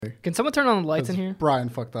Can someone turn on the lights in here? Brian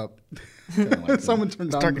fucked up. Someone turned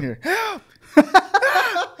down. Dark in here.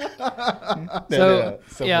 So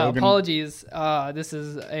apologies. This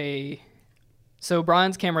is so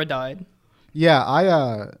Brian's camera died.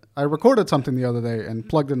 Yeah, I recorded something the other day and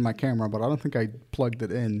plugged in my camera, but I don't think I plugged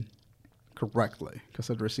it in correctly because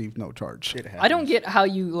it received no charge. I don't get how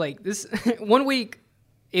you like this. 1 week,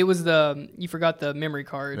 it was you forgot the memory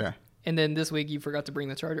card. Yeah. And then this week you forgot to bring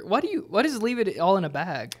the charger. Why just leave it all in a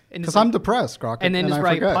bag? Because I'm depressed, Crockett. And then just I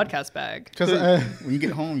write forget. podcast bag. Because when you get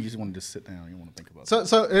home, you just want to just sit down. You want to think about it.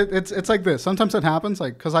 So it's like this. Sometimes it happens,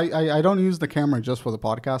 like because I don't use the camera just for the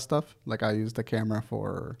podcast stuff. Like I use the camera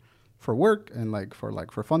for work and for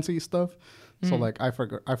funsy stuff. So like I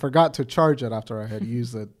forgot to charge it after I had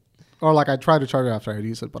used it, or like I tried to charge it after I had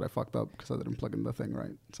used it, but I fucked up because I didn't plug in the thing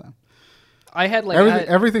right. So. I had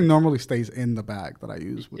everything normally stays in the bag that I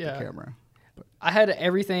use with the camera. But. I had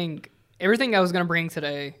everything I was gonna bring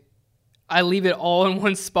today. I leave it all in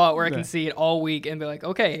one spot where I can see it all week and be like,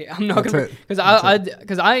 okay, I'm not gonna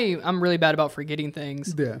because I'm really bad about forgetting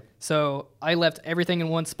things. Yeah. So I left everything in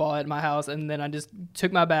one spot at my house, and then I just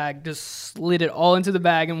took my bag, just slid it all into the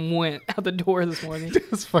bag, and went out the door this morning.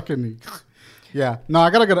 It's fucking. Yeah, no, I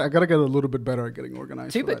gotta get a little bit better at getting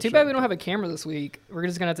organized. Too bad we don't have a camera this week. We're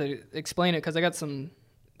just gonna have to explain it because I got some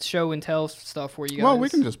show and tell stuff for you guys. Well, we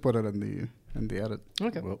can just put it in the edit.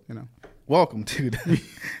 Okay. Well, welcome to the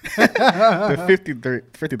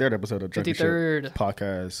 53rd episode of Junkie Show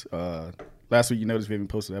podcast. Last week, you noticed we haven't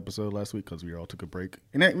posted an episode last week because we all took a break,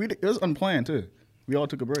 and it was unplanned too. We all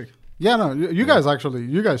took a break. Yeah, no, you guys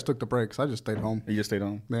took the breaks. I just stayed home. You just stayed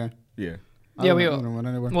home. Yeah. Yeah, we went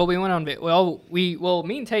on.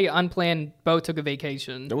 Me and Tay unplanned both took a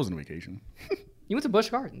vacation. That wasn't a vacation. You went to Busch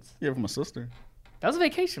Gardens. Yeah, with my sister. That was a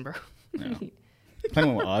vacation, bro. Yeah.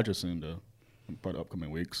 Planning with Audra soon though. For the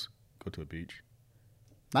upcoming weeks, go to a beach.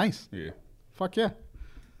 Nice. Yeah. Fuck yeah.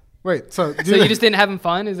 Wait, so you just didn't having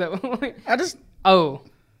fun? Is that what? Oh.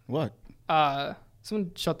 What?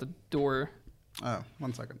 Someone shut the door. Oh,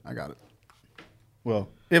 1 second. I got it. Well,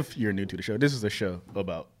 if you're new to the show, this is a show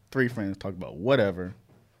about three friends talk about whatever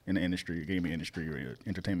in the industry, gaming industry, or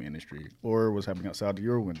entertainment industry, or what's happening outside of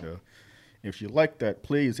your window. If you like that,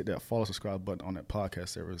 please hit that follow, subscribe button on that podcast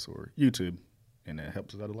service or YouTube, and that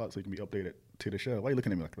helps us out a lot so you can be updated to the show. Why are you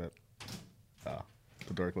looking at me like that?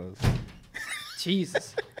 The door closed.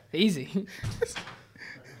 Jesus. Easy. It's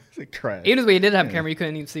like trash. Even if we did have a camera, you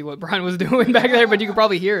couldn't even see what Brian was doing back there, but you could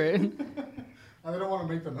probably hear it. I didn't want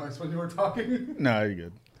to make the noise when you were talking. No, you're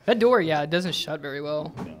good. That door, it doesn't shut very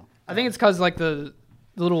well. No. I think it's because the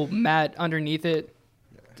little mat underneath it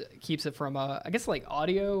keeps it from I guess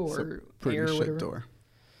audio or air or whatever. Door.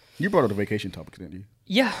 You brought up the vacation topic, didn't you?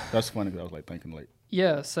 Yeah. That's funny because I was thinking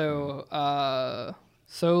Yeah. So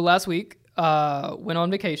last week went on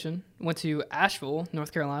vacation. Went to Asheville,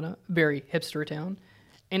 North Carolina, very hipster town,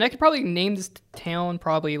 and I could probably name this town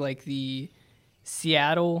probably the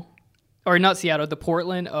Seattle, or not Seattle, the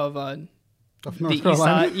Portland of North the Carolina. east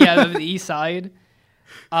side. Yeah, of the east side.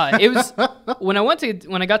 It was when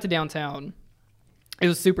I got to downtown, it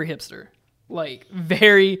was super hipster.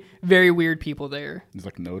 Very, very weird people there. it's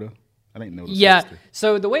like Noda. I think Noda's Yeah. sister.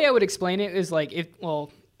 So the way I would explain it is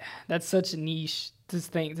that's such a niche to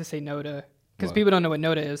say Noda, because What? people don't know what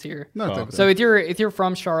Noda is here. No, Oh, it's So if you're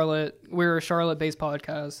from Charlotte, we're a Charlotte-based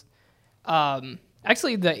podcast.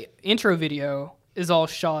 Actually, the intro video is all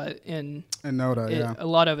shot in Noda, yeah. a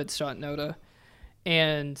lot of it's shot in Noda,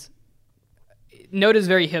 and Noda's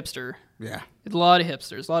very hipster. Yeah. A lot of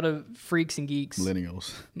hipsters, a lot of freaks and geeks.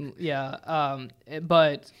 Millennials. Yeah,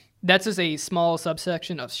 but that's just a small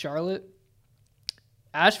subsection of Charlotte.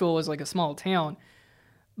 Asheville is a small town,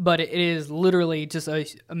 but it is literally just a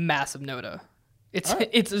massive Noda. It's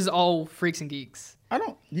just all freaks and geeks.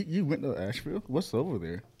 You went to Asheville? What's over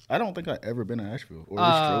there? I don't think I've ever been to Asheville. Or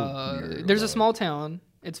just drove near There's a small town.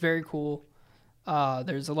 It's very cool.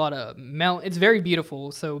 There's a lot of It's very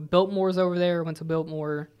beautiful. So Biltmore's over there. Went to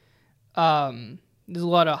Biltmore. There's a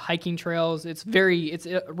lot of hiking trails. It's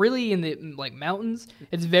really in the mountains.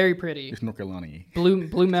 It's very pretty. It's North Carolina.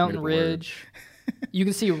 Blue Mountain Made up a word. Ridge. You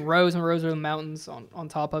can see rows and rows of mountains on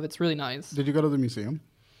top of it. It's really nice. Did you go to the museum?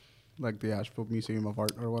 Like the Asheville Museum of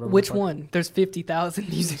Art or whatever? Which one? There's 50,000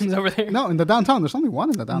 museums over there. No, in the downtown. There's only one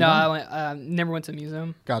in the downtown. No, I never went to a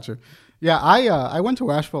museum. Gotcha. Yeah, I went to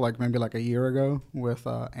Asheville maybe a year ago with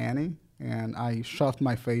Annie, and I shoved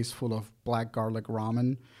my face full of black garlic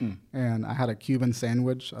ramen, and I had a Cuban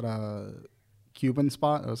sandwich at a Cuban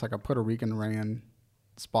spot. It was like a Puerto Rican ran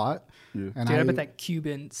spot. Yeah. And Dude, I bet that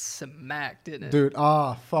Cuban smacked, didn't it? Dude,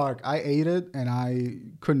 fuck. I ate it, and I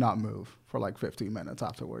could not move for 15 minutes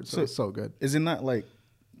afterwards. So it was so good. Is it not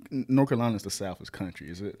North Carolina is the South is country.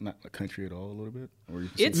 Is it not a country at all? A little bit, or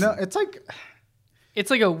It's like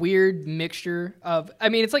It's like a weird mixture of. I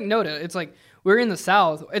mean, it's like Noda. It's like we're in the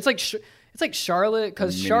South. It's like Charlotte,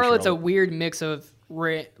 because Mini Charlotte's a Charlotte. weird mix of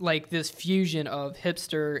like this fusion of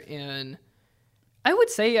hipster and. I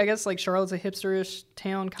would say, I guess, like Charlotte's a hipsterish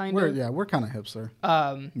town, kind of. we're kind of hipster.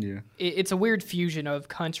 yeah. It's a weird fusion of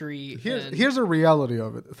country. Here's a reality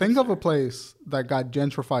of it. Think of a place that got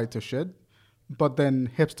gentrified to shit, but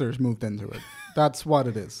then hipsters moved into it. That's what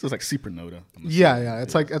it is. So it's like Supernoda. Yeah.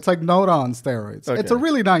 It's like Noda on steroids. Okay. It's a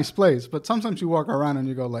really nice place, but sometimes you walk around and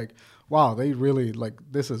you go like, wow, they really like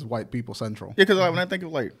this is white people central. Yeah, because when I think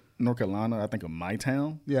of like North Carolina, I think of my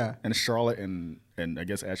town. Yeah. And Charlotte and I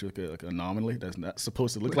guess actually like an anomaly that's not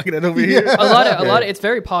supposed to look like that over here. a lot of it's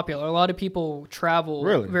very popular. A lot of people travel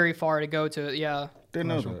Really? very far to go to it. Yeah. Didn't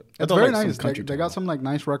know that. I It's thought, very like, some nice. country They got town. some like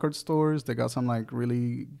nice record stores. They got some like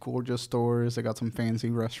really gorgeous stores. They got some fancy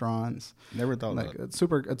restaurants. Never thought Like that. it's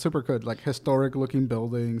super good. Like historic looking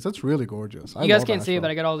buildings. It's really gorgeous. You guys can't see it, but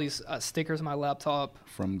I got all these stickers on my laptop.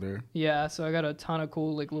 From there. Yeah, so I got a ton of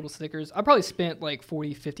cool like little stickers. I probably spent like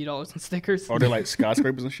 $40-50 on stickers. Are there like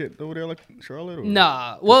skyscrapers and shit over there, like Charlotte? Or?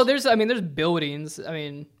 Nah. Well, there's buildings. I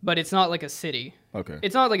mean, but it's not like a city. Okay.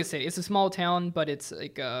 It's not like a city. It's a small town, but it's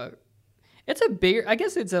like it's a bigger. I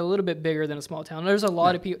guess it's a little bit bigger than a small town. There's a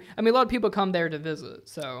lot of people. I mean, a lot of people come there to visit.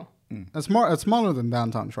 So, It's smaller than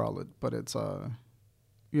downtown Charlotte, but it's but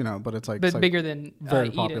it's like but it's like bigger than very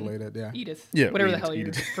Eden. populated. Yeah. Edith. Yeah, Whatever Edith, the hell you're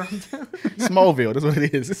Edith. from. Smallville, that's what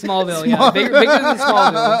it is. Smallville. Yeah. Bigger than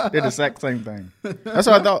Smallville. They're the exact same thing. That's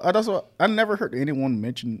what I thought. I never heard anyone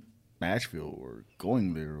mention Nashville or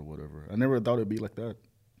going there or whatever. I never thought it'd be like that.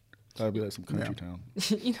 Thought it'd be like some country town.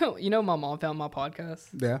 You know, my mom found my podcast.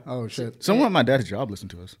 Yeah. Oh shit. Someone at my dad's job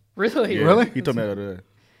listened to us. Really? Yeah, Really? He told me that other day.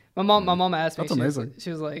 My mom asked me. That's amazing. She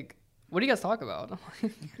was like, "What do you guys talk about?" I'm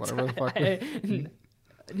like, Whatever the fuck.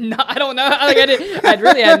 No, I don't know. Like I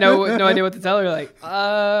really had no idea what to tell her. Like,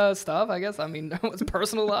 stuff. I guess. I mean, what's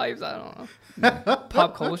personal lives? I don't know.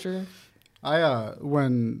 Pop culture. I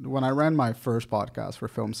when I ran my first podcast for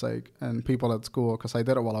film's sake and people at school, because I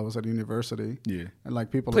did it while I was at university. Yeah. And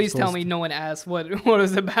like people. Please at tell school me no one asked what it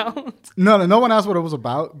was about. No one asked what it was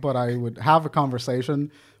about, but I would have a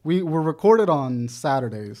conversation. We were recorded on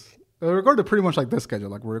Saturdays. We recorded pretty much like this schedule.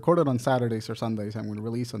 Like we recorded on Saturdays or Sundays and we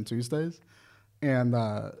release on Tuesdays. And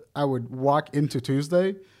I would walk into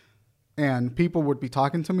Tuesday and people would be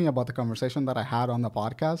talking to me about the conversation that I had on the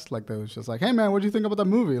podcast. Like they was just like, hey man, what do you think about that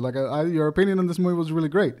movie? Like your opinion on this movie was really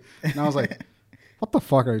great. And I was like, what the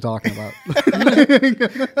fuck are you talking about?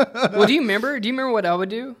 Well, do you remember? Do you remember what I would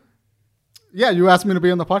do? Yeah, you asked me to be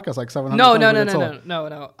on the podcast like 700 No.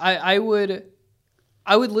 times.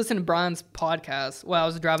 I would listen to Brian's podcast while I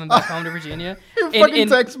was driving back home to Virginia. You fucking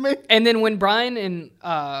text me. And then when Brian and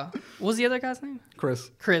what was the other guy's name?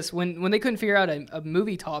 Chris. When they couldn't figure out a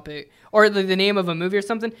movie topic or the name of a movie or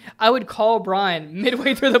something, I would call Brian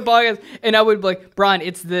midway through the podcast and I would be like, Brian,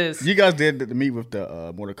 it's this. You guys did the meet with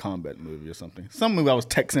the Mortal Kombat movie or something. Some movie I was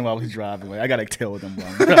texting while I was driving. Like I gotta tell them.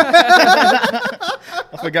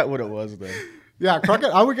 I forgot what it was though. Yeah, Crockett.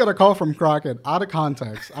 I would get a call from Crockett out of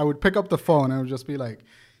context. I would pick up the phone and it would just be like,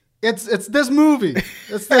 "It's this movie.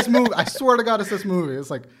 It's this movie. I swear to God, it's this movie." It's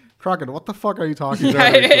like, Crockett, what the fuck are you talking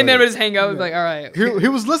about? And then it would just hang up. Like, all right. He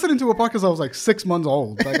was listening to a podcast. I was like 6 months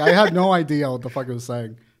old. Like I had no idea what the fuck he was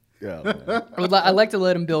saying. Yeah. Man. I like to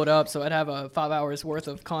let him build up, so I'd have a 5 hours worth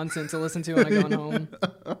of content to listen to when I'm going home.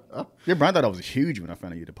 Yeah, Brian thought I was huge when I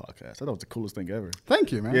found out you did the podcast. I thought it was the coolest thing ever.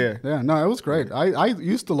 Thank you, man. Yeah. No, it was great. I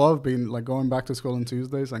used to love being like going back to school on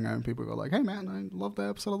Tuesdays and having people go like, "Hey, man, I love the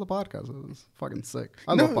episode of the podcast. It was fucking sick.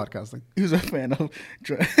 I love podcasting." He was a fan of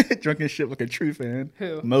drunken shit like a true fan.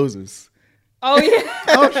 Who? Moses. Oh yeah.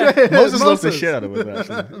 Oh shit, Moses loves the shit out of us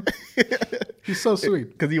actually. He's so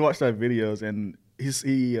sweet. Because he watched our videos and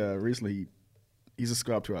he recently he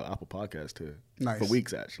subscribed to our Apple podcast too. Nice. For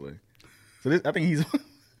weeks actually. So I think he's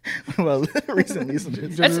well recently.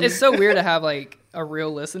 It's so weird to have like a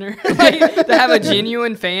real listener, like, to have a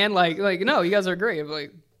genuine fan. Like no, you guys are great. I'm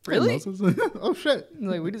like, really? Oh shit.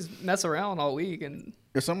 Like we just mess around all week and.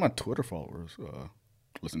 There's some of my Twitter followers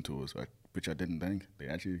listen to us, which I didn't think they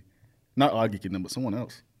actually not arguing them, but someone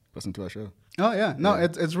else listen to our show. Oh yeah, no,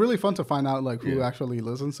 it's really fun to find out like who actually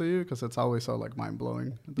listens to you because it's always so like mind blowing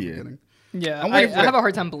at the beginning. Yeah, I'm I waiting for have a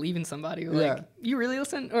hard time believing somebody. Like, Yeah. you really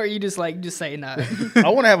listen, or you just saying that, I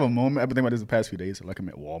want to have a moment. I've been thinking about this the past few days. Like I'm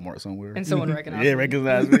at Walmart somewhere, and someone recognizes. yeah,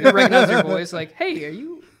 recognize me. They recognize your voice. Like, hey, are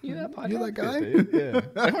you that podcast? You that guy?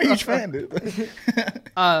 Yeah, I'm a huge fan, dude.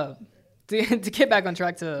 To get back on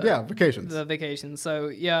track to vacations. the vacation. So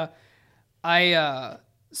yeah,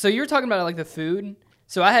 so you were talking about like the food.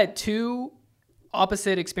 So I had two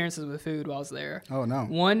opposite experiences with food while I was there. Oh no.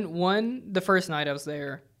 One, the first night I was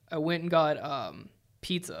there, I went and got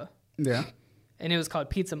pizza, Yeah. and it was called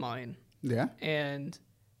Pizza Mine, Yeah. and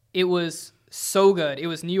it was so good. It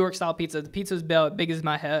was New York style pizza. The pizza was about big as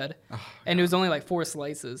my head, and it was only like 4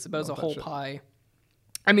 slices, but it was a Love that whole shit. pie.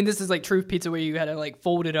 I mean, this is like true pizza where you had to like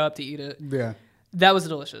fold it up to eat it. Yeah. That was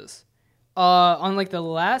delicious. On like the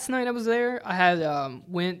last night I was there, I had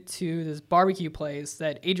went to this barbecue place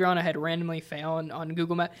that Adriana had randomly found on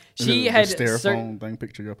Google Maps. She had the styrofoam thing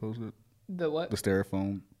picture you posted. the what? The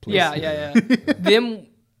styrofoam. Place. Yeah.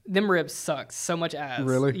 them ribs sucked so much ass.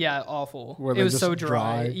 Really? Yeah, awful. Were It they was just so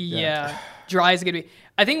dry. dry? Yeah, dry as it could be.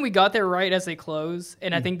 I think we got there right as they closed,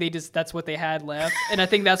 and I think that's what they had left, and I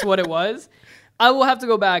think that's what it was. I will have to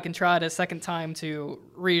go back and try it a second time to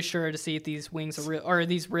reassure to see if these wings are real or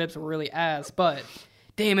these ribs were really ass. But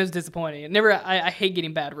damn, it was disappointing. I hate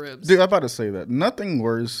getting bad ribs. Dude, I'm about to say that. Nothing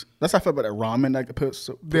worse. That's how I feel about that ramen that I put.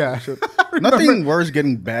 Yeah. Nothing worse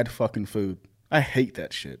getting bad fucking food. I hate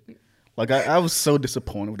that shit. Like I was so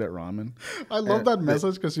disappointed with that ramen. I love that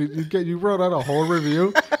message because you wrote out a whole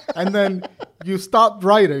review and then you stopped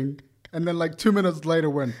writing and then like 2 minutes later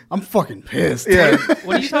went, I'm fucking pissed. Yeah.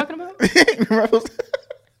 What are you talking about? Remember I was-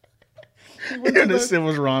 the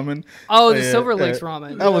Silver's ramen. Oh, the Silver Lakes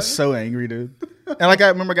ramen. I was so angry, dude. And like I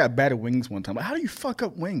remember I got bad wings one time. Like, how do you fuck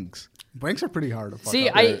up wings? Wings are pretty hard to fuck See,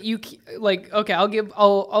 up. okay.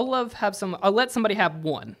 I'll let somebody have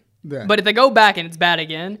one. Yeah. But if they go back and it's bad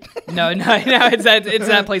again, no, it's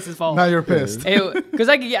that place's fault. Now you're pissed. Because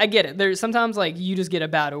I get it. There's sometimes like you just get a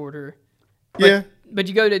bad order. But, Yeah. But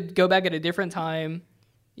you go back at a different time,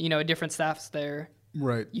 a different staff's there.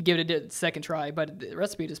 Right. You give it a second try, but the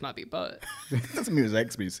recipe just might be butt. Doesn't mean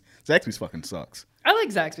Zaxby's. Zaxby's fucking sucks. I like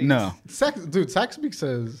Zaxby's. No. Saxby's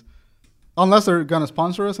says, unless they're going to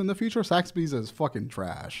sponsor us in the future, Saxby's is fucking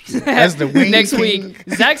trash. As the wing Next king. week,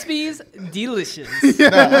 Zaxby's delicious. No,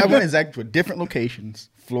 I went in Zaxby's with different locations: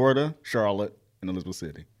 Florida, Charlotte, and Elizabeth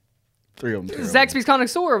City. 3 of them. terrible. Zaxby's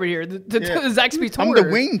connoisseur over here. The Zaxby's tour. I'm the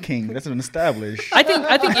wing king. That's been established. I think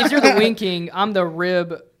if you're the wing king, I'm the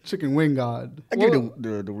rib. Chicken wing god. I give you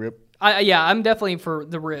the rib. I'm definitely for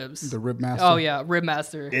the ribs. The rib master. Oh yeah, rib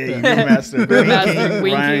master. Yeah, rib master. Rib master, King.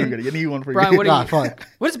 wing Brian, king. gotta get a new one for Brian, you. what do Nah, you? fuck.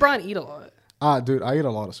 What does Brian eat a lot? Dude, I eat a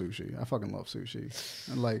lot of sushi. I fucking love sushi.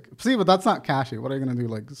 And like, see, but that's not cashy. What are you gonna do?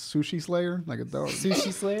 Like sushi slayer? Like a dog?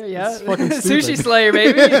 Sushi Slayer, yeah. fucking stupid. Sushi Slayer,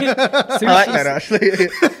 baby. Sushi I like that actually.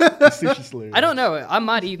 Sushi slayer. I don't know. I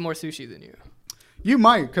might eat more sushi than you. You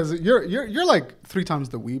might, because you're like 3 times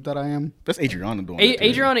the weeb that I am. That's Adriana doing it.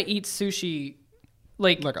 Adriana eats sushi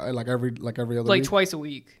like Like every other like week. twice a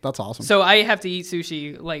week. That's awesome. So I have to eat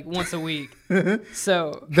sushi like once a week.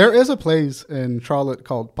 So There is a place in Charlotte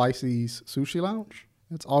called Pisces Sushi Lounge.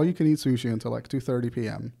 It's all you can eat sushi until like 2:30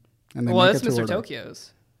 p.m. And then that's Mr.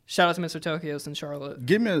 Tokyo's. Shout out to Mr. Tokyo's in Charlotte.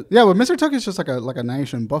 Give me a. Yeah, but Mr. Tokyo's just like a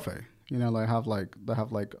Asian buffet.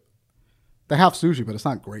 They have sushi, but it's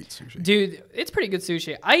not great sushi. Dude, it's pretty good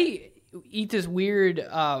sushi. I eat this weird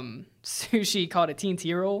sushi called a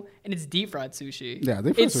TNT roll, and it's deep fried sushi. Yeah,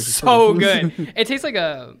 deep fried it's sushi's so pretty good. It tastes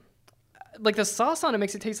like the sauce on it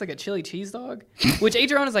makes it taste like a chili cheese dog, which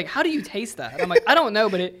Adriana's like, how do you taste that? I'm like, I don't know,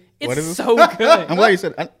 but What it's is it? so good. I'm glad you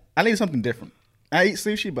said. I need something different. I eat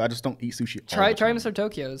sushi, but I just don't eat sushi. all Try the time. Mr.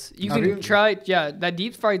 Tokyo's. You Have can you? try, that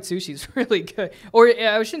deep fried sushi is really good. Or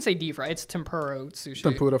I shouldn't say deep fried, it's tempura sushi.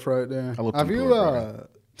 Tempura fried, yeah. I love Have you, tempura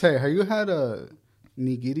Tay, have you had a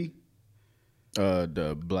nigiri?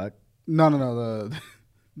 The black, No,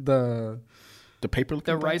 the paper.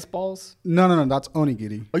 The rice balls. no, that's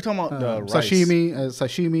onigiri. Are you talking about the rice?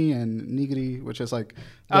 Sashimi and nigiri, which is like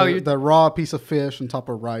the raw piece of fish on top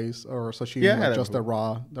of rice, or sashimi, Yeah, like that's just the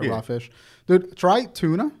cool. raw fish. Dude, try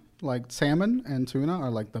tuna. Like salmon and tuna are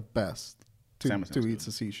like the best to Salmon sounds eat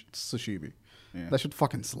sashimi. Yeah. That shit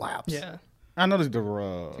fucking slaps. Yeah. I noticed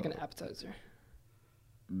Like an appetizer.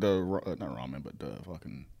 not ramen, but the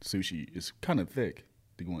fucking sushi is kind of thick.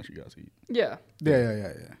 The ones you guys eat. Yeah.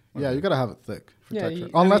 Yeah, you gotta have it thick for Yeah, texture.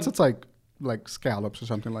 I Unless mean- it's like scallops or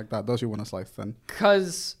something like that. Those you want to slice thin.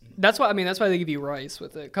 Because that's why they give you rice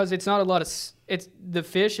with it. Because it's not a lot of it's the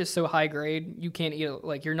fish is so high grade you can't eat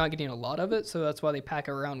you're not getting a lot of it. So that's why they pack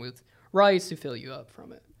it around with rice to fill you up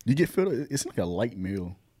from it. You get filled. It's like a light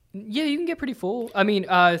meal. Yeah, you can get pretty full. I mean,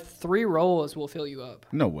 3 rolls will fill you up.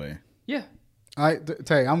 No way. Yeah.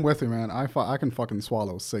 Tay, I'm with you, man. I can fucking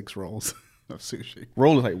swallow 6 rolls of sushi.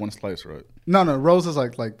 Roll is like one slice, right? No, rolls is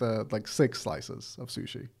like 6 slices of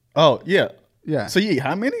sushi. Oh yeah. Yeah. So you eat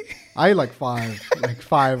how many? I eat like 5, like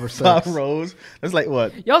 5 or 6. 5 rolls. That's like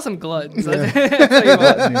what? Y'all some gluttons. I'll tell you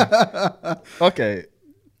what. Okay.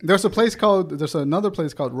 There's another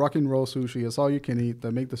place called Rock and Roll Sushi. It's all you can eat. They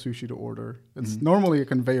make the sushi to order. It's normally a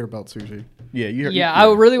conveyor belt sushi. Yeah,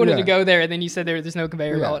 I really wanted to Yeah. go there, and then you said there's no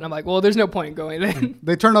conveyor Yeah. belt, and I'm like, well, there's no point in going then.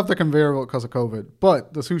 They turned off the conveyor belt because of COVID,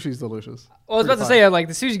 but the sushi's delicious. Well, I was about to say, like,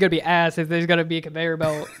 the sushi's gonna be ass if there's gonna be a conveyor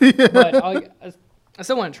belt, but I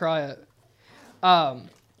still want to try it.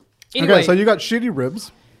 Anyway, Okay, so you got shitty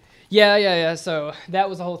ribs. yeah. So that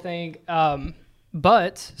was the whole thing.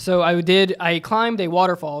 But so I climbed a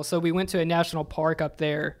waterfall. So we went to a national park up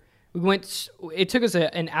there. It took us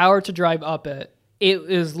an hour to drive up it. It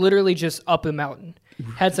was literally just up the mountain.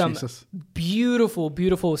 Had some Jesus. beautiful,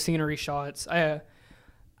 beautiful scenery shots. I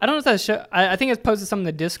don't know if that's I think it's posted some in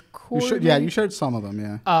the Discord. You shared some of them,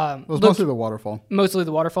 yeah. It was mostly the waterfall. Mostly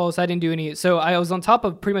the waterfalls. I didn't do any. So I was on top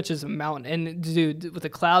of pretty much just a mountain, and dude, with the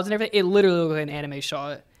clouds and everything, it literally looked like an anime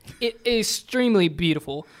shot. It is extremely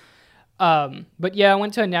beautiful. But yeah, I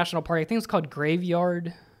went to a national park. I think it's called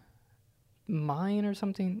Graveyard Mine or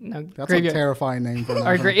something. No, That's Graveyard. a terrifying name for a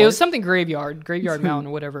Or national it was park. something Graveyard Mountain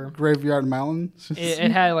or whatever. Graveyard Mountain.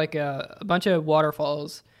 It had like a bunch of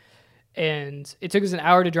waterfalls, and it took us an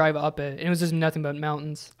hour to drive up it, and it was just nothing but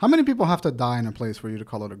mountains. How many people have to die in a place for you to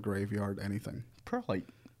call it a graveyard? Anything? Probably like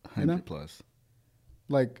 100 You know? plus.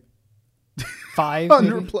 Like 500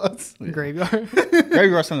 100 plus. Graveyard.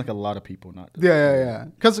 Graveyard sounds like a lot of people, not. Yeah.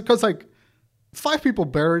 Because like 5 people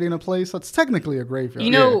buried in a place, that's technically a graveyard.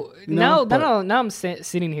 You know, You know, but- now I'm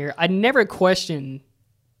sitting here. I never questioned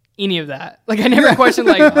any of that. Like, I never questioned,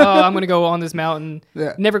 like, oh, I'm going to go on this mountain.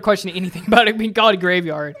 Yeah. Never questioned anything about it being called a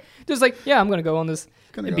graveyard. Just like, yeah, I'm going to go on this.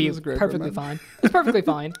 Gonna It'd go on be this graveyard, perfectly man. fine. It's perfectly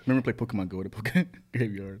fine. Remember play Pokemon Go to Pokemon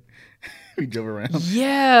Graveyard? We drove around.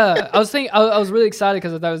 Yeah. I was really excited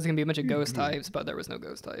because I thought it was going to be a bunch of ghost types, but there was no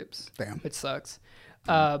ghost types. Damn. It sucks.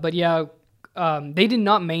 But yeah, they did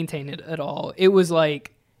not maintain it at all. It was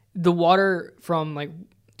like the water from like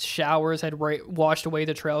showers had washed away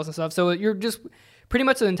the trails and stuff. So you're just pretty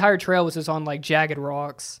much the entire trail was just on like jagged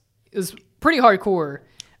rocks. It was pretty hardcore.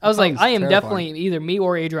 I was like, sounds I am terrifying. definitely either me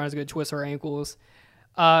or Adrian is going to twist our ankles.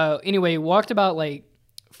 Anyway, walked about like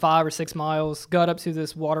 5 or 6 miles, got up to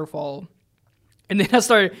this waterfall. And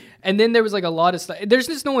then there was like a lot of stuff. There's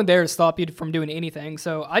just no one there to stop you from doing anything.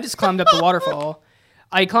 So I just climbed up the waterfall.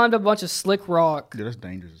 I climbed up a bunch of slick rock. Dude, that's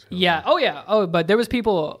dangerous as hell. Yeah. Oh, yeah. Oh, but there was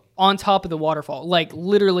people on top of the waterfall, like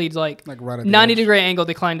literally like right at the 90-degree angle.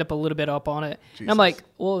 They climbed up a little bit up on it. And I'm Jesus. like,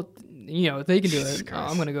 well, they can do it.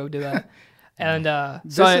 I'm going to go do that. And so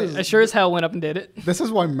This I is- sure as hell went up and did it. This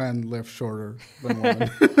is why men live shorter than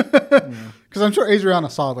women. Because I'm sure Adriana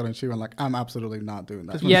saw that and she went like, I'm absolutely not doing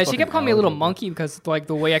that. Yeah, she fucking kept calling me a little hours, monkey because like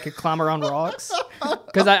the way I could climb around rocks.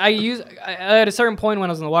 Because I at a certain point when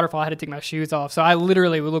I was in the waterfall, I had to take my shoes off, so I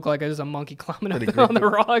literally would look like I was a monkey climbing up on the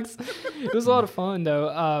rocks. It was a lot of fun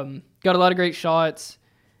though. Got a lot of great shots,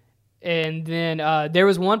 and then there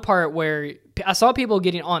was one part where I saw people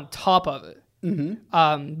getting on top of it,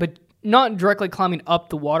 but not directly climbing up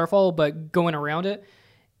the waterfall, but going around it.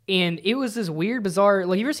 And it was this weird, bizarre.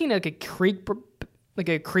 Like, you ever seen like a creek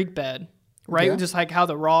bed, right? Yeah. Just like how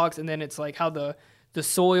the rocks, and then it's like how the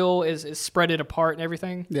soil is spreaded apart and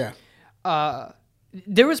everything. Yeah.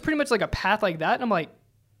 There was pretty much like a path like that, and I'm like,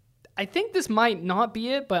 I think this might not be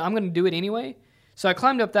it, but I'm gonna do it anyway. So I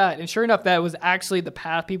climbed up that, and sure enough, that was actually the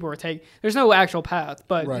path people were taking. There's no actual path,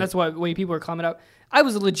 but Right. that's what way people were climbing up. I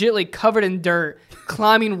was legitimately covered in dirt,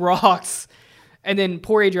 climbing rocks. And then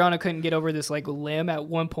poor Adriana couldn't get over this like limb at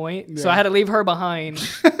one point, so I had to leave her behind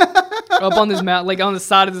up on this mountain, like on the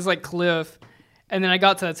side of this like cliff. And then I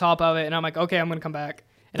got to the top of it, and I'm like, okay, I'm gonna come back.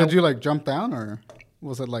 And Did you like jump down or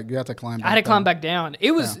was it like you had to climb back I had to climb down? back down. It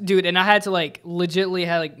was, dude, and I had to like legitimately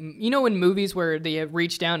had like, you know, in movies where they have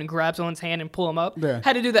reach down and grab someone's hand and pull them up. Yeah.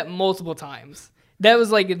 Had to do that multiple times. That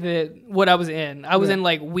was like what I was in. I was in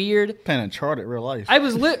like weird. Playing Uncharted real life. I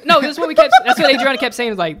was no. That's what we kept. That's what Adriana kept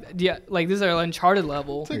saying. Like, yeah, like this is our Uncharted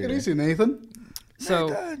level. Take it easy, Nathan.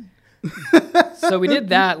 So, so we did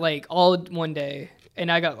that like all one day,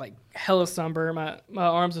 and I got like hella sunburn. My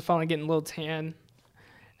arms were finally getting a little tan.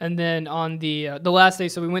 And then on the last day,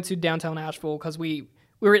 so we went to downtown Asheville because we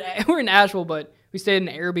were in Asheville, but we stayed in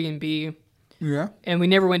an Airbnb, Yeah. and we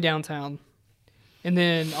never went downtown. And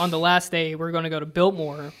then on the last day, we were going to go to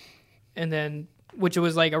Biltmore, and then which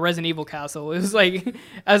was like a Resident Evil castle. It was like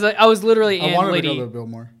I was literally I in wanted Lady. to go to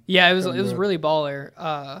Biltmore. Yeah, it was Couldn't do it. really baller.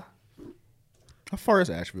 How far is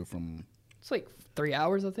Asheville from? It's like 3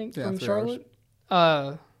 hours, I think, Yeah, from 3 Charlotte.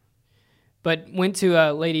 But went to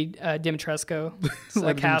Lady Dimitrescu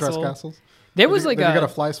Like castle. castles. There was like Did you got a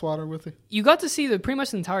fly swatter with you? you got to see pretty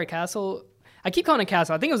much the entire castle. I keep calling it a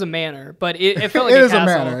castle. I think it was a manor, but it felt like It a is a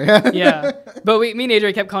castle. manor, yeah. Yeah. But me and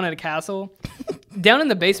Adrian kept calling it a castle. Down in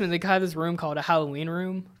the basement, they have this room called a Halloween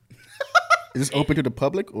room. Is this open to the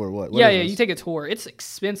public or what? What Yeah, is yeah. this? You take a tour. It's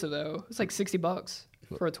expensive though. It's like $60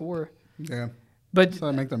 for a tour. Yeah. But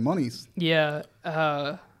So they make their monies. yeah,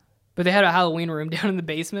 but they had a Halloween room down in the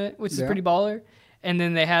basement, which is Yeah. pretty baller. And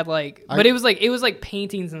then they had but it was like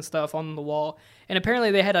paintings and stuff on the wall. And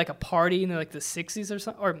apparently they had like a party in like the 60s or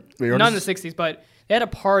something, or Wait, not in the 60s, but they had a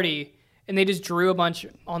party and they just drew a bunch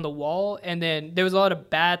on the wall. And then there was a lot of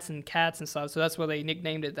bats and cats and stuff, so that's why they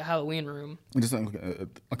nicknamed it the Halloween room. Is this like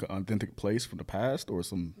an authentic place from the past or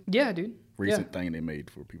some Yeah, dude. recent thing they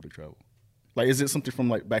made for people to travel? Like, is it something from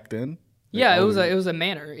like back then? Yeah, Like, it was a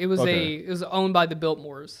manor. It was Okay. it was owned by the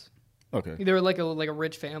Biltmores. Okay. They were like a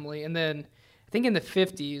rich family, and then I think in the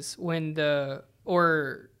 50s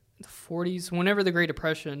or the 40s, whenever the Great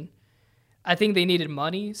Depression, I think they needed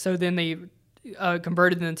money, so then they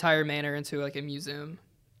converted the entire manor into like a museum.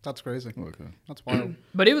 That's crazy. Okay. That's wild.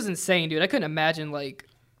 But it was insane, dude. I couldn't imagine like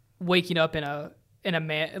waking up in a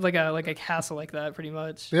like a castle like that, pretty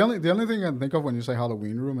much. The only thing I can think of when you say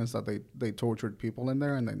Halloween room is that they tortured people in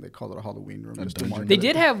there and then they called it a Halloween room. Just to dungeon. market They it.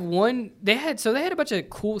 did have one. They had a bunch of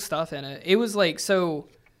cool stuff in it. It was like so.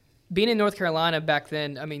 Being in North Carolina back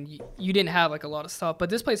then, I mean, you didn't have like a lot of stuff, but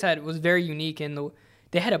this place was very unique.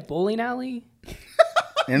 They had a bowling alley.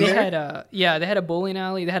 In They there? had they had a bowling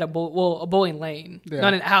alley. They had a bowling lane, Yeah.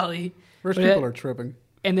 not an alley. Rich But people are tripping.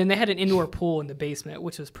 And then they had an indoor pool in the basement,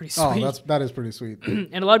 which was pretty Oh, sweet. that is pretty sweet.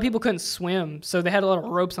 And a lot of people couldn't swim, so they had a lot of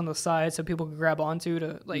ropes on the side so people could grab onto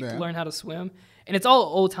to Yeah. learn how to swim. And it's all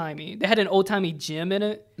old timey. They had an old timey gym in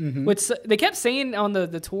it, Mm-hmm. which they kept saying on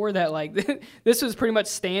the tour that like this was pretty much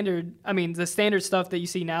standard. I mean, the standard stuff that you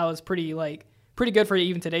see now is pretty good for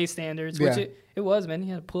even today's standards. Which Yeah. it was, man. You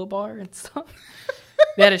had a pull bar and stuff.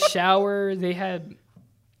 They had a shower. It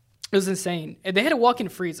was insane. And they had a walk-in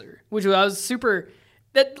freezer, which I was super.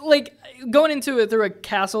 That like going into it through a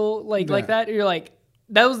castle like Yeah. that, you're like.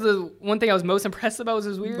 That was the one thing I was most impressed about.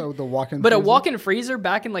 Was weird. The walk-in But a freezer? walk-in freezer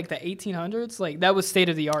back in like the 1800s, like that was state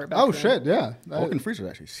of the art. Back Oh then. shit, yeah. Walk-in freezer is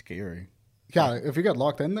actually scary. Yeah, if you get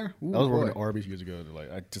locked in there, ooh, I was working boy. at Arby's years ago.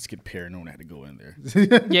 Like, I just get paranoid when I had to go in there.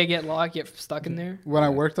 Yeah, get locked, get stuck in there. When I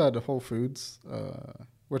worked at Whole Foods,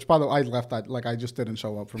 which by the way, I left that, like I just didn't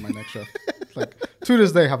show up for my next shift. Like to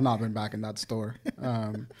this day, have not been back in that store.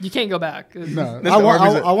 You can't go back. No, That's I the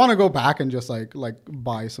Arby's that- want to go back and just like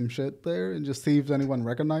buy some shit there and just see if anyone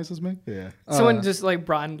recognizes me. Yeah. Someone just like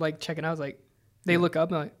Brian like checking out. I was like, they look up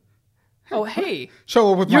and like, oh hey,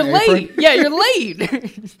 Show up with you're my late. apron. Yeah, you're late.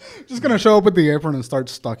 Just gonna show up with the apron and start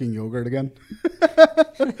stocking yogurt again.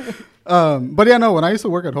 But yeah, no. When I used to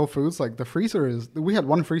work at Whole Foods, like the freezer we had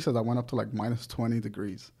one freezer that went up to like minus 20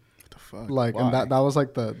 degrees. What the fuck? Like, Why? and that was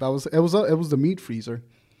like it was the meat freezer.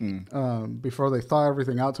 Before they thaw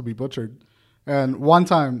everything out to be butchered. And one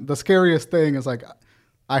time, the scariest thing is like,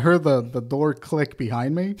 I heard the door click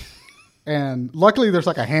behind me, and luckily there's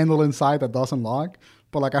like a handle inside that doesn't lock.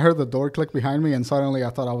 But like I heard the door click behind me, and suddenly I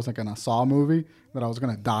thought I was like in a Saw movie that I was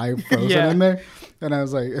gonna die frozen Yeah. in there. And I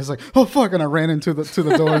was like, it's like, oh fuck! And I ran into the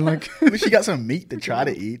door and like, At least you got some meat to try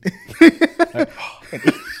to eat.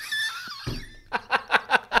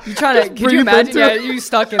 You trying to? Could breathe you imagine? into Yeah, it. you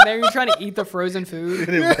stuck in there. You're trying to eat the frozen food.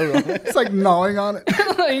 it's like gnawing on it.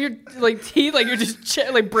 You're like teeth, like you're just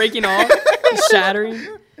like breaking off, shattering.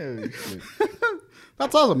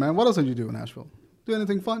 That's awesome, man. What else did you do in Nashville? Do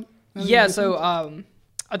anything fun? Anything Yeah, different? so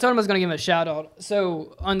I told him I was gonna give him a shout out.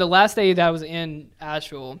 So on the last day that I was in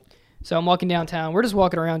Asheville, so I'm walking downtown. We're just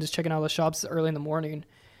walking around, just checking out the shops early in the morning,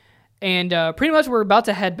 and pretty much we're about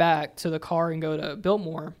to head back to the car and go to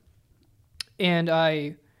Biltmore. And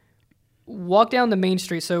I walk down the main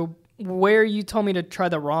street. So where you told me to try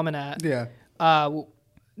the ramen at, yeah.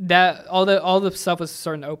 that all the stuff was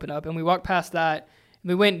starting to open up, and we walked past that. And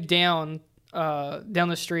we went down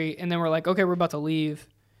the street, and then we're like, okay, we're about to leave.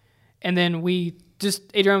 And then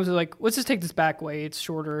Adrian was like, let's just take this back way. It's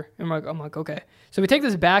shorter. And I'm like, okay. So we take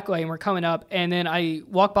this back way and we're coming up. And then I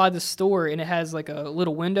walk by the store and it has like a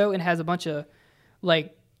little window and it has a bunch of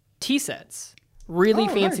like tea sets, really Oh,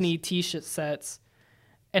 fancy nice. tea sets.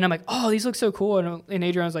 And I'm like, oh, these look so cool. And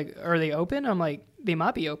Adrian was like, are they open? I'm like, they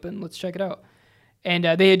might be open. Let's check it out. And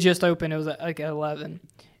they had just opened. It was like at 11.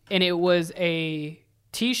 And it was a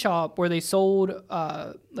tea shop where they sold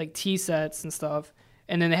like tea sets and stuff.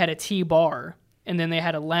 And then they had a tea bar, and then they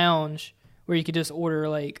had a lounge where you could just order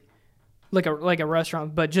like a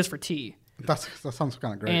restaurant, but just for tea. That sounds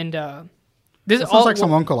kind of great. And this That all sounds like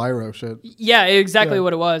some Uncle Iroh shit. yeah, exactly Yeah.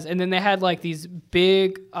 what it was. And then they had like these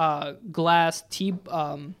big glass tea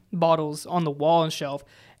bottles on the wall and shelf,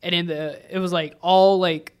 and it was like all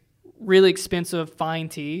like really expensive fine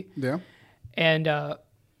tea. Yeah. And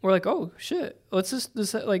we're like, oh shit, let's just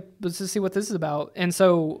see what this is about. And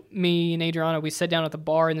so me and Adriana, we sat down at the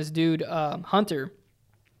bar, and this dude, Hunter,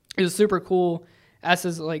 he was super cool. Asked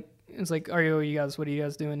us like, it's like, what are you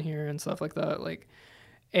guys doing here and stuff like that, like,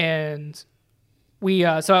 and we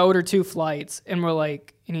so I ordered 2 flights, and we're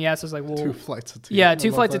like, and he asked us like, well, 2 flights of tea. yeah, I 2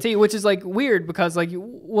 love flights that. of tea, which is like weird because like,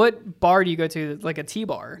 what bar do you go to, like a tea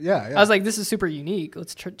bar? Yeah, yeah. I was like, this is super unique.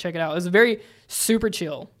 Let's check it out. It was very super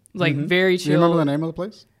chill, like very chill. Do you remember the name of the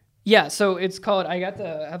place? Yeah, so it's called. I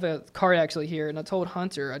have a card actually here, and I told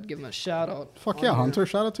Hunter I'd give him a shout out. Fuck yeah, Hunter!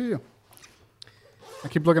 Shout out to you. I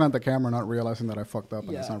keep looking at the camera, not realizing that I fucked up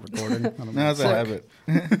and it's Yeah. not recording. I don't No, know. that's a habit.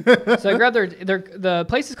 So I grabbed the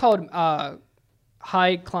place is called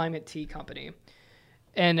High Climate Tea Company,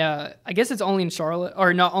 and I guess it's only in Charlotte,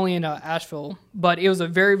 or not only in Asheville, but it was a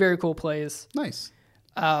very, very cool place. Nice.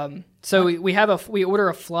 So we order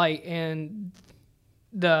a flight, and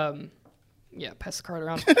pass the card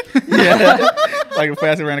around. Like a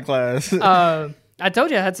fast ran a class. I told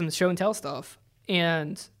you I had some show and tell stuff,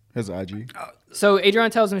 and His IG. so Adriana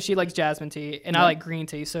tells him she likes jasmine tea, and I like green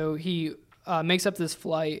tea. So he makes up this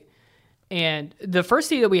flight, and the first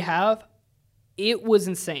tea that we have, it was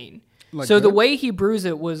insane. Like so the good? way he brews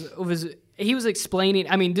it was he was explaining.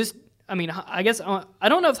 I guess I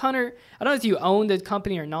don't know if Hunter. I don't know if you own the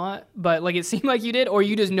company or not, but like it seemed like you did, or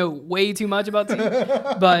you just know way too much about tea.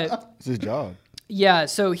 But It's his job. yeah,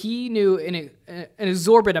 so he knew an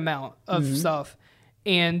exorbitant amount of stuff.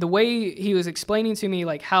 And the way he was explaining to me,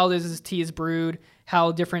 like, how this tea is brewed,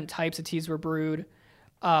 how different types of teas were brewed.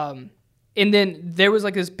 And then there was,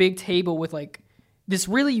 like, this big table with, like, this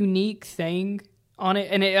really unique thing on it.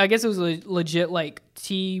 And I guess it was legit, like,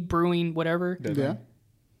 tea brewing, whatever. Yeah.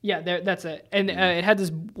 Yeah, that's it. And it had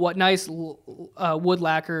this nice wood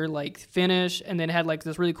lacquer, like, finish. And then it had, like,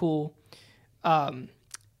 this really cool...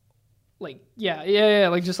 like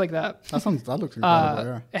just like that. That looks incredible.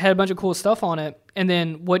 Yeah. It had a bunch of cool stuff on it, and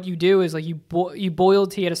then what you do is like you boil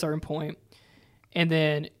tea at a certain point, and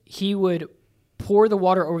then he would pour the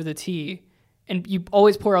water over the tea, and you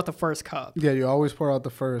always pour out the first cup. Yeah, you always pour out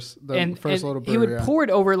the first little brew. He would pour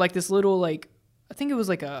it over like this little, like, I think it was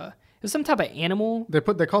some type of animal.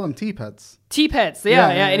 They call them tea pets. Tea pets, yeah,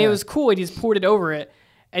 and it was cool. He just poured it over it.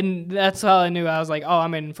 And that's how I knew. I was like, oh,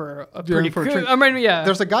 I'm in for a pretty for a good. treat. I'm ready, yeah.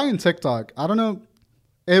 There's a guy in TikTok. I don't know.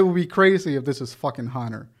 It would be crazy if this is fucking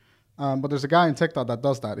Hunter. But there's a guy in TikTok that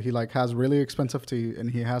does that. He like has really expensive tea, and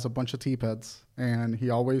he has a bunch of tea pets, and he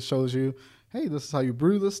always shows you, hey, this is how you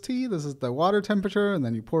brew this tea. This is the water temperature, and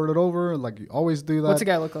then you pour it over. Like you always do that. What's the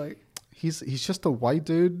guy look like? He's just a white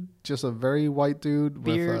dude, just a very white dude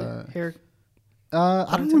Beard, with hair.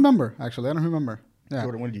 I don't remember actually. I don't remember. Yeah.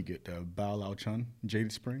 Jordan, what did you get? Bao Lao Chun,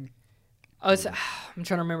 Jade Spring. I'm trying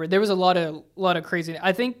to remember. There was a lot of crazy.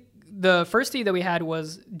 I think the first tea that we had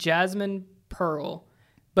was Jasmine Pearl,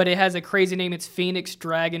 but it has a crazy name. It's Phoenix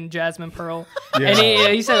Dragon Jasmine Pearl. Yeah.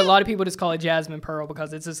 And he said a lot of people just call it Jasmine Pearl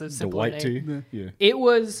because it's just a The simple white name. tea. Yeah. It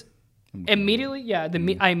was immediately,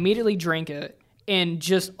 I immediately drank it, and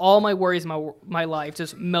just all my worries, my life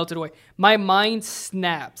just melted away. My mind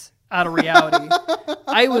snapped out of reality.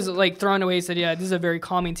 I was like thrown away. Said, yeah, this is a very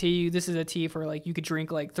calming tea. This is a tea for like you could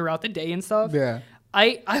drink like throughout the day and stuff. Yeah.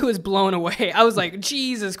 I was blown away. I was like,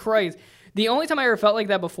 Jesus Christ. The only time I ever felt like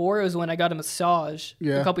that before was when I got a massage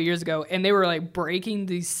a couple years ago, and they were like breaking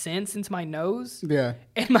these scents into my nose. Yeah.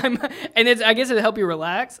 And I guess it helped you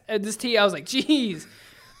relax. And this tea, I was like, jeez.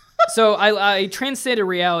 So I transcended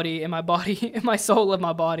reality in my body, in my soul of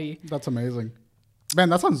my body. That's amazing. Man,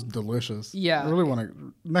 that sounds delicious. Yeah. I really want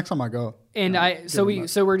to. Next time I go. And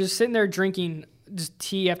we're just sitting there drinking just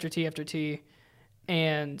tea after tea after tea,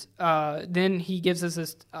 and then he gives us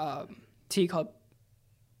this tea called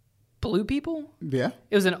Blue People. Yeah.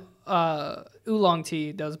 It was an oolong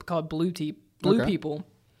tea that was called Blue Okay. People.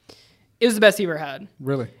 It was the best tea ever had.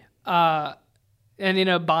 Really. And ended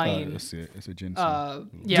up buying. It's a ginseng.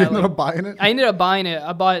 You ended up buying it. I ended up buying it.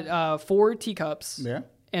 I bought 4 teacups. Yeah.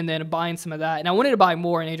 And then buying some of that, and I wanted to buy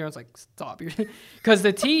more, and Adrian was like, "Stop!" Because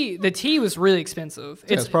the tea was really expensive.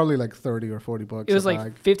 It's probably like $30 or $40. It was a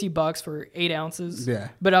like bag. $50 for 8 ounces. Yeah.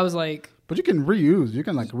 But I was like, But you can reuse. You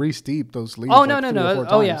can like re-steep those leaves. "Oh like no! three or four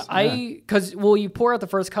Oh yeah!" times. Because you pour out the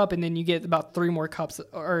first cup, and then you get about 3 more cups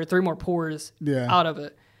or 3 more pours out of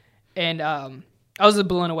it, and I was just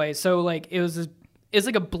blown away. So like it's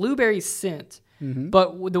like a blueberry scent,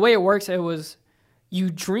 but the way it works, it was you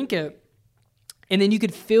drink it. And then you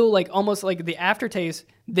could feel like almost like the aftertaste.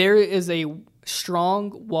 There is a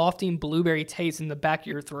strong wafting blueberry taste in the back of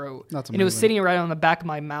your throat. That's and it was amazing. sitting right on the back of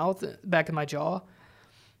my mouth, back of my jaw.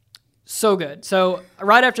 so good. So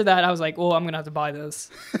right after that, I was like, well, I'm going to have to buy this.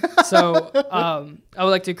 So I would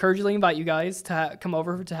like to cordially invite you guys to come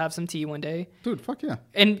over to have some tea one day. Dude, fuck yeah.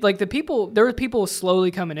 And like there were people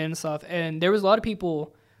slowly coming in and stuff. And there was a lot of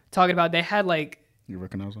people talking about, they had like. You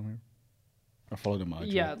recognize him here? I followed him on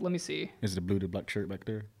IG. Yeah, let me see. Is the blue to black shirt back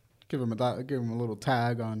there? Give him a little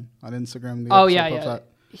tag on Instagram. Oh, yeah.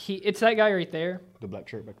 It's that guy right there. The black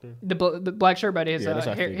shirt back there? The black shirt, but his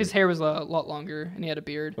his hair was a lot longer and he had a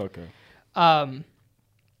beard. Okay.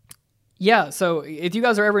 Yeah, so if you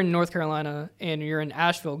guys are ever in North Carolina and you're in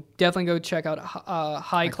Asheville, definitely go check out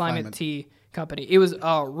High Climate Tea Company. It was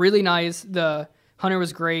really nice. The Hunter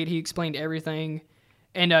was great. He explained everything.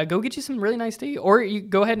 And go get you some really nice tea. Or you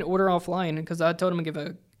go ahead and order offline because I told him to give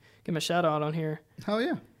him a shout out on here. Hell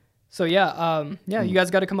yeah. So you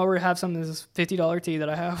guys got to come over and have some of this $50 tea that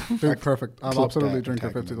I have. Dude, perfect. I'll absolutely drink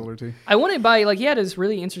your $50 tea. I want to buy, like, he had this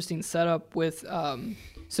really interesting setup with,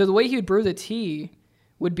 so the way he would brew the tea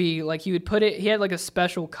would be, like, he had, like, a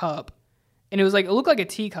special cup, and it looked like a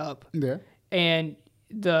teacup. Yeah. And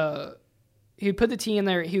he would put the tea in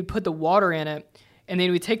there, he would put the water in it, and then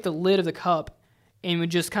he would take the lid of the cup and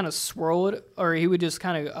would just kind of swirl it, or he would just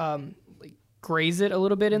kind of, like, graze it a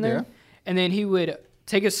little bit in there. Yeah. And then he would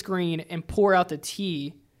take a screen and pour out the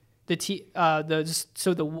tea, so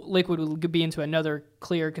the liquid would be into another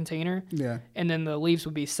clear container. Yeah. And then the leaves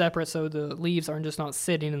would be separate, so the leaves are just not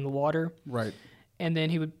sitting in the water. Right. And then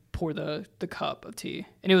he would pour the cup of tea.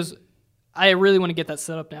 And I really want to get that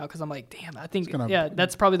set up now because I'm like, damn, I think,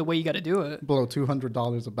 that's probably the way you got to do it. Below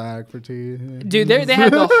 $200 a bag for tea. Dude, they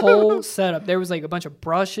had the whole setup. There was like a bunch of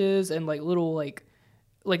brushes and like little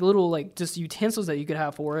just utensils that you could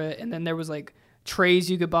have for it. And then there was like trays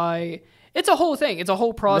you could buy. It's a whole thing. It's a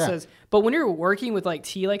whole process. Yeah. But when you're working with like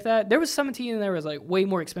tea like that, there was some tea in there was like way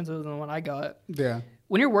more expensive than the one I got. Yeah.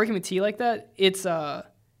 When you're working with tea like that, it's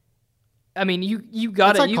I mean, you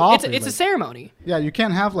got it. Like it's a ceremony. Yeah, you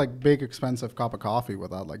can't have like big expensive cup of coffee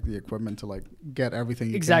without like the equipment to like get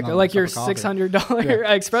everything. Exactly, like your $600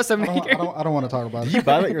 espresso maker. I don't want to talk about it. You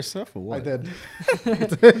buy that yourself or what? I did.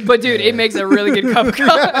 But dude, it makes a really good cup of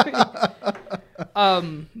coffee.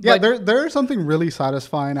 Yeah, there's something really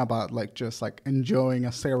satisfying about like just like enjoying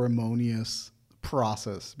a ceremonious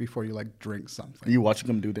process before you like drink something. Are you watching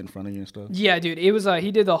him do that in front of you and stuff? Yeah, dude. It was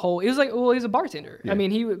he did the whole. It was like, well, he was a bartender. Yeah. I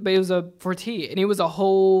mean, but it was for tea, and it was a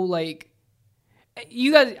whole like.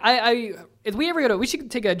 You guys, if we ever we should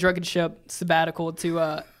take a drunken ship sabbatical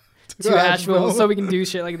to Asheville so we can do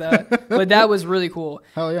shit like that. But that was really cool.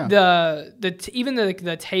 Hell yeah. Even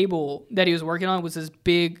the table that he was working on was this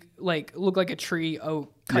big, like, looked like a tree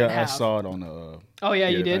oak cut in half. I saw it on the. Oh yeah,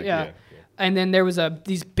 you did, yeah. And then there was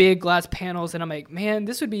these big glass panels, and I'm like, man,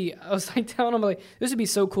 this would be. I was like telling him, like, this would be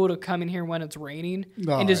so cool to come in here when it's raining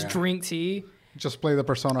and just drink tea. Just play the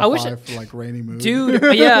Persona 5 for like rainy mood. Dude,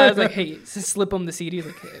 yeah, I was like, hey, just slip him the CD.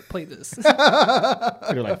 Like, hey, play this.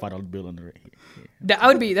 You're like $5 bill under it. That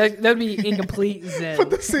would be incomplete zen. Put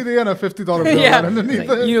the CD on a $50 bill right underneath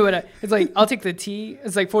like, it. You know what? It's like, I'll take the tea.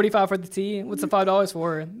 It's like $45 for the tea. What's the $5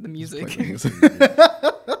 for the music?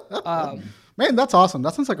 Man, that's awesome.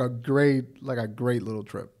 That sounds like a great little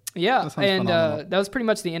trip. Yeah, and that was pretty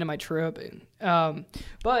much the end of my trip.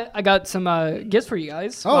 But I got some gifts for you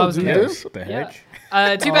guys. Oh, you do? What the heck?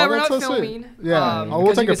 Too bad we're not filming. Sweet. Yeah,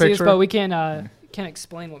 we'll take a picture. Us, but we can't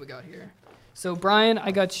explain what we got here. So, Brian,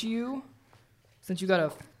 I got you, since you got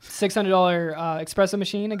a $600 espresso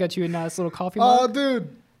machine, I got you a nice little coffee mug. Oh,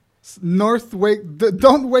 dude.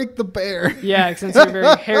 Don't wake the bear. Yeah, since you're a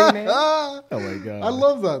very hairy man. Oh my god, I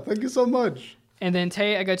love that. Thank you so much. And then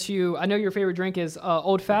Tay, I got you. I know your favorite drink is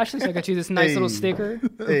old fashioned, so I got you this nice little sticker.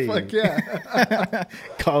 Hey. Fuck yeah.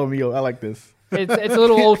 Call me old. I like this. It's a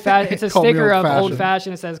little old fashioned. It's a sticker of old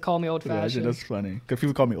fashioned. It says "Call me old fashioned." That's funny because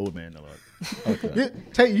people call me old man a lot. Okay.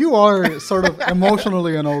 Tay, you are sort of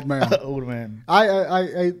emotionally an old man. Old man.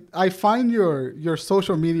 I find your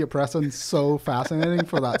social media presence so fascinating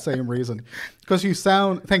for that same reason. Because you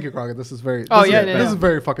sound. Thank you, Crockett. This is very. This is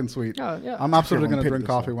very fucking sweet. Oh yeah. I'm absolutely gonna drink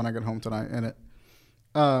coffee when I get home tonight. In it.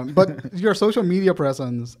 But your social media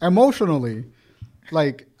presence, emotionally,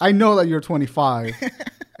 like I know that you're 25,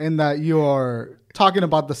 and that you are talking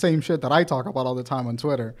about the same shit that I talk about all the time on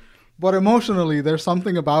Twitter. But emotionally, there's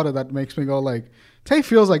something about it that makes me go like, Tay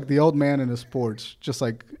feels like the old man in his porch, just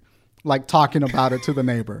like talking about it to the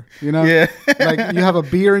neighbor, you know? Yeah. Like you have a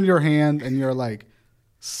beer in your hand and you're like,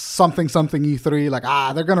 something E3.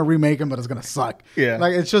 Like they're gonna remake them, but it's gonna suck. Yeah.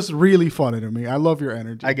 Like it's just really funny to me. I love your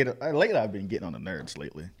energy. I get it. Lately, I've been getting on the nerds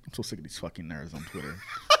lately. I'm so sick of these fucking nerds on Twitter.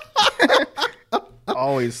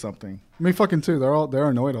 Always something. Me fucking too. They're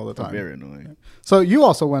annoyed all the time. Very annoying. So you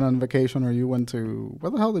also went on vacation, or you went to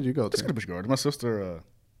where the hell did you go Just go to? to Busch Gardens. My sister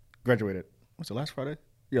graduated. Was it last Friday?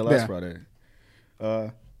 Yeah, last Yeah.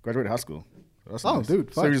 Friday. Graduated high school. That's Oh, nice. dude,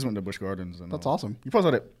 So fuck. we just went to Busch Gardens. And, That's awesome. You probably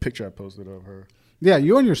saw that picture I posted of her. Yeah,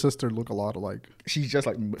 you and your sister look a lot alike. She's just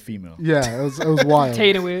like me, but female. Yeah, it was wild.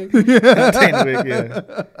 Tater wig. Tan wig, yeah.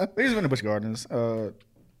 We just went to Busch Gardens.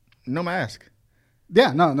 No mask.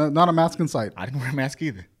 Yeah, no, not a mask in sight. I didn't wear a mask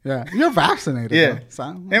either. Yeah, you're vaccinated. Yeah. though,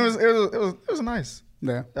 so- It was nice.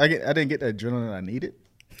 yeah, I didn't get the adrenaline I needed.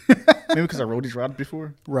 Maybe because I rode these rides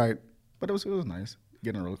before, right. but it was nice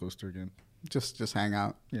getting on a roller coaster again. Just hang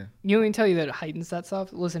out. Yeah. You want me to tell you that it heightens that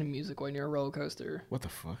stuff? Listen to music when you're a roller coaster. What the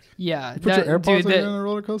fuck? Yeah. Put your AirPods dude, in a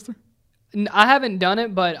roller coaster. I haven't done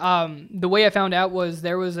it, but the way I found out was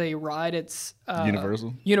there was a ride. It's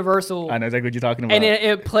Universal? Universal. I know exactly what you're talking about. And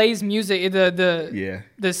it plays music. Yeah.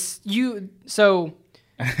 So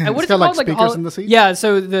and what It's is got, it like, called? speakers in the seat? Yeah.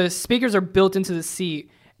 So the speakers are built into the seat,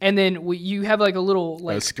 and then you have like a little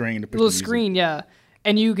like screen to push little the music. screen. Yeah.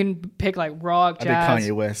 And you can pick like rock, I jazz.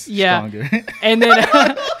 think Kanye West Yeah. stronger. And then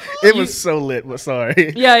It was so lit, but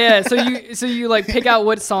sorry. yeah. So you like pick out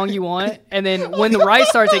what song you want, and then when the ride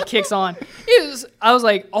starts, it kicks on. I was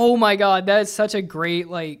like, oh my god, that is such a great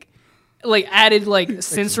like added like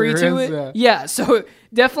sensory to it. Experience, Yeah. So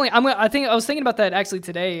definitely, I was thinking about that actually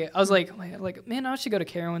today. I was like, man, I should go to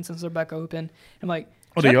Carowinds since they're back open. I'm like.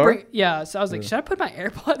 Oh, should they I are? Yeah, so I was like, should I put my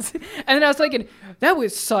AirPods in? And then I was thinking, that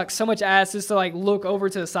would suck so much ass just to like look over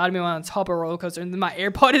to the side of me when I'm on top of a roller coaster and then my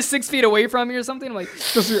AirPod is 6 feet away from me or something. I'm like,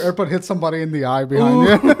 Just your AirPod hit somebody in the eye behind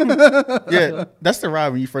you. Yeah, that's the ride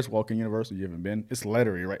when you first walk in Universal. You haven't been. It's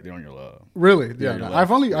literally right there on your Really? Yeah. you're no. like-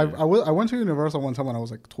 I've only yeah. I went to Universal one time when I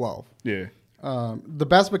was like 12. Yeah. The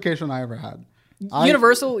best vacation I ever had.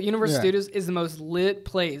 Universal yeah. Studios is the most lit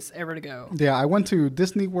place ever to go. Yeah, I went to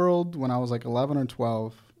Disney World when I was like 11 or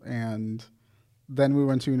 12, and then we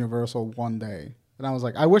went to Universal one day. And I was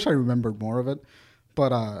like, I wish I remembered more of it.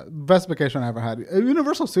 But best vacation I ever had.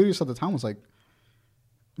 Universal Studios at the time was like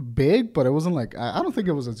big, but it wasn't like, I don't think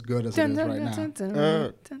it was as good as it is right now.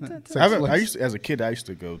 Six I Flags. used to, as a kid, I used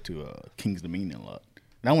to go to King's Dominion a lot.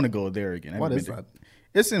 And I want to go there again. I What haven't is been that?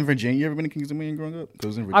 It's in Virginia. You ever been to King's Dominion growing up? 'Cause it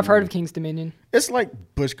was in I've heard Virginia. of King's Dominion. It's like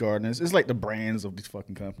Busch Gardens. It's like the brands of these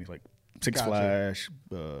fucking companies, like Six Gotcha. Flags,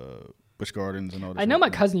 Busch Gardens, and all that. I know shit. my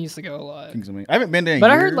cousin used to go a lot. King's Dominion. I haven't been there in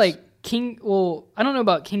But I years. heard like I don't know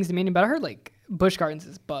about King's Dominion, but I heard like Busch Gardens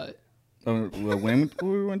is butt.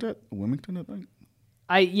 Wilmington, we went to Wilmington, I think.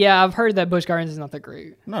 I've heard that Busch Gardens is not that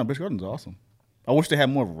great. No, Busch Gardens is awesome. I wish they had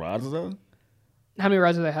more rides though. How many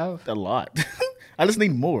rides do they have? A lot. I just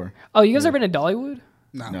need more. Oh, you guys ever been to Dollywood?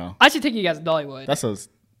 No, I should take you guys to Dollywood. that's a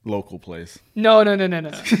local place. No.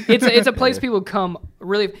 It's a place people come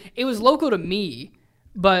really. It was local to me,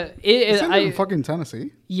 but Isn't it in fucking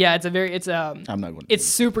Tennessee? yeah, it's I'm not going. it's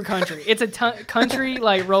super country. It's a country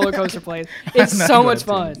like roller coaster place. It's not so going much to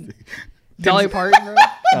fun. Tennessee. Dolly Parton, bro.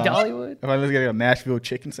 Dollywood. If I let's get a Nashville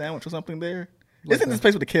chicken sandwich or something there. Isn't this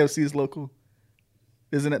place with the KFC is local?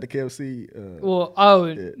 Isn't that the KFC? Well,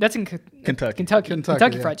 that's in Kentucky.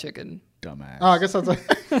 Kentucky yeah. Fried Chicken. Dumbass. Oh,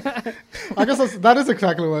 I guess that is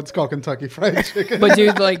exactly what it's called, Kentucky Fried Chicken. But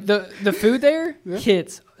dude, like the food there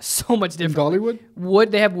hits so much in different.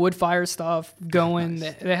 Dollywood? They have wood fire stuff going.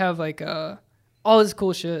 They have like all this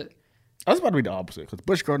cool shit. I was about to be the opposite because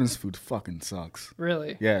Busch Gardens food fucking sucks.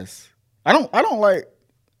 Really. Yes, I don't like.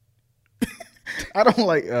 I don't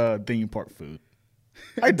like theme park food.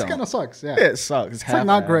 I It don't. kind of sucks, yeah. Yeah, it sucks. It's like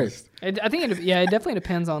not great. half-assed. I think it definitely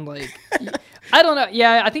depends on like. I don't know.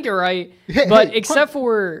 Yeah, I think you're right. Hey, but hey, except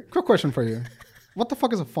for Quick question for you. What the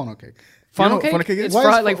fuck is a funnel cake? funnel what cake, funnel cake is? it's Why is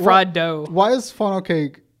fried fu- like why- fried dough. Why is funnel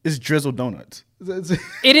cake... It's drizzled donuts.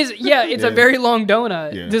 It is. Yeah, it's a Yeah. very long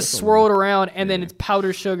donut, Yeah, just that's a swirled around, and then it's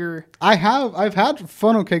powdered sugar. I've had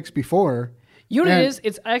funnel cakes before. You know what And- it is?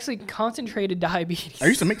 It's actually concentrated diabetes. I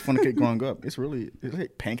used to make funnel cake growing up. It's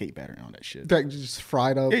like pancake batter and all that shit. That just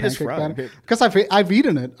fried up Yeah, just pancake fried. batter. Because I've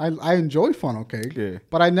eaten it. I enjoy funnel cake. Yeah.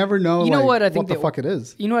 But I never know, You know like, what I think the the- fuck it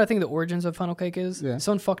is. You know what I think the origins of funnel cake is? Yeah.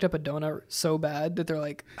 Someone fucked up a donut so bad that they're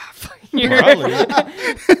like, fuck Probably.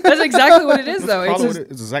 That's exactly what it is, though. It's Probably just, it's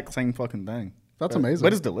the exact same fucking thing. That's amazing.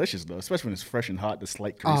 But it's delicious though, especially when it's fresh and hot. The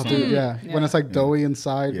slight Oh, grease. on dude, it. yeah. When Yeah. it's like doughy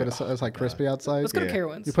inside, Yeah. but it's like crispy outside. let's go to Yeah.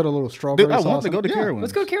 Carowinds. You put a little strawberry Dude, I sauce want to on go it. to Yeah. Carowinds.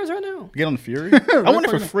 Let's go to Carowinds right now. Get on the Fury. I went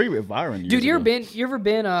there for free with Byron. Dude, you ever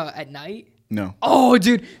been at night? No. Oh,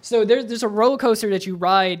 dude. So there's a roller coaster that you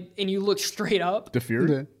ride and you look straight up. The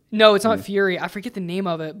Fury? Yeah. No, it's not Fury. I forget the name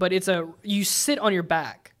of it, but you sit on your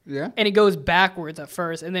back. Yeah. And it goes backwards at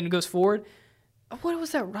first and then it goes forward. What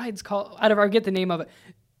was that ride's called? I forget the name of it.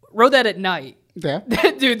 Rode that at night. Yeah.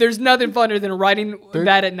 Dude, there's nothing funner than riding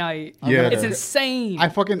that at night. Yeah. It's insane.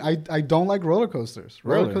 I don't like roller coasters.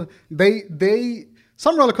 Really? They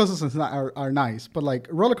some roller coasters are nice, but like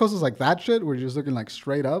roller coasters like that shit where you're just looking like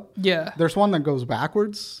straight up. Yeah. There's one that goes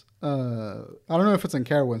backwards. I don't know if it's in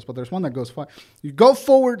Carowinds, but there's one that goes you go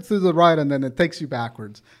forward through the ride and then it takes you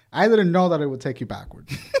backwards. I didn't know that it would take you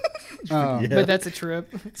backwards. But that's a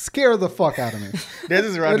trip. Scare the fuck out of me. This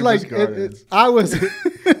is right I was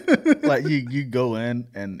like you go in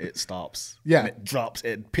and it stops. Yeah. And it drops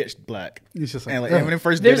it pitch black. It's just like, And like ugh. when it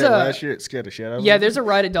first did There's that a- last year, it scared the shit out of me. Yeah, there's a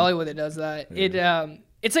ride at Dollywood that does that.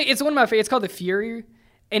 It's one of my favorites. It's called the Fury,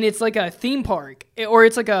 and it's like a theme park, or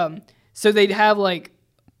it's like so they'd have like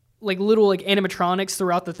little like animatronics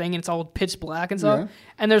throughout the thing, and it's all pitch black and stuff. Yeah.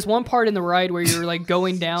 And there's one part in the ride where you're like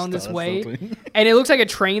going down this Stop way, something. and it looks like a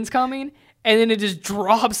train's coming, and then it just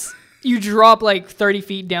drops. You drop like 30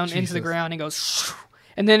 feet down into the ground and goes,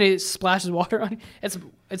 and then it splashes water on you.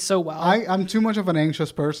 It's so wild. I'm too much of an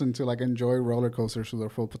anxious person to like enjoy roller coasters to their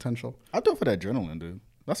full potential. I do it for the adrenaline, dude.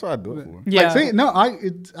 That's what I do it for. Yeah. Like, see, no,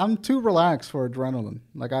 I'm too relaxed for adrenaline.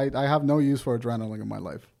 Like I have no use for adrenaline in my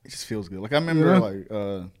life. It just feels good. Like I remember,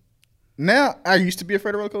 like now I used to be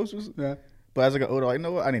afraid of roller coasters. Yeah. But as I got older, like, you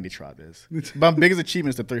know what? I need to try this. My biggest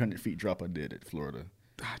achievement is the 300 feet drop I did at Florida.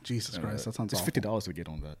 Ah, Jesus Christ, that sounds It's awful. $50 to get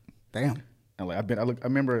on that. Damn. And like I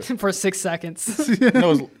remember. For 6 seconds.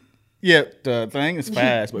 No, yeah, the thing is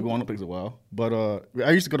fast, but going up takes a while. But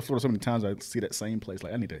I used to go to Florida so many times. I see that same place.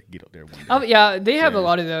 Like I need to get up there one day. Yeah, they have a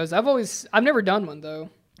lot of those. I've never done one though.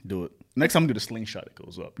 Do it. Next time, do the slingshot that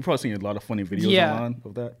goes up. You've probably seen a lot of funny videos Yeah. online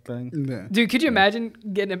of that thing. Yeah. Dude, could you imagine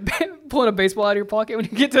pulling a baseball out of your pocket when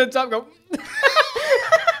you get to the top? Go.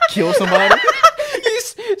 Kill somebody.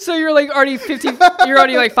 So you're like already 50. You're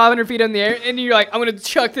already like 500 feet in the air, and you're like, I'm gonna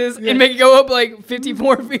chuck this and make it go up like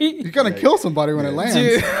 54 feet. You're gonna kill somebody when it lands.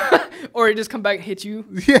 Dude. Or it just come back and hit you.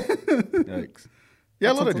 Yeah. Yikes. Yeah,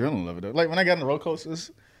 I love the adrenaline of it though. Like when I got on the roller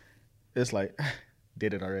coasters, it's like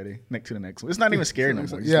did it already. Next to the next one. It's not even scary no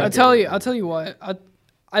more. You just Yeah. gotta I'll tell you what.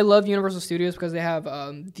 I love Universal Studios because they have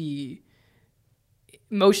the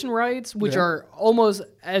motion rides, which Yeah. are almost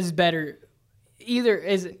as better, either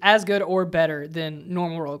as good or better than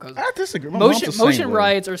normal roller coasters. I disagree. My mom's the same Motion way.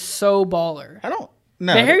 rides are so baller. I don't.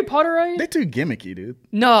 No, The Harry Potter ride? They too gimmicky, dude.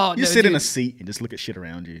 No, You no, sit in dude. a seat and just look at shit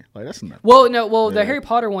around you. Like that's not. The Yeah. Harry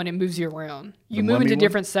Potter one, it moves you around. You The move Mummy into one?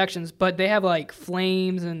 different sections, but they have like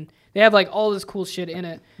flames and they have like all this cool shit in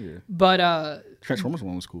it. Yeah. But Transformers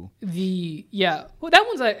one was cool. well, that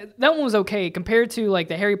one was okay compared to like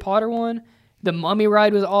the Harry Potter one. The Mummy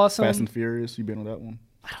ride was awesome. Fast and Furious. You been on that one?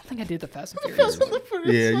 I don't think I did the Fast and Furious.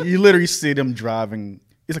 Yeah, you literally see them driving.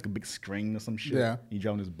 It's like a big screen or some shit. Yeah. You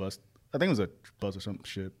driving this bus. I think it was a bus or some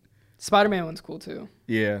shit. Spider-Man one's cool too.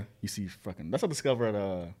 Yeah, you see fucking. That's what I discovered.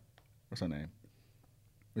 What's her name?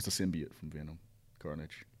 It's a symbiote from Venom,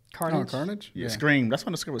 Carnage. Carnage. Oh, Carnage? Yeah, Scream. That's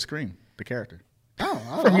when I discovered Scream, the character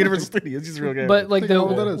Oh, from Universal Studios. It's just real good. But like Think I know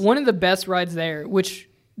what that is. one of the best rides there, which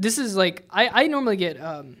this is like I normally get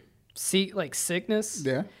sickness.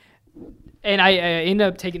 Yeah. And I end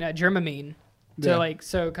up taking a Dramamine to Yeah.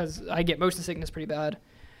 because I get motion sickness pretty bad.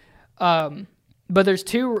 But there's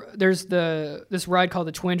this ride called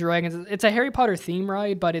the Twin Dragons. It's a Harry Potter theme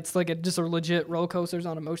ride, but it's like just a legit roller coasters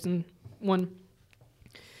on a motion one.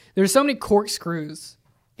 There's so many corkscrews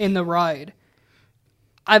in the ride.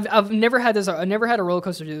 I've never had this. I never had a roller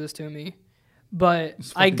coaster do this to me, but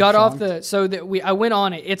I fucking got off shocked. I went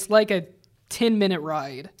on it. It's like a 10-minute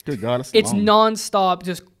ride. Good God, that's It's long. nonstop.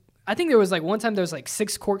 Just I think there was like one time there was like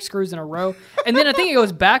 6 corkscrews in a row, and then I think it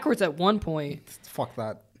goes backwards at one point. Fuck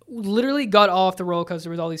that. Literally got off the roller coaster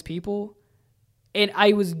with all these people, and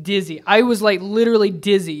I was dizzy. I was like literally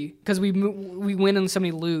dizzy because we went on so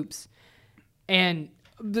many loops, and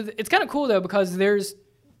it's kind of cool though because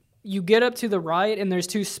you get up to the ride and there's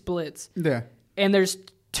 2 splits, Yeah. and there's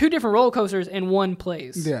 2 different roller coasters in one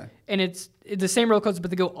place. Yeah. And it's the same roller coaster,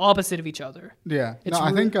 but they go opposite of each other. Yeah. It's No,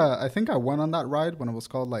 really- I think I went on that ride when it was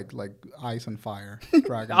called like Ice and Fire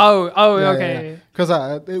Dragon. Oh, Yeah, okay. Because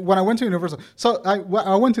when I went to Universal, so I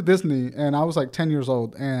went to Disney and I was like 10 years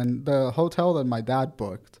old, and the hotel that my dad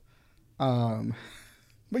booked,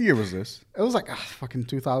 What year was this? It was like fucking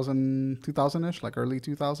 2000-ish, like early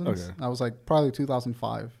 2000s. Okay. I was like probably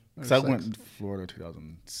 2005. Because I went to Florida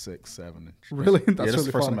 2006, 7. Really? Yeah, That's that's really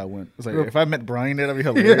the first funny. time I went. It's like, Real- if I met Brian there, that'd be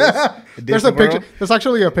hilarious. At There's a Disney World. picture. There's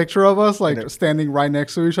actually a picture of us like Yeah. standing right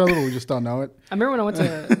next to each other, but we just don't know it. I remember when I went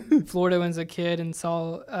to Florida when I was a kid and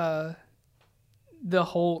saw the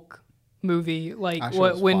Hulk movie, like That shit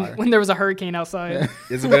was fire. when there was a hurricane outside.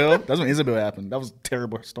 Isabel. That's when Isabel happened. That was a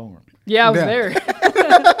terrible storm. Yeah, I was Yeah.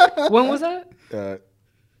 there. When was that?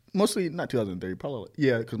 Mostly not 2003. Probably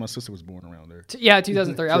because my sister was born around there. Yeah,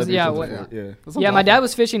 2003. I was 2003, yeah. yeah. That sounds Yeah, my awful. dad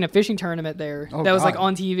was fishing a fishing tournament there. Oh, that was like God.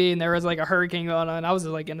 on TV, and there was like a hurricane going on. I was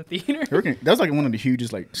like in the theater. Hurricane. That was like one of the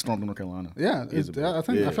hugest like storms in North Carolina. Yeah, Isabel. I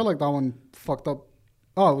think Yeah. I feel like that one fucked up.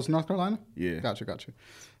 Oh, it was North Carolina. Yeah. Gotcha.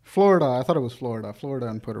 Florida. I thought it was Florida. Florida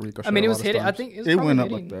and Puerto Rico. I mean, share it a was lot of hitting. I storms. think it was It probably went up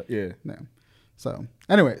hitting. like that. Yeah. Yeah. So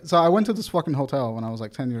anyway, so I went to this fucking hotel when I was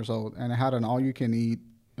like 10 years old, and it had an all-you-can-eat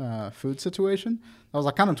food situation. I was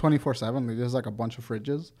like kind of 24/7. There's like a bunch of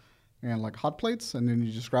fridges and like hot plates, and then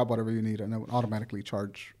you just grab whatever you need, and it would automatically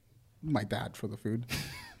charge my dad for the food.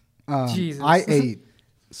 Jesus. I ate.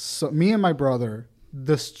 So me and my brother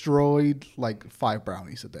destroyed like 5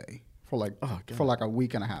 brownies a day for like a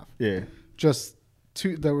week and a half. Yeah. Just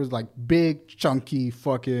two. There was like big, chunky,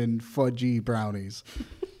 fucking fudgy brownies.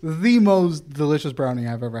 The most delicious brownie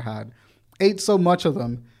I've ever had. Ate so much of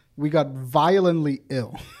them, we got violently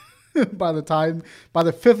ill. By the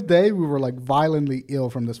 5th day, we were like violently ill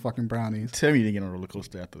from this fucking brownies. Tell me you didn't get on a roller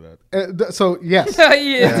coaster after that. So yes,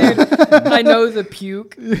 Yeah, dude. I know the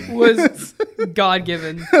puke was God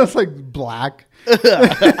given. it was like black.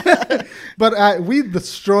 But we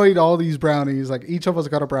destroyed all these brownies. Like each of us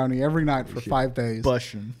got a brownie every night for 5 days.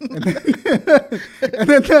 Bushing. And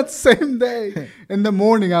then that same day, in the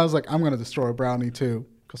morning, I was like, I'm gonna destroy a brownie too,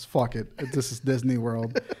 cause fuck it, this is Disney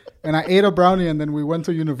World. And I ate a brownie, and then we went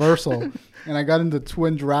to Universal, and I got into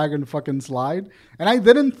Twin Dragon fucking slide, and I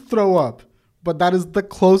didn't throw up, but that is the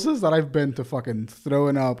closest that I've been to fucking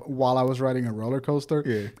throwing up while I was riding a roller coaster.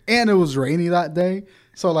 Yeah. And it was rainy that day,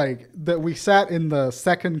 so like we sat in the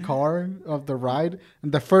second car of the ride,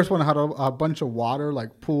 and the first one had a bunch of water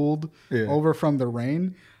like pooled over from the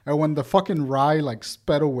rain, and when the fucking ride like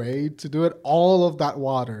sped away to do it, all of that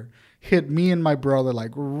water hit me and my brother like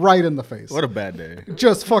right in the face. What a bad day.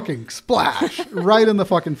 Just fucking splash right in the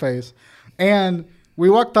fucking face. And we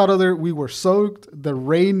walked out of there. We were soaked. The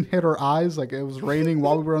rain hit our eyes. Like it was raining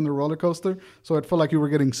while we were on the roller coaster. So it felt like you were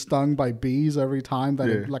getting stung by bees every time that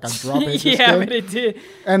it, like a drop hit your Yeah, skin. but it did.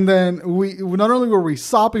 And then we not only were we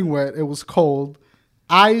sopping wet, it was cold.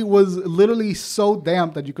 I was literally so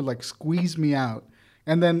damp that you could like squeeze me out.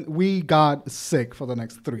 And then we got sick for the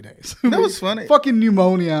next 3 days. That was funny. Fucking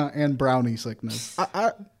pneumonia and brownie sickness.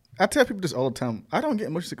 I tell people this all the time. I don't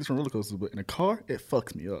get motion sickness from roller coasters, but in a car, it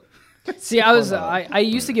fucks me up. See, I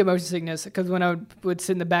used to get motion sickness because when I would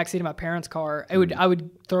sit in the back seat of my parents' car, I would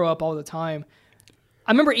throw up all the time.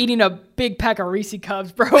 I remember eating a big pack of Reese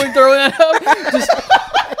cups, bro, and throwing that up. Just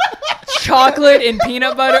chocolate and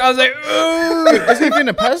peanut butter. I was like, ooh. It's even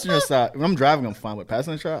the passenger side. When I'm driving, I'm fine. But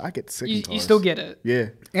passenger side, I get sick in You cars. still get it. Yeah.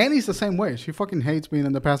 Annie's the same way. She fucking hates being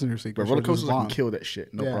in the passenger seat. But 'cause roller she'll just coasters, I can vomit. kill that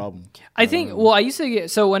shit. No Yeah. problem. I think, well, I used to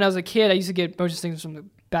get, so when I was a kid, I used to get motion sickness from the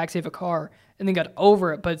backseat of a car and then got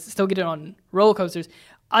over it, but still get it on roller coasters.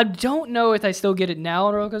 I don't know if I still get it now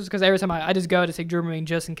on roller coasters because every time I just go to take Dramamine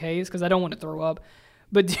just in case because I don't want to throw up.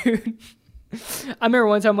 But dude, I remember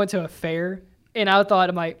one time I went to a fair and I thought,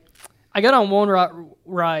 I'm like, I got on one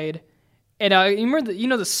ride and you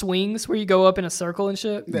remember the swings where you go up in a circle and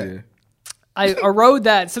shit? Yeah. I rode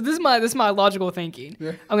that. So this is my logical thinking.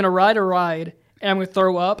 Yeah. I'm gonna ride a ride and I'm gonna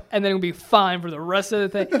throw up and then it'll be fine for the rest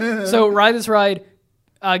of the thing. So ride this ride,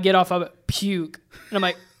 get off of it, puke, and I'm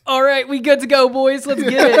like, all right, we good to go, boys. Let's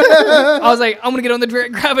get it. I was like, I'm gonna get on the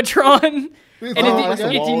Gravitron. And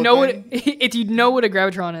if you know what a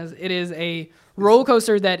Gravitron is, it is a roller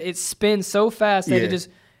coaster that it spins so fast that Yeah.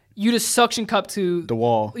 you just suction cup to The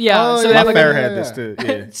wall. yeah. Oh, so yeah. they have My like fair a- had this too.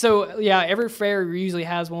 Yeah. so yeah, every fair usually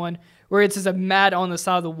has one where it's just a mat on the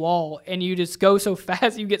side of the wall, and you just go so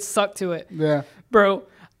fast you get sucked to it. Yeah. Bro,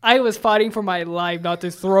 I was fighting for my life not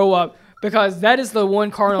to throw up because that is the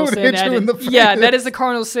one cardinal Would sin. hit you in the Yeah, face. that is the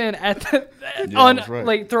cardinal sin Yeah, on that's right.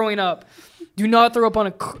 like throwing up. Do not throw up on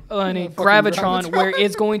a Gravitron where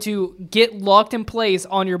it's going to get locked in place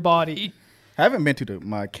on your body. I haven't been to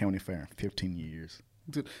my county fair in 15 years.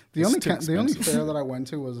 Dude, It's too the only expensive. fair that I went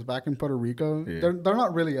to was back in Puerto Rico. Yeah. They're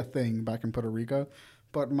not really a thing back in Puerto Rico,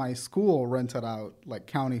 but my school rented out like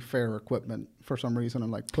county fair equipment for some reason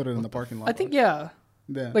and like put it in the parking lot. I think yeah,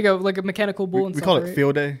 Yeah. like a mechanical bull and We stuff. call it right?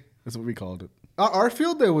 field day. That's what we called it. Our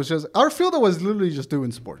field day was literally just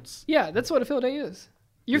doing sports. Yeah, that's what a field day is.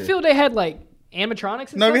 Your Yeah. field day had like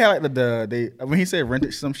animatronics and No, stuff? we had like they when he said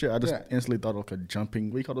rented some shit, I just Yeah. instantly thought of like a jumping.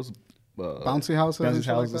 What do you call those? Bouncy houses and Bouncy shit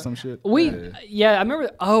like houses or that? some shit. Yeah, I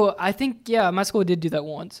remember. Oh, I think my school did do that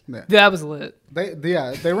once. Yeah. That was lit. They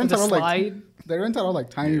rent The out like slide. they rent out like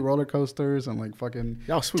tiny roller coasters and like fucking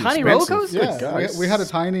Y'all sweet. Tiny roller expensive. coasters? yeah. Guys. We had a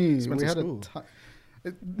tiny. Expensive We had school.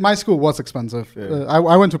 my school was expensive. Yeah.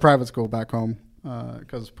 I went to private school back home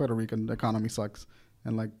because Puerto Rican economy sucks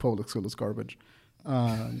and like public school is garbage.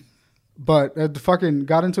 But it fucking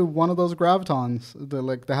got into one of those gravitons.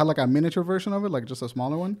 They had like a miniature version of it, like just a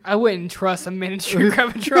smaller one. I wouldn't trust a miniature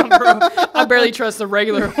gravitron, bro. I barely trust the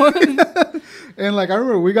regular one. And like I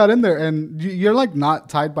remember we got in there and you're like not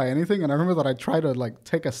tied by anything. And I remember that I tried to like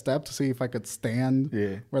take a step to see if I could stand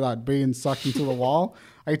without being sucked into the wall.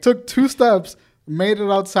 I took 2 steps, made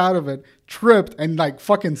it outside of it, tripped, and like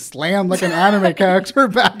fucking slammed like an anime character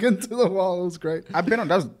back into the wall. It was great. I've been on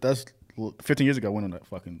that's 15 years ago. I went on that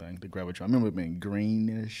fucking thing, the Gravitron. I remember it being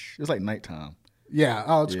greenish. It was like nighttime. Yeah.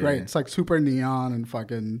 Oh, it's Yeah. great. It's like super neon and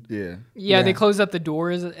fucking. Yeah. Yeah, they Yeah. close up the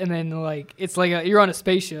doors and then like it's like you're on a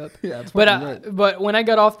spaceship. Yeah, it's but fucking great. but when I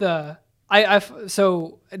got off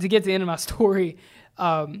so to get to the end of my story,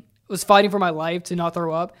 was fighting for my life to not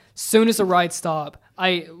throw up. Soon as the ride stopped,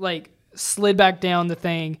 I like slid back down the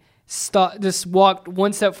thing, just walked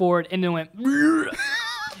 1 step forward and then went.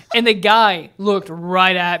 And the guy looked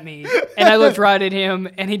right at me, and I looked right at him,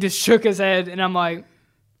 and he just shook his head, and I'm like,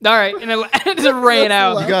 all right, and I just ran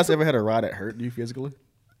out. You guys ever had a ride that hurt you physically?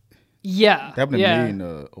 Yeah. That happened to yeah. me in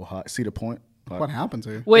Ohio, Cedar Point. What happened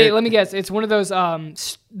to you? Wait, let me guess. It's one of those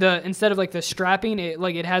instead of like the strapping,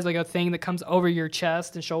 it has like a thing that comes over your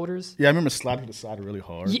chest and shoulders. Yeah, I remember sliding to the side really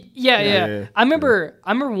hard. Yeah. I remember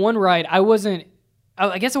one ride.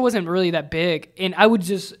 I guess it wasn't really that big, and I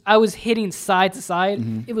was hitting side to side.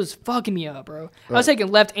 Mm-hmm. It was fucking me up, bro. I was taking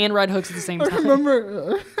left and right hooks at the same I time.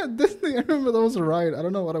 remember this thing. I remember there was a ride. I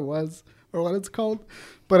don't know what it was or what it's called,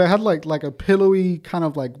 but it had like a pillowy kind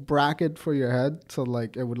of like bracket for your head, so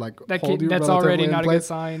like it would like hold you. That's relatively already in not a place. good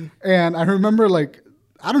sign. And I remember like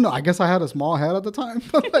I don't know. I guess I had a small head at the time,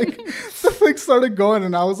 but like the thing started going,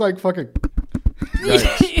 and I was like fucking.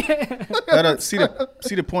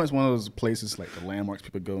 Cedar Point is one of those places, like the landmarks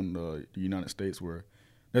people go in the United States, where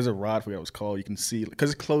there's a ride, I forget what it's called. You can see,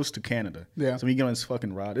 because it's close to Canada. Yeah. So when you get on this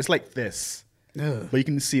fucking ride, it's like this. Ugh. But you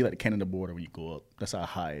can see like the Canada border when you go up. That's how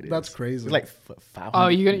high it is. That's crazy. It's like 500. Oh,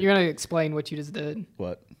 you're gonna explain what you just did?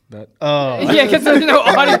 What? That? Oh. Yeah, because there's no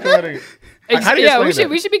audio. How do you Yeah, explain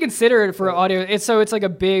we that? should be considered for audio. It's like a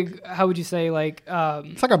big. How would you say like?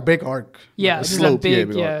 It's like a big arc. Yeah, Like, this is a slope, big.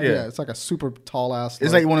 big Yeah, arc. yeah, it's like a super tall ass.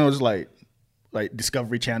 It's like one of those like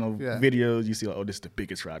Discovery Channel Yeah. videos. You see like, oh, this is the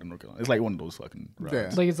biggest ride in North Carolina. It's like one of those fucking rides.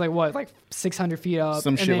 Yeah. It's like 600 feet up.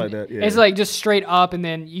 Some and shit then like that, yeah. It's like just straight up, and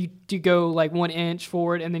then you go like 1 inch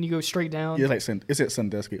forward, and then you go straight down. Yeah, it's at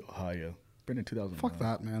Sandusky, Ohio. Been in 2000. fuck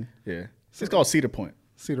that, man. Yeah. It's called Cedar Point.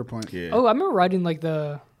 Cedar Point. Yeah. Oh, I remember riding like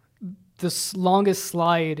longest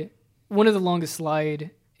slide, one of the longest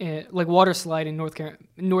slide, like water slide in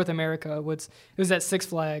North America. It was at Six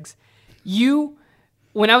Flags.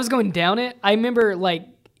 When I was going down it, I remember like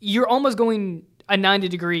you're almost going a 90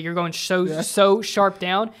 degree. You're going so sharp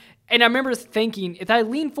down. And I remember thinking, if I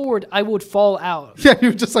lean forward, I would fall out. Yeah,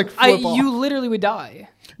 you just like flip off. You literally would die.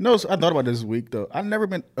 No, so I thought about this week though. I've never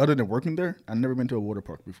been, other than working there, I've never been to a water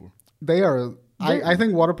park before. They are. I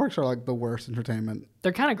think water parks are like the worst entertainment.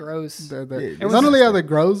 They're kind of gross. They're, Yeah, not only are they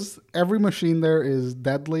gross, every machine there is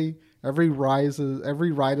deadly. Every ride is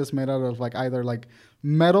made out of like either like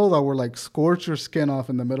metal that will like scorch your skin off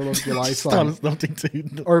in the middle of July sun, Something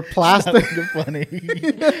to or plastic. funny.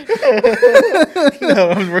 No,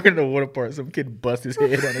 I was working at a water park. Some kid bust his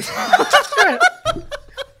head on his.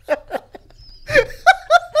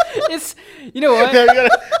 It's you know what,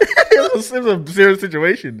 It was a serious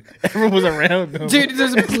situation. Everyone was around them. dude.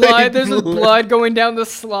 There's blood. There's blood going down the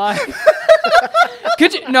slide.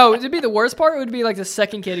 Could you? No, it'd be the worst part. It would be like the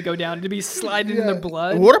second kid to go down. To be sliding in the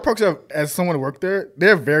blood. Water parks, as someone who worked there,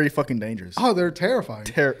 they're very fucking dangerous. Oh, they're terrifying.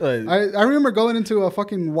 I remember going into a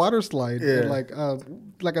fucking water slide, Yeah. at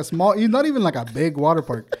like a small, not even like a big water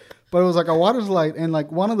park, but it was like a water slide, and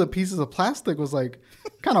like one of the pieces of plastic was like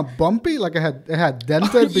kind of bumpy, like it had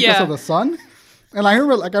dented because yeah. of the sun. And I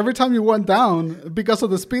remember like every time you went down, because of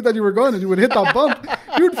the speed that you were going and you would hit that bump,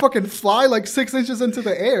 you would fucking fly like 6 inches into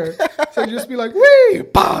the air. So you'd just be like, wee,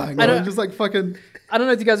 bang, and just like fucking. I don't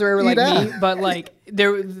know if you guys were ever like Eat me, but like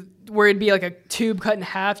where it'd be like a tube cut in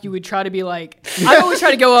half, you would try to be like, I always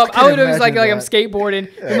try to go up. I would always like I'm imagine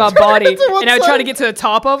skateboarding with my body, to one and I would try side. to get to the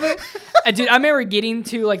top of it, Dude, I remember getting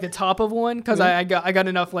to like the top of one because I got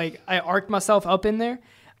enough, like I arced myself up in there.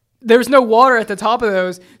 There's no water at the top of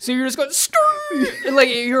those, so you're just going and like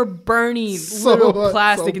you're burning little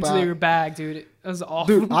plastic into your bag, dude. It was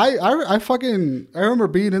awful. Dude, I remember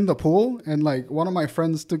being in the pool and like one of my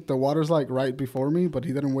friends took the waters like right before me, but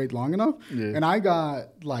he didn't wait long enough, and I got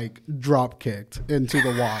like drop kicked into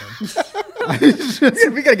the water.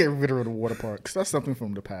 We gotta get rid of the water parks. That's something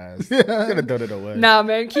from the past. Yeah. Gotta throw it away. Nah,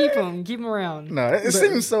 man, keep them around. No, it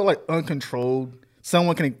seems so like uncontrolled.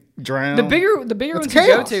 Someone can drown. The bigger ones chaos.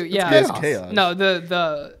 you go to, yeah, It's chaos. No,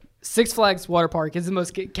 the Six Flags water park is the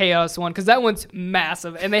most chaos one because that one's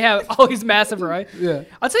massive and they have all these massive rides. Yeah.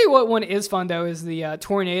 I'll tell you what one is fun though is the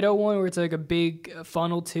tornado one where it's like a big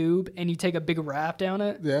funnel tube and you take a big raft down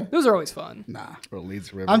it. Yeah. Those are always fun. Nah. Or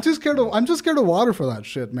Leeds River. I'm just scared of water for that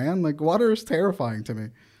shit, man. Like water is terrifying to me.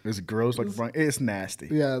 It's gross. Like it's nasty.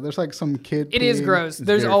 Yeah, there's like some kid. It is peeing. gross. It's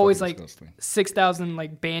There's very always fucking like disgusting. 6,000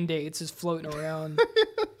 like Band-Aids just floating around.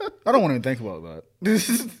 I don't want to even think about that. This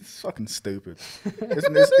is fucking stupid.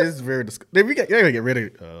 It's very disgusting. You gotta get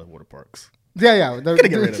rid of water parks. Yeah. Gotta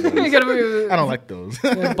get rid of You those. gotta I don't like those.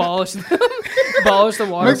 abolish abolish the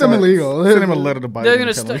water. Make them illegal. Send them a letter to Biden. They're gonna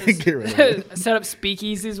and tell them to get rid of it. set up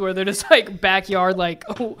speakeasies where they're just like backyard like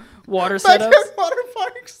water Backyard setups. water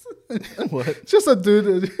parks. What? Just a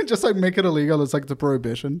dude, just like make it illegal. It's like the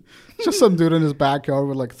prohibition. Just some dude in his backyard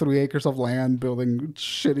with like 3 acres of land building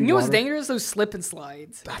shitty. You know what's water. dangerous? Those slip and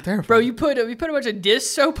slides. Terrifying. Bro, you put a bunch of dish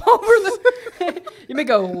soap over the. You make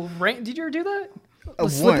a rain. Did you ever do that? A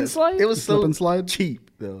slip and Once. slide. It was Slip so and slide? cheap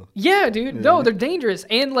though. Yeah, dude. No, they're dangerous,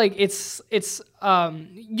 and like it's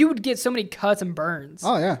you would get so many cuts and burns.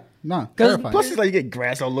 Oh yeah, no, 'Cause terrifying. Plus, it's like you get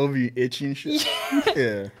grass all over you, itchy and shit.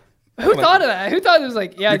 Yeah. Who thought of that? Who thought it was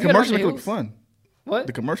like yeah? The you gotta commercials wash make it your look heels. fun. What?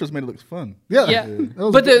 The commercials made it look fun. yeah, Yeah, That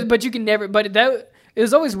was but you can never. But that it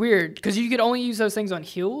was always weird because you could only use those things on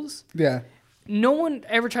heels. yeah. No one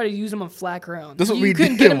ever tried to use them on flat ground. That's what you we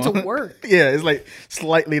couldn't did. get them to work. Yeah, it's like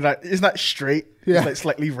slightly like it's not straight. Yeah. It's like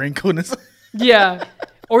slightly wrinkled. And Yeah,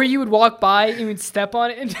 or you would walk by and you'd step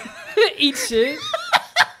on it and eat shit.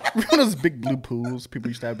 Remember those big blue pools people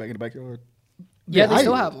used to have back in the backyard? Yeah, they I-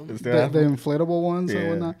 still have them. Is The, that the inflatable ones Yeah. and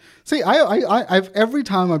whatnot. See, I've every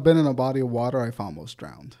time I've been in a body of water, I've almost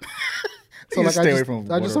drowned. So You like stay away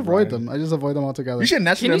from I just water, avoid Brian. them. I just avoid them altogether. You should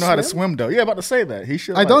naturally Can you know how to swim? swim though. Yeah, about to say that. He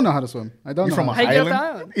should. I don't know how to swim. I don't You know. from how a How you get off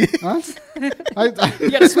island? the island? Huh?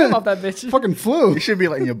 You gotta swim off that bitch. fucking flew. It should be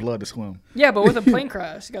like in your blood to swim. Yeah, but with a plane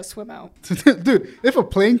crash, you gotta swim out. Dude, if a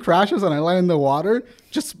plane crashes and I land in the water,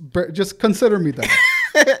 just consider me dead.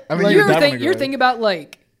 I mean, Like, You're definitely you're right. thinking about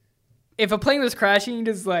like, if a plane was crashing, you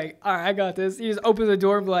just like, all right, I got this. You just open the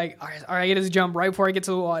door and be like, all right, I get to jump right before I get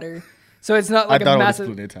to the water. So it's not I like thought a it was massive.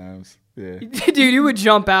 plenty of times. Yeah. Dude, you would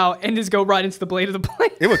jump out and just go right into the blade of the plane.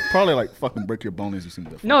 It would probably like fucking break your bones. You seen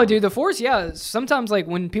that? No, dude, the force, yeah. Sometimes, like,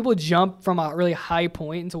 when people jump from a really high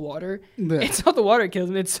point into water, Yeah. it's not the water that kills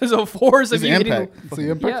them. It's just a force It's of the you hitting impact. It's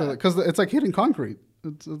the impact Yeah. because it's like hitting concrete.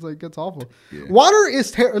 It's like it's awful. Water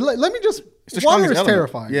is let me just. the Water strongest is element.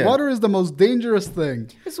 terrifying. Yeah. Water is the most dangerous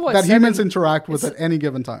thing It's what, that humans 7 interact with at any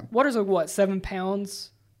given time. Water's like, what, 7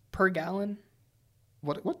 pounds per gallon?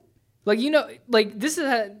 What? Like, you know, like, this is,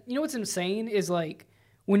 you know what's insane is, like,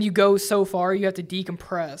 when you go so far, you have to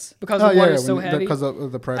decompress because the water is so heavy. because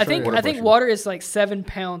of the pressure. I think pressure. water is like 7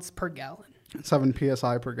 pounds per gallon. 7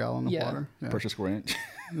 psi per gallon of Yeah. water. Yeah. Pressure square inch.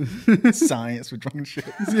 Science with drunken shit.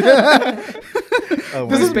 Oh,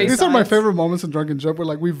 This my is, Space these are my science. favorite moments in Drunken Joke where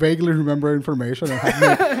like we vaguely remember information and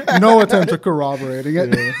have no attempt at corroborating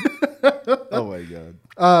it. God. Oh my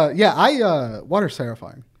god. Water's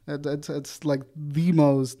terrifying. It's like the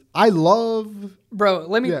most. I love. Bro,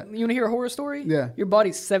 let me, Yeah. you want to hear a horror story? Yeah. Your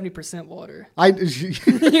body's 70% water. I.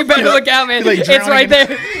 You better look out, man. like It's drowning right in-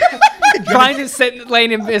 there. Brian is sitting,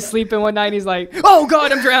 laying in bed sleeping one night. He's like, "Oh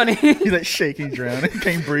God, I'm drowning." He's like shaking, drowning,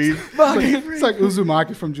 can't breathe. It's like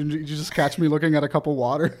Uzumaki from Junji. You just catch me looking at a cup of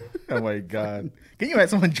water. Oh my god. Can you imagine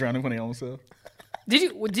someone drowning when they own self? Did you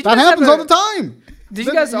That guys happens have all the time. Did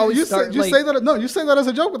you guys always you start, say, you like- say that? No, you say that as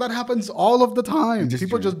a joke, but that happens all of the time. Just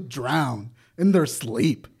People drown. just drown in their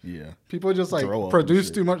sleep. Yeah. People just like Throw up and produce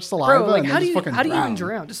shit. too much saliva. Bro, like and how they do just you fucking even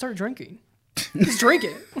drown? Just start drinking. Just drink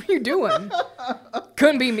it. What are you doing?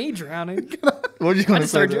 Couldn't be me drowning. What were you I gonna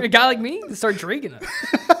just say? start though? a guy like me to start drinking it.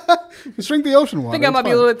 Just drink the ocean I water. think I it's might be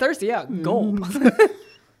a fine. little bit thirsty. Yeah, gulp.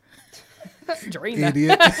 Drain that.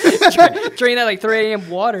 Idiot. Drain that like 3 a.m.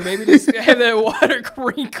 water, baby. Just have that water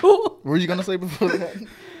crinkle. What were you gonna say before that?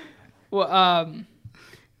 Well,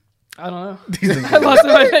 I don't know. I lost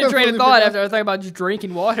my train of thought after I was thinking about just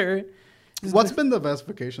drinking water. What's been the best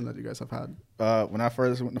vacation that you guys have had? When I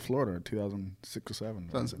first went to Florida in 2006 or 7.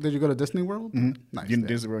 Did you go to Disney World? Mm-hmm. Nice.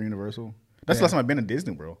 Disney World, Universal. That's the last time I've been to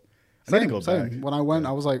Disney World. I need to go back. When I went,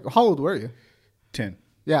 I was like, how old were you? 10.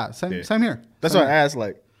 Yeah, same here. That's same why I asked,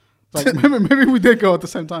 like, maybe we did go at the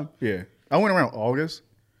same time. Yeah. I went around August.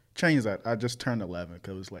 Changed that. I just turned 11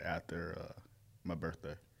 because it was like after my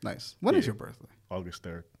birthday. Nice. When is your birthday? August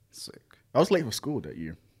 3rd. Sick. I was late for school that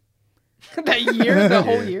year. That year, the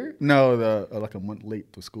whole year. No, like a month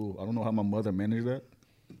late to school. I don't know how my mother managed that.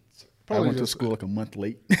 Probably I went to school like a month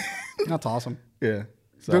late. That's awesome. Yeah.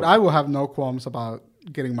 So, dude, I will have no qualms about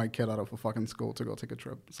getting my kid out of a fucking school to go take a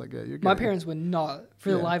trip. It's like, yeah, my parents would not,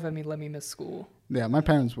 for the life of me, let me miss school. Yeah, my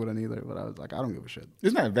parents wouldn't either, but I was like, I don't give a shit.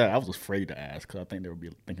 It's not that. I was afraid to ask because I think they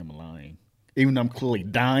would think I'm lying. Even though I'm clearly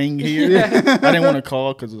dying here. I didn't want to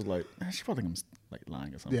call because it was like, she probably think I'm like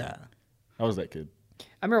lying or something. Yeah. I was that kid.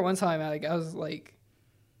 I remember one time, I was like,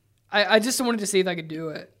 I just wanted to see if I could do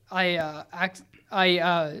it.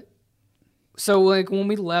 So like when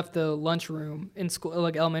we left the lunchroom in school,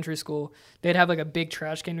 like elementary school, they'd have like a big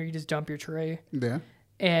trash can where you just dump your tray. Yeah.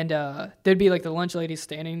 And there'd be like the lunch lady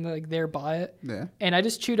standing like there by it. Yeah. And I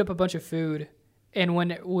just chewed up a bunch of food. And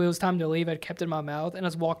when it was time to leave, I kept it in my mouth and I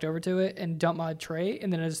just walked over to it and dumped my tray.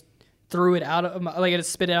 And then I just threw it out of my, like I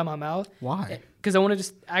just spit it out of my mouth. Why? Because I want to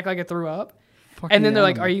just act like I threw up. Fucking And then they're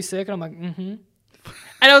like, "Are you sick?" And I'm like, "Mm-hmm."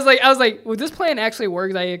 And I was like, "Would this plan actually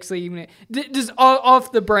work?" I actually even just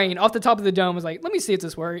off the brain, off the top of the dome, was like, "Let me see if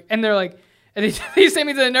this works." And they're like, and they sent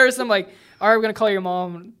me to the nurse. I'm like, "All right, we're gonna call your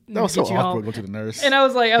mom." That was so awkward. Go to the nurse. And I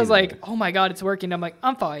was like, "Oh my god, it's working." I'm like,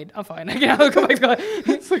 "I'm fine. I can go back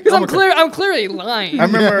because I'm clearly lying." I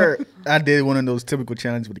remember I did one of those typical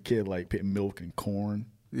challenges with a kid, like putting milk and corn.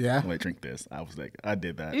 Yeah. Like, drink this. I was like, I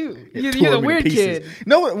did that. Ew. It You're tore the me to weird pieces. kid. You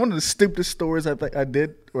know what? One of the stupidest stories I think I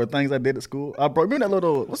did, or things I did at school. I brought, remember that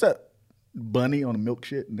little, what's that bunny on the milk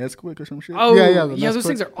shit, Nesquik or some shit? Oh yeah, those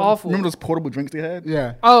things are awful. Remember those portable drinks they had?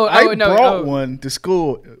 Yeah. I brought one to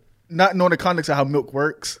school, not knowing the context of how milk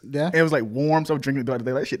works. Yeah. And it was like warm, so I was drinking it throughout the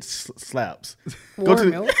day. That shit slaps. Warm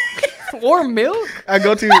milk. Warm milk. I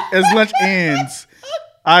go to as lunch ends.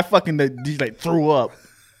 I fucking like threw up.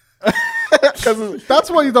 That's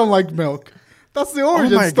why you don't like milk. That's the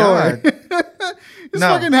origin story. You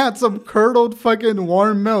fucking had some curdled fucking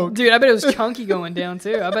warm milk. Dude, I bet it was chunky going down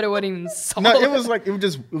too. I bet it wasn't even solid. No,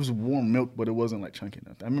 it was warm milk, but it wasn't like chunky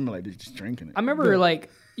enough. I remember like just drinking it. I remember like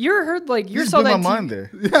you ever heard like you just saw blew that my mind there.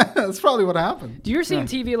 Yeah, that's probably what happened. Do you ever see on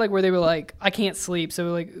TV like where they were like, I can't sleep, so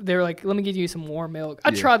like they were like, let me give you some warm milk.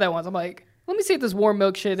 I tried that once. I'm like, let me see if this warm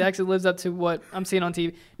milk shit actually lives up to what I'm seeing on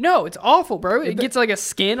TV. No, it's awful, bro. It gets like a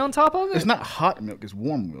skin on top of it. It's not hot milk. It's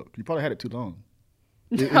warm milk. You probably had it too long.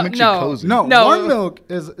 It makes No. you cozy. No, No. warm milk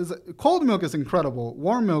is cold milk is incredible.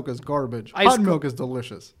 Warm milk is garbage. Hot milk is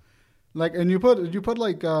delicious. Like, and you put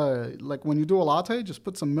like when you do a latte, just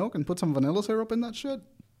put some milk and put some vanilla syrup in that shit.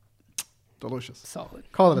 Delicious.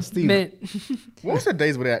 Solid. Call it a steamer. Mint. What was the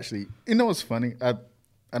days where they actually? You know what's funny? I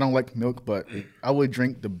don't like milk, but I would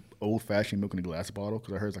drink the old fashioned milk in a glass bottle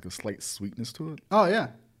because I heard like a slight sweetness to it. Oh yeah,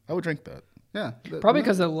 I would drink that. yeah. Probably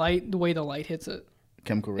because the way the light hits it.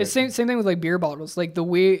 Chemical It's reaction. same thing with like beer bottles. Like the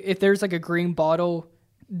way if there's like a green bottle,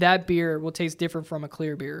 that beer will taste different from a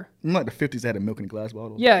clear beer. Like the 50s, they had a milk in a glass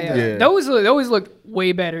bottle. Yeah. They always look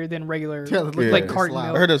way better than regular like carton I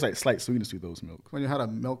milk. heard there's like slight sweetness to those milk. when you had a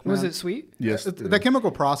milk. Was it sweet? Yes. The chemical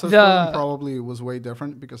process for them probably was way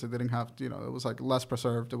different because it didn't have, it was like less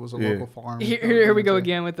preserved. It was a local farm. Here we go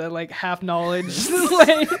again with the like half knowledge.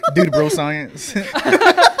 Like, Dude, bro, science.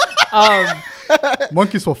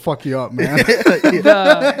 Monkeys will fuck you up, man.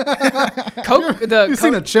 You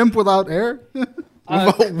seen a chimp without hair?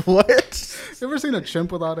 What? You ever seen a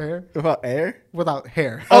chimp without hair? Without air? Without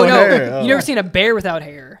hair. Oh no! hair. You never seen a bear without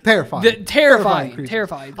hair? Terrifying. Terrifying. creature.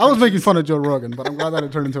 I was making fun of Joe Rogan, but I'm glad that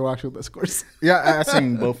it turned into actual discourse. Yeah, I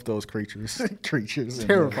seen both those creatures. Creatures.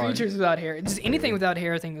 Terrifying. Creatures without hair. Just anything without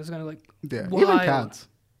hair, I think is gonna look. Yeah, wild. even cats.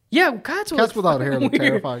 Yeah, cats. Cats without hair look weird.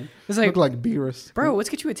 terrifying. It's like, look like Beerus. bro, let's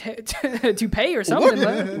get you a toupee or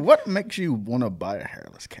something. What makes you want to buy a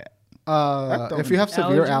hairless cat? If you have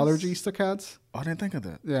severe Allergies? allergies to cats, Oh, I didn't think of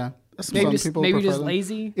that. yeah. Maybe just prefer them.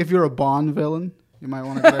 lazy. If you're a Bond villain, you might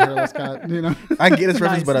want to get a hairless cat. I get this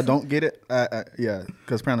reference, Nice. but I don't get it. Yeah,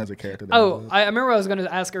 because apparently there's a character. That Oh, does I remember I was going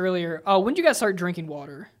to ask earlier. Oh, when did you guys start drinking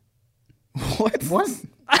water? it. What? What?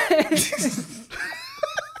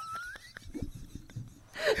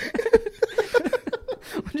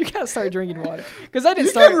 When did you guys start drinking water? Because I didn't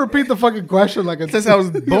You start. can't repeat the fucking question like it's. Since I was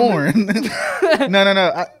born.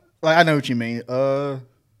 No. I know what you mean.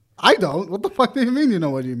 I don't. What the fuck do you mean? You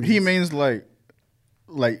know what you mean? He means like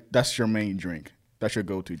that's your main drink. That's your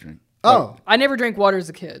go-to drink. Oh, I never drank water as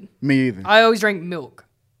a kid. Me either. I always drank milk.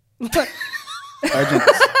 I drink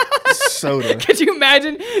soda. Could you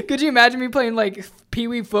imagine? Could you imagine me playing like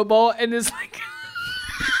pee-wee football and this like?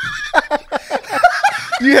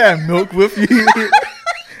 You have milk with you.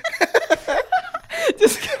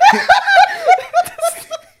 just,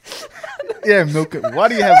 Yeah, milk. Why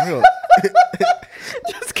do you have milk?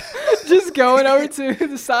 just going over to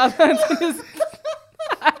the sidelines and just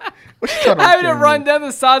What you trying to having to tell me? run down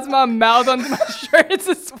the sides of my mouth onto my shirt. It's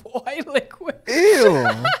this white liquid. Ew.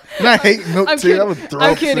 And I hate milk I'm too. kidding. I would throw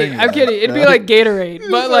I'm up kidding. saying I'm that. kidding. It'd be like Gatorade,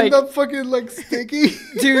 but just like, end up fucking like sticky.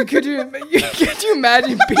 dude, could you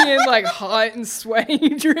imagine being like hot and sweaty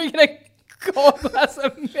drinking a cold glass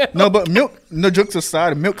of milk? No, but milk. No jokes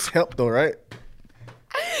aside, milk's help though, right?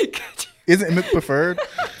 Could you, Isn't milk preferred?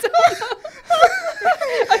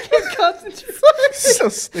 I can't concentrate. So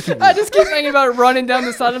stupid. I just keep thinking about it running down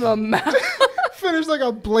the side of my mouth. Finish like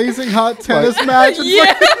a blazing hot tennis match. And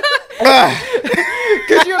Yeah. Ah,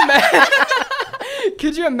 Could you imagine?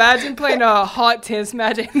 Could you imagine playing a hot tennis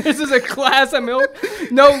match and there's just a glass of milk,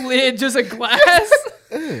 no lid, just a glass,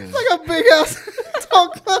 like a big ass tall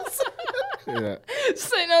glass. yeah.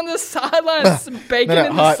 sitting on the sidelines, baking Not that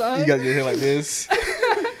in the hot. sun? You got your hair like this.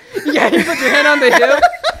 Yeah, you put your hand on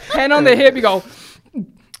the hip, you go.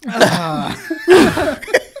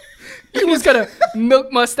 You just got a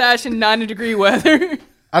milk mustache in 90-degree weather.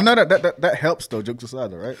 I know that helps though. Jokes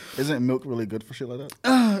aside, though, right? Isn't milk really good for shit like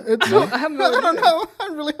that? It's I have no I don't idea. know. I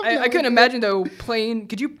really. Have no I couldn't idea. imagine though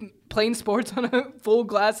playing sports on a full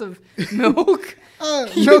glass of milk.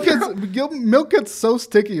 Milk gets so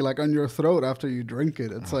sticky like on your throat after you drink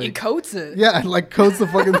it. It's It like coats it. yeah, it like coats the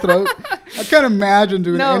fucking throat. I can't imagine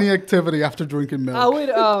doing No. any activity after drinking milk. I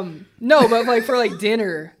would no, but like for like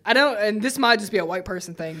dinner, I don't. And this might just be a white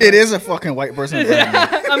person thing. It is a fucking white person thing.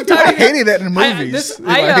 I'm I tired. hated that in movies.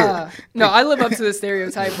 No, I live up to the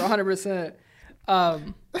stereotype for 100%.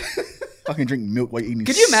 Fucking drink milk while eating.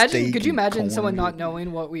 Could you imagine? steak Could you and imagine corn someone and- not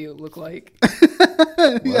knowing what we look like?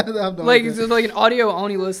 Yeah, I have no Like idea. it's like an audio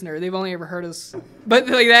only listener. They've only ever heard us, but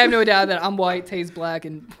like they have no doubt that I'm white, Tay's black,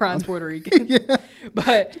 and Brian's Puerto Rican.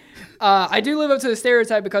 But I do live up to the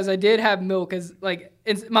stereotype because I did have milk as like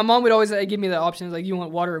my mom would always give me the options like you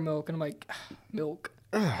want water or milk, and I'm like milk.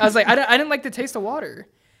 I was like I didn't like the taste of water,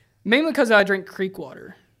 mainly because I drink creek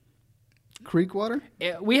water. Creek water?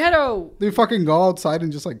 Yeah, we had a Do you fucking go outside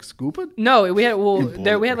and just like scoop it? no, we had boil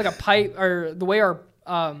we had it. like a pipe or the way our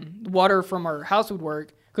water from our house would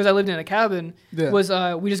work because I lived in a cabin was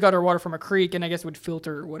we just got our water from a creek and I guess it would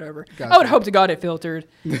filter or whatever. Gotcha. I would hope to God it filtered.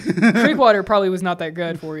 Creek water probably was not that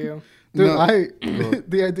good for you. Dude, No.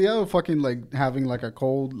 the idea of fucking like having like a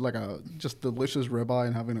cold, like a just delicious ribeye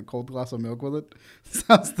and having a cold glass of milk with it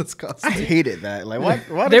sounds disgusting. I hated that. Like,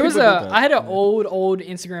 why? There was do that? I had an old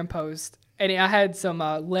Instagram post and I had some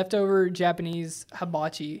leftover Japanese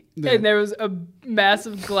hibachi and there was a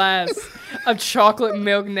massive glass of chocolate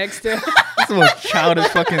milk next to it. That's the most childish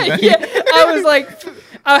fucking thing. Yeah, I was like,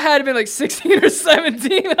 I had been like 16 or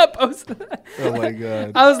 17 when I posted that. Oh my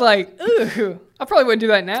god. I was like, ooh, I probably wouldn't do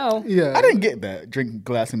that now. Yeah, I didn't get that. Drink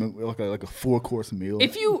glass of milk like a 4-course meal.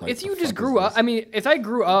 If you Like, if you the just fuck grew is up, I mean, if I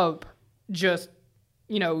grew up just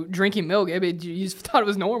drinking milk, you just thought it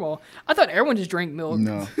was normal. I thought everyone just drank milk. this?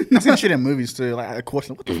 No, I seen shit in movies too. Like I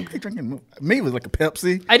question, what the fuck are they drinking milk? Me it was like a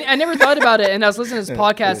Pepsi. I never thought about it, and I was listening to this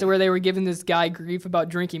podcast where they were giving this guy grief about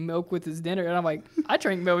drinking milk with his dinner, and I'm like, I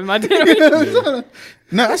drink milk with my dinner.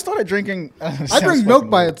 No, I started drinking. I drink milk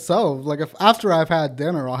by itself. Like if after I've had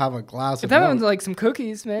dinner, I'll have a glass If of that milk. was like some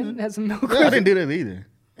cookies, man, had some milk. I didn't do that either.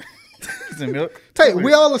 Some milk. Tay,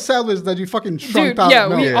 we all established that you fucking shrunk Dude, out yeah,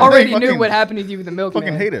 milk. we Yeah. already knew Fucking- what happened to you with the milk, Fucking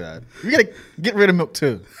man. hated that. We gotta get rid of milk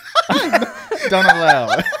too. Don't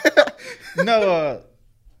allow. No.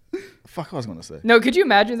 Fuck, what I was gonna say. No, could you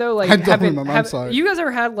imagine though? Like, I don't remember. I'm sorry. You guys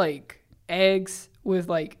ever had like eggs with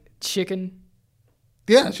like chicken?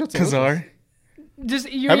 Yeah, shit's delicious. Kazar.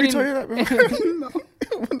 Just you're Have you eating. told you that?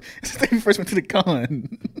 No. Since we first went to the con,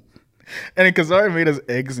 and then Kazar made us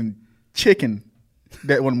eggs and chicken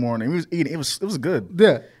that one morning. We was eating. It was good.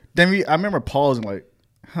 Yeah. Then I remember pausing like,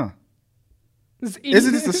 huh? Just eating-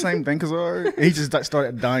 Isn't this the same thing, Kazar? And he just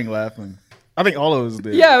started dying laughing. I think all of us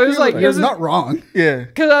did. Yeah, it was like it You're was not wrong. Yeah.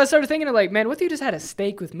 because I started thinking of like, man, what if you just had a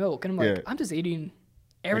steak with milk? And I'm like, Yeah. I'm just eating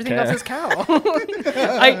everything cow. off this cow.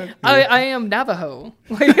 I am Navajo.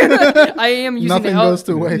 Like, I am using Nothing goes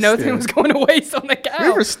to waste. Nothing Yeah. was going to waste on the cow.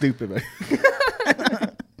 We were stupid.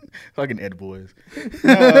 Man. Fucking Ed boys.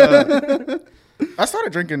 I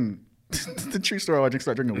started drinking. The true story. I just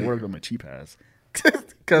started drinking water with my cheap ass.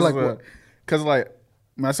 Because Like what? like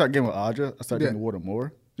when I started getting with Audra, I started Yeah. drinking water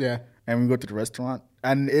more. Yeah. and we go to the restaurant,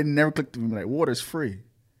 and it never clicked with me like water's free.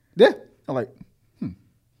 Yeah. I'm like,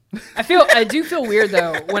 I do feel weird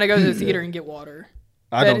though when I go to the theater and get water.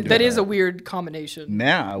 I don't do That is a weird combination.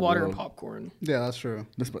 Now I water will. and popcorn. Yeah, that's true.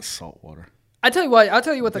 This but salt water. I'll tell you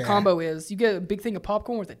what the Yeah. combo is. You get a big thing of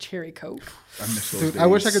popcorn with a cherry Coke. I miss those Dude, I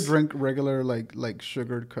wish I days. could drink regular like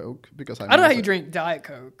sugared Coke because I don't know how miss you it. drink Diet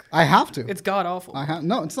Coke. I have to. It's god awful. I have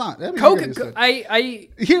no. It's not. I mean, Coke. I get used to it. I used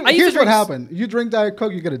Here's to what drink- happened. You drink Diet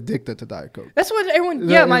Coke, you get addicted to Diet Coke. That's what everyone.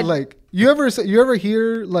 Yeah, my like you ever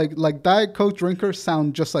hear like Diet Coke drinkers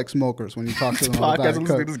sound just like smokers when you talk to them about podcast. Diet Listen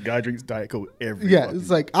to Coke. this guy drinks Diet Coke every. Yeah, fucking- it's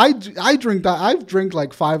like I've drank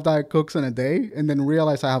like 5 Diet Cokes in a day and then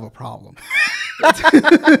realize I have a problem.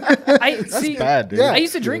 I see. bad, dude. Yeah. I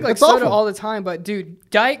used to drink like It's soda awful. all the time, but dude,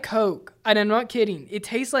 Diet Coke, and I'm not kidding. It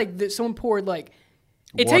tastes like someone poured like.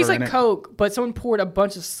 It Water tastes like in it. Coke, but someone poured a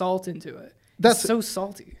bunch of salt into it. That's- It's so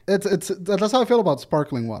salty. That's how I feel about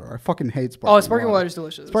sparkling water. I fucking hate sparkling. Oh, sparkling water is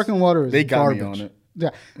delicious. Sparkling water is They got me garbage. on it. Yeah.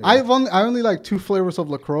 I only like 2 flavors of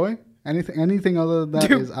LaCroix. Anything other than that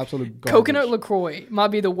Dude, is absolute garbage. Coconut LaCroix might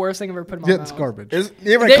be the worst thing I've ever put in my Yeah, mouth. it's garbage. Is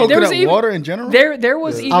you ever There- had there was coconut even- water in general? There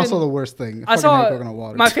was even also the worst thing. I Fucking hate saw coconut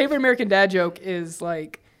water. my favorite American Dad joke is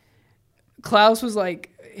like Klaus was like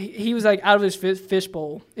he was like out of his fish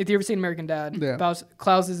bowl. If you ever seen American Dad, Yeah.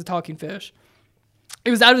 Klaus is a talking fish. He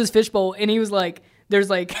was out of his fish bowl and he was like, there's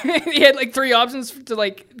like he had like 3 options to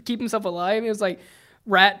like keep himself alive. It was like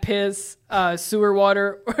rat piss, sewer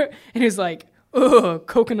water, and he was like, ugh,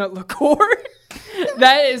 coconut liqueur.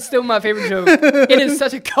 That is still my favorite joke. It is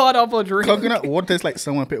such a god awful drink. Coconut water tastes like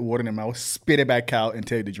someone put water in their mouth, spit it back out, and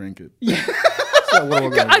tell you to drink it. Yeah. That's what we're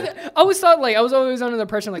gonna do. I always thought like I was always under the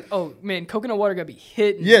impression like, oh man, coconut water gotta be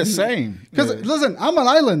hitting. Yeah, same. Because Yeah. listen, I'm an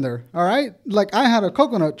islander, all right? Like I had a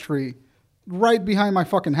coconut tree right behind my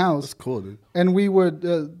fucking house, That's cool, dude. and we would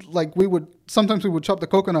sometimes we would chop the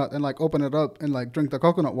coconut and like open it up and like drink the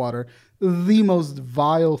coconut water. The most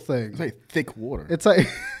vile thing. It's like thick water. It's like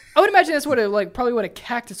I would imagine that's what probably what a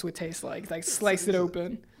cactus would taste like slice it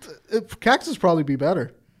open. cactus probably be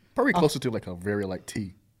better. Probably closer to like a very light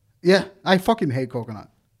tea. Yeah, I fucking hate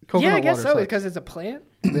coconut. Coconut Yeah, I guess water so sucks. because it's a plant.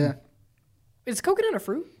 Yeah, Is coconut a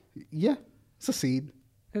fruit? yeah, it's a seed.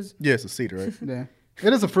 Yeah, it's a cedar, right? Yeah,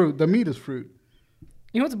 it is a fruit. The meat is fruit.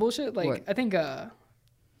 You know what's bullshit? Like What? I think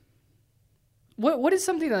what is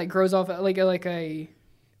something that like grows off like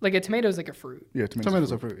a tomato is like a fruit. Yeah,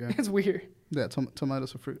 Tomatoes are fruit. Yeah, It's weird. yeah.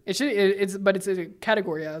 Tomatoes are fruit. But it's a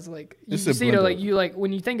category as like you It's a see it blend like of- you like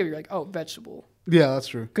when you think of it, you're like, oh, vegetable. Yeah, that's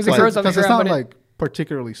true. 'Cause it grows off the Because it's ground, not but it- like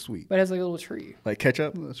particularly sweet. But it has like a little tree. Like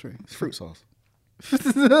ketchup. That's right. It's fruit sauce.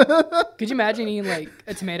 Could you imagine eating like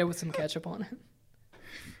a tomato with some ketchup on it?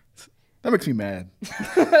 That makes me mad.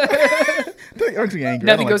 That makes me angry.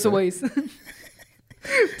 I Nothing don't goes to like waste.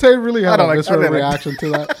 Tay really had I don't a like- I visceral don't like- reaction to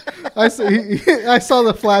that. I saw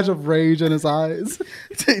the flash of rage in his eyes.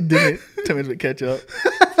 that. Did it? Tomatoes with ketchup.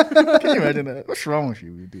 Can you imagine that? What's wrong with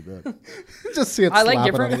you when you do that? Just see it I like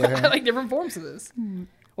slapping different. out of their I hand. like different forms of this.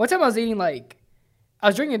 One time I was eating I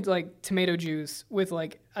was drinking like tomato juice with I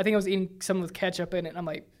think I was eating some with ketchup in it. And I'm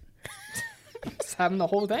like, just having the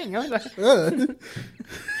whole thing. I was like, Ugh.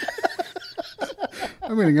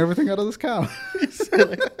 I'm eating everything out of this cow.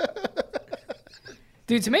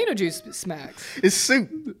 dude, tomato juice smacks. It's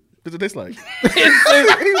soup. What's it taste like?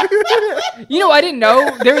 You know, I didn't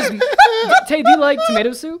know there's. Tay, do you like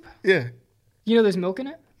tomato soup? Yeah. You know, there's milk in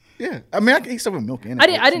it. Yeah. I mean, I can eat stuff with milk in it.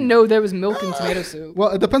 I didn't know there was milk in tomato soup. Well,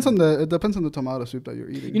 it depends on the tomato soup that you're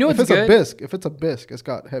eating. You know if what's it's good? a bisque, it's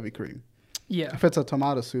got heavy cream. Yeah. If it's a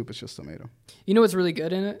tomato soup, it's just tomato. You know what's really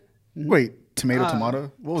good in it? Wait,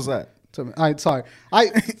 tomato? What was that? Sorry,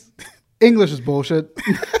 English is bullshit.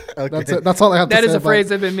 Okay. That's it. That's all I have to say. That is a about phrase it.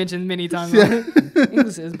 that's been mentioned many times. Yeah.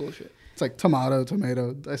 English is bullshit. It's like tomato.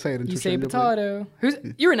 I say it You say interchangeably. potato.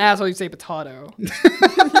 You're an asshole. You say potato.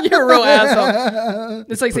 You're a real asshole.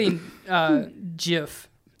 It's like saying GIF.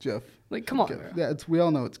 Jeff. Like, come on. man. Yeah, we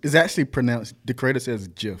all know it's. It's actually pronounced. The creator says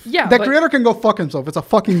GIF. Yeah. The but- creator can go fuck himself. It's a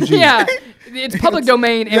fucking G. Yeah. It's public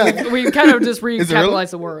domain, and Yeah. we kind of just it really? recapitalized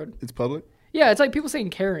the word. It's public. Yeah, it's like people saying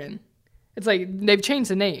Karen. It's like they've changed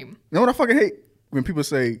the name. You know what I fucking hate? When people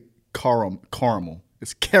say caramel.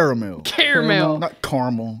 It's caramel. Caramel. Not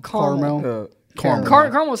caramel. Caramel. Caramel.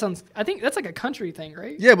 Caramel sounds. I think that's like a country thing,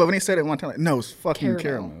 right? Yeah, but when he said it one time, like, no, it's fucking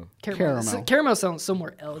caramel. Caramel. Caramel sounds so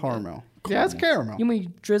more elegant. Caramel. Yeah, it's caramel. You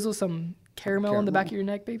mean drizzle some caramel on the back of your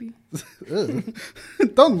neck, baby? Ugh.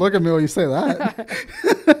 Don't look at me when you say that.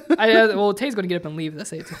 Well, Tay's gonna get up and leave. Let's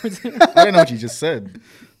say it towards him. I didn't know what you just said.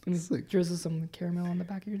 like- Drizzle some caramel on the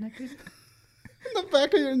back of your neck, baby. In the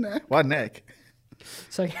back of your neck. Why neck?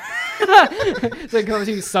 So, it's like goes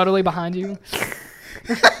to you subtly behind you.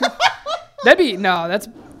 That'd be no. That's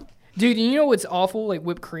dude. You know what's awful? Like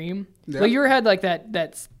whipped cream. Yeah. Like you ever had like that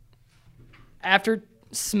after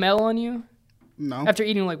smell on you No, after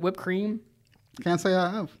eating like whipped cream? can't say I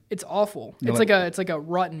have. It's awful. You It's like- like a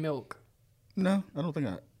rotten milk. No, I don't think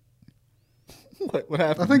I. What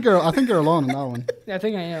happened? I think you're alone in that one. I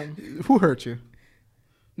think I am. Who hurt you?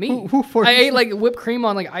 Me. Who forced I you? ate like whipped cream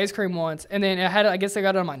on like ice cream once, and then I guess I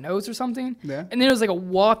got it on my nose or something. Yeah. And then it was like a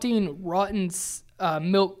wafting rotten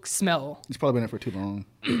milk smell. It's probably been there for too long.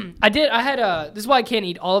 I had this is why I can't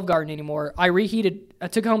eat Olive Garden anymore. I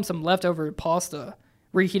took home some leftover pasta,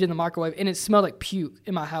 reheated in the microwave, and it smelled like puke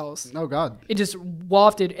in my house. Oh God. It just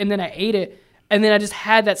wafted, and then I ate it, and then I just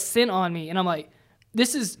had that scent on me, and I'm like,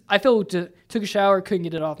 took a shower, couldn't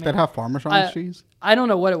get it off me. That have Parmesan cheese? I don't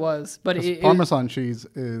know what it was, but 'Cause it Parmesan cheese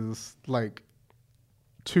is like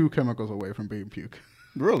 2 chemicals away from being puke.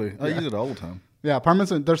 Really? I use it all the time. Yeah,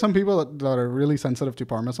 Parmesan. There's some people that are really sensitive to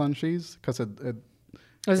Parmesan cheese because it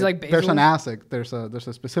was like basil there's an acid. There's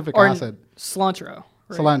a specific or acid. cilantro.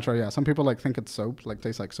 Right? Cilantro, yeah. Some people like think it's soap, like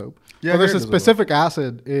tastes like soap. Yeah, but there's I a heard there's specific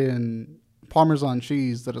acid in Parmesan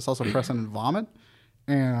cheese that is also present in vomit,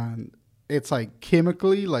 and it's like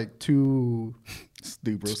chemically like too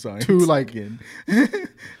Dude, bro, science. Too, like- Again.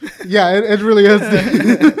 yeah, it really is.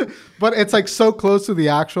 But it's like so close to the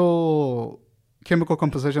actual chemical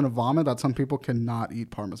composition of vomit that some people cannot eat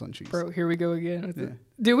Parmesan cheese. Bro, here we go again. with it.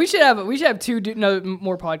 Dude, we should have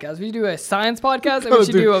more podcasts. We should do a science podcast and we gotta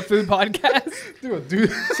should do- do a food podcast. Dude,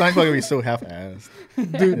 Science probably gonna be so half-assed.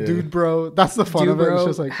 dude, bro. That's the fun Dude, of it. bro, It's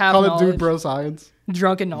just like have call it knowledge. dude, bro, science.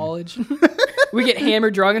 Drunken knowledge. We get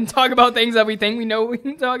hammered drunk and talk about things that we think we know what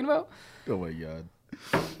we're talking about. Oh my god!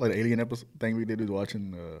 Like the alien episode thing we did was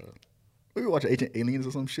watching. We were watching Ancient Aliens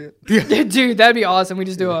or some shit. Dude, that'd be awesome. We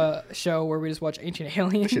just do a show where we just watch Ancient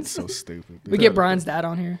Aliens. Shit's so stupid. We get Brian's dad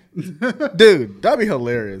on here. Dude, that'd be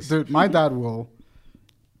hilarious. Dude, my dad will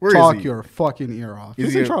Where talk is he? your fucking ear off. Is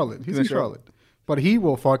He's he in a- Charlotte. He's in Charlotte. But he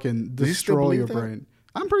will fucking Does he still destroy your believe that? brain.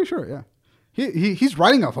 I'm pretty sure, yeah. He's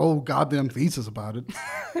writing a whole goddamn thesis about it.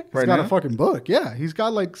 He's Right got now? a fucking book. Yeah, he's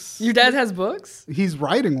got like Your dad has books? he's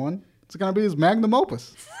writing one. It's gonna be his magnum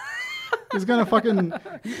opus. He's gonna fucking.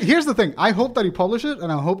 Here's the thing. I hope that he publishes it,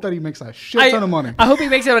 and I hope that he makes a shit ton of money. I hope he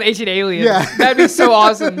makes it on Ancient Aliens. Yeah. That'd be so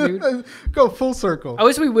awesome, dude. Go full circle. I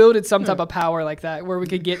wish we wielded some type of power like that where we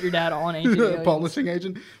could get your dad on Ancient Aliens. Publishing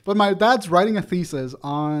agent. But my dad's writing a thesis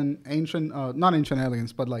on not ancient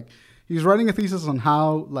aliens, but like he's writing a thesis on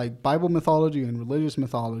how like Bible mythology and religious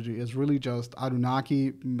mythology is really just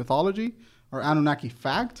Anunnaki mythology or Anunnaki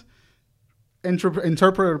fact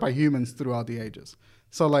interpreted by humans throughout the ages.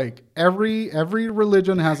 So like every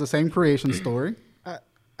religion has the same creation story.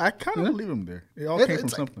 I kind of believe him there. It all It- came from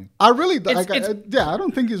it's- something. I really, It's- I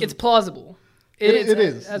don't think he's It's plausible. It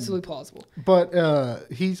is. absolutely plausible. But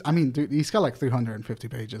dude, he's got like 350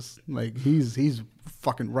 pages. Like he's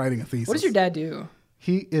fucking writing a thesis. What does your dad do?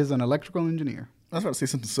 He is an electrical engineer. I was about to say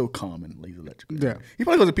something so common, like electrical. Yeah. He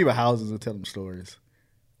probably goes to people's houses and tell them stories.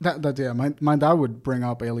 My dad would bring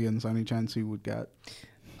up aliens any chance he would get.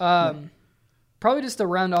 Probably just to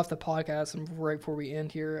round off the podcast and right before we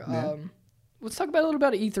end here. Let's talk about a little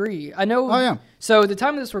about E3. I know. Oh, yeah. So the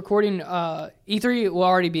time of this recording, E3 will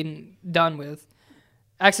already be done with.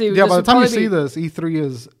 Actually, Yeah, this by the would time you probably see be- this, E3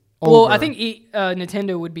 is well, over. I think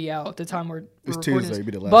Nintendo would be out the time we're It's recording Tuesday, this. it'd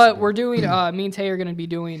be the last But day. we're doing. Me and Tay are going to be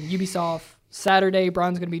doing Ubisoft Saturday.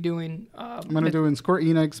 Brian's going to be doing. I'm gonna do in Square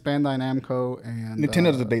Enix, Bandai Namco, and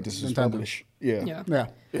Nintendo's the date this is Nintendo. published. Yeah. Yeah.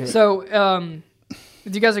 Yeah, So,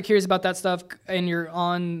 if you guys are curious about that stuff and you're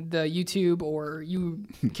on the YouTube or you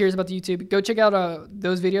curious about the YouTube, go check out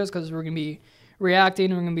those videos because we're going to be reacting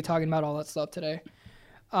and we're going to be talking about all that stuff today.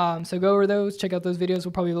 So go over those, check out those videos.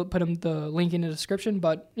 We'll probably put the link in the description.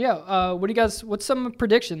 But yeah, what's some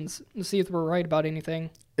predictions? Let's see if we're right about anything.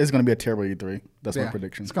 It's going to be a terrible E3. That's yeah. my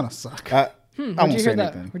prediction. It's gonna suck. I Where'd won't you say hear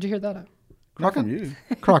that? anything. Where'd you hear that at? Not from you.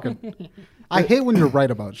 Crockett. I hate when you're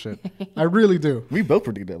right about shit. I really do. We both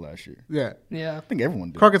predicted that last year. Yeah. Yeah. I think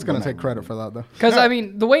everyone did. Crockett's gonna Well, not take credit everyone. for that though.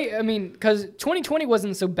 Because 2020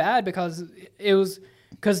 wasn't so bad because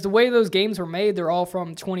the way those games were made, they're all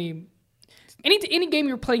from 20. Any game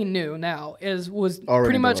you're playing new now was Already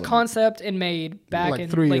pretty much developed. concept and made back Like in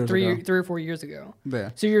 3 like years three ago. or 4 years ago.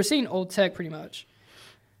 Yeah. So you're seeing old tech pretty much.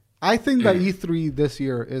 I think that E3 this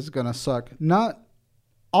year is gonna suck. Not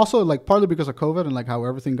also like partly because of COVID and like how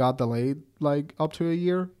everything got delayed like up to a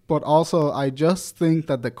year, but also I just think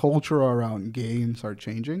that the culture around games are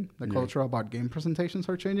changing. The culture about game presentations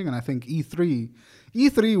are changing, and I think E3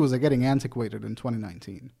 was getting antiquated in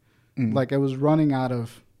 2019. Like it was running out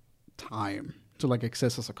of time to like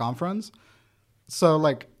exist as a conference. So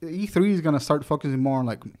like E3 is gonna start focusing more on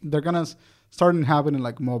like they're gonna start inhabiting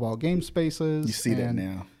like mobile game spaces. You see that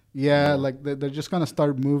now. Yeah, like they're just gonna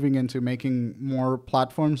start moving into making more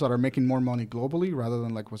platforms that are making more money globally rather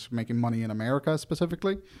than like what's making money in America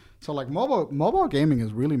specifically. So like mobile gaming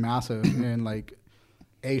is really massive in like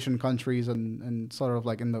Asian countries and sort of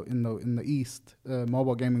like in the East.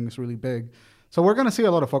 Mobile gaming is really big. So we're gonna see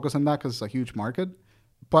a lot of focus on that because it's a huge market.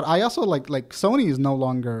 But I also like Sony is no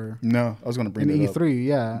longer No, I was going to bring in that E3, up.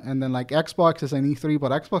 yeah, and then like Xbox is in E3,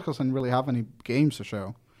 but Xbox doesn't really have any games to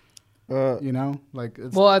show. You know, like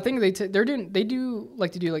it's, Well, I think they do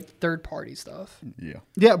like to do like third party stuff.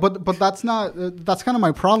 Yeah. but that's not that's kind of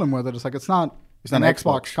my problem with it. It's like it's not an not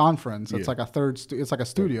Xbox conference. It's Yeah. like it's like a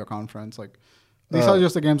studio conference. Like these are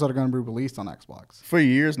just the games that are going to be released on Xbox. For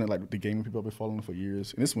years, and like the gaming people have been following for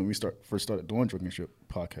years. And this is when we first started doing Drinking Ship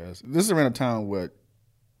podcast. This is around a time where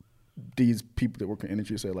these people that work in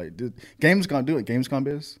industry say like, Gamescom do it. Gamescom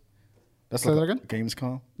is. That's Say like that again?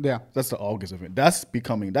 Gamescom. Yeah, That's the August event. That's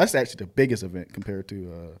actually the biggest event compared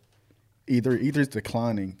to E3. E3 is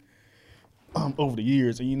declining over the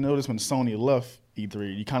years. And you notice when Sony left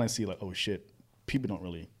E3, you kind of see like, oh shit, people don't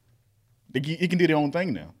really. You can do their own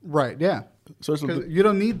thing now. right. Yeah, So it's 'cause you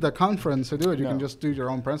don't need the conference to do it. You can No. just do your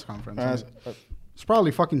own press conference. uh, It's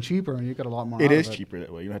probably fucking cheaper, and you get a lot more. It out of is cheaper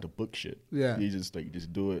that way. You don't have to book shit. Yeah. You just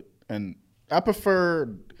do it. And I prefer.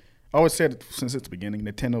 I always said since its beginning,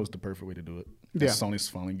 Nintendo is the perfect way to do it. And Yeah. Sony's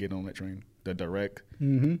finally getting on that train. The direct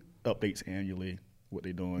Mm-hmm. updates annually, what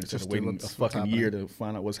they're doing, instead Just of do waiting a what's fucking year to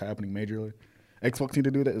find out what's happening majorly. Xbox need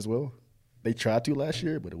to do that as well. They tried to last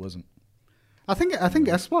year, but it wasn't. I think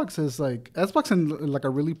Xbox is in like a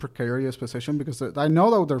really precarious position because I know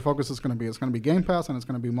that their focus is going to be Game Pass and it's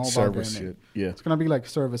going to be mobile Service gaming. shit. Yeah. It's going to be like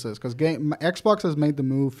services because Xbox has made the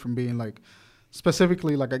move from being like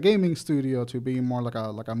specifically like a gaming studio to being more like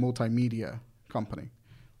a multimedia company.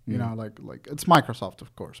 You know, like it's Microsoft,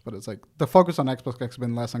 of course, but it's like the focus on Xbox has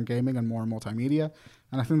been less on gaming and more on multimedia.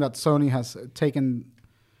 And I think that Sony has taken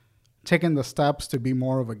the steps to be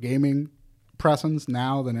more of a gaming presence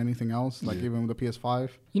now than anything else, like even with the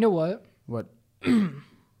PS5. You know what? What?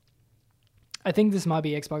 I think this might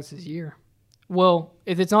be Xbox's year. Well,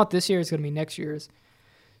 if it's not this year, it's going to be next year's.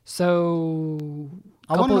 So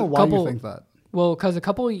I want to know why you think that. Well, because a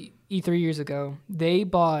couple E3 years ago, they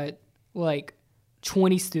bought like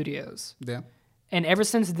 20 studios. Yeah. And ever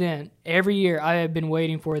since then, every year I have been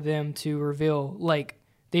waiting for them to reveal like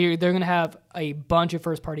they're going to have a bunch of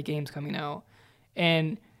first party games coming out.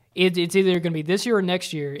 And it's either going to be this year or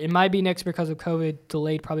next year. It might be next because of COVID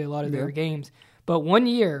delayed probably a lot of their games. But one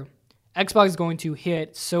year, Xbox is going to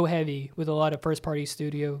hit so heavy with a lot of first party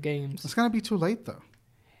studio games. It's gonna be too late though.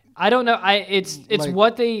 I don't know. It's Like-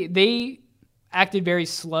 what they acted very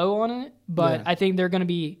slow on it, but Yeah. I think they're going to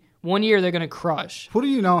be one year they're going to crush. Who do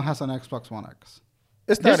you know has an Xbox One X?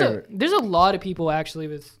 It's not There's a lot of people actually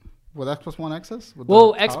with Xbox One X's? With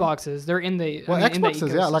well the power? Xboxes. They're in the Well, in the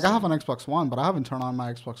Xboxes, yeah. Like I ecosystem. have an Xbox One, but I haven't turned on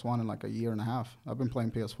my Xbox One in like a year and a half. I've been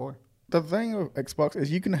playing PS4. the thing of Xbox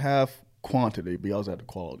is you can have quantity, but you also have the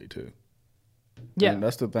quality too. Yeah. And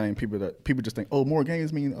that's the thing. People just think, oh, more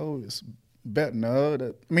games mean it's better. No,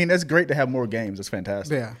 that's great to have more games. That's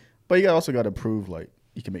fantastic. Yeah. But you also got to prove like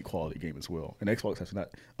you can make quality game as well. And Xbox has not,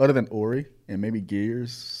 other than Ori and maybe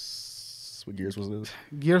Gears. What Gears was this?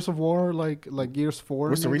 Gears of War, like Gears 4.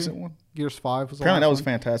 What's the maybe? recent one? Gears 5 was the Apparently that last was one.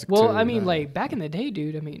 fantastic Well, too. I mean, like back in the day,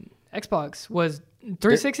 dude. I mean, Xbox was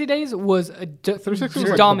 360 days was 360 was like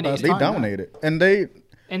the dominated. best they time, yeah. dominated, and they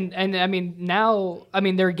And I mean now I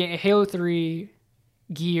mean they're Halo 3,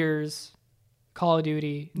 Gears, Call of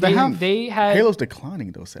Duty. They have- they had Halo's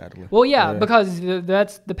declining though. Sadly. well yeah because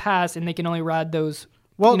that's the past and they can only ride those.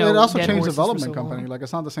 Well, you know, it also dead changed horses for development so company. long. Like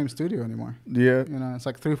it's not the same studio anymore. Yeah. You know, it's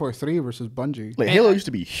like 343 versus Bungie. Like Halo used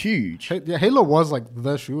to be huge. Yeah, Halo was like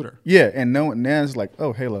the shooter. Yeah, and now it's like,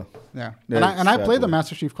 oh, Halo. Yeah, Yeah, and I played the exactly.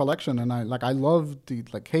 Master Chief Collection, and I love the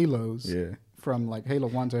like Halos. Yeah. From like Halo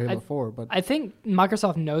 1 to Halo 4, but I think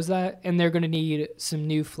Microsoft knows that, and they're going to need some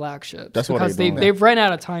new flagships. That's what because they're doing. they've run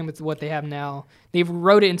out of time with what they have now. They've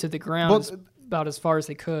rode it into the ground But- about as far as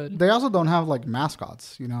they could. they also don't have like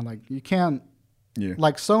mascots. You know, like you can't. Yeah.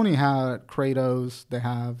 Like Sony had Kratos, they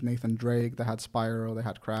have Nathan Drake, they had Spyro, they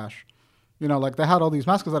had Crash. You know, like they had all these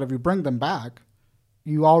mascots that if you bring them back,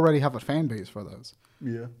 you already have a fan base for those.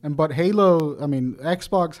 Yeah. And but Halo, I mean,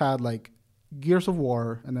 Xbox had like Gears of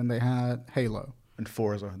War, and then they had Halo. And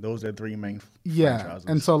Forza. Those are the three main Yeah, franchises.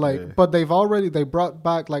 and so like, Yeah. but they brought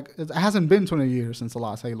back like it hasn't been 20 years since the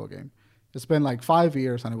last Halo game. It's been like 5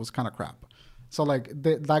 years, and it was kind of crap. So like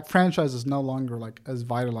that franchise is no longer like as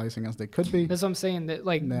vitalizing as they could be. That's what I'm saying. That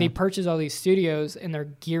like Yeah. they purchase all these studios and they're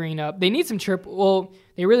gearing up. They need some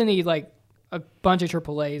they really need like a bunch of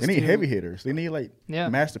AAAs. They need to- heavy hitters. They need like Yeah.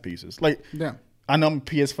 masterpieces. Like Yeah. I know I'm a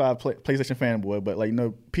PS5 PlayStation fanboy, but like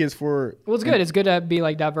PS4. Well, it's good. It's good to be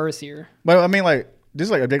like diverse here. But I mean, like this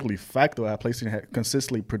is like objectively fact though. How PlayStation had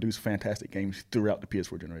consistently produced fantastic games throughout the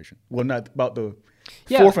PS4 generation. Well, not about the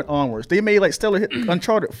Yeah. fourth and onwards. They made like stellar hit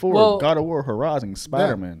Uncharted 4, Well- God of War, Horizon,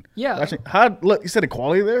 Spider-Man. Yeah. Actually, look, you said the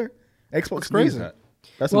quality there. Xbox It's crazy. needs that.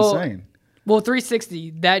 That's Well, insane. Well,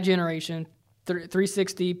 360 that generation,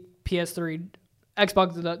 360, PS3,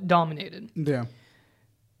 Xbox dominated. Yeah.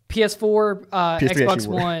 PS4, PS3 Xbox actually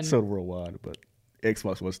One. sold worldwide, but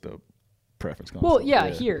Xbox was the preference console. Well, yeah,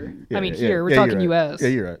 here. I mean, here, we're talking you're right. US. Yeah,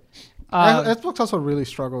 you're right. Xbox also really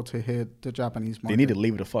struggled to hit the Japanese market. They need to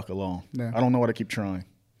leave it the fuck alone. Yeah. I don't know why they keep trying.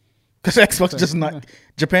 Because Xbox just not,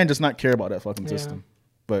 Japan does not care about that fucking Yeah. system.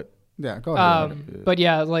 But Yeah, go ahead. But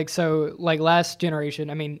yeah, like so, like last generation,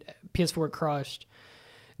 I mean, PS4 crushed.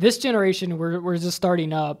 This generation, we're just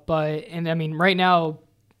starting up, and I mean, right now,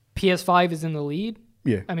 PS5 is in the lead.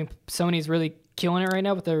 yeah, I mean, Sony's really killing it right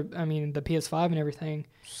now with the PS5 and everything.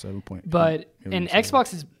 7 point. But and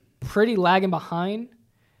Xbox is pretty lagging behind.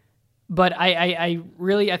 But I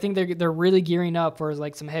think they're really gearing up for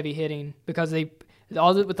like some heavy hitting because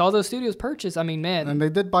with all those studios purchased. I mean, man, And they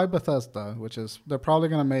did buy Bethesda, which is they're probably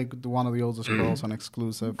gonna make one of the Elder Scrolls an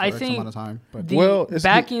exclusive for I X think amount of time. But the Well, it's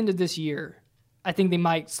back end of this year, I think they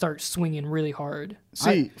might start swinging really hard.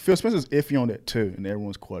 see, Phil Spencer's iffy on that too, and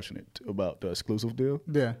everyone's questioning it about the exclusive deal.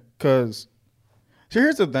 yeah, Because, so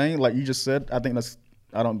here's the thing, like you just said, I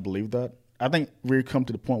don't believe that. I think we've come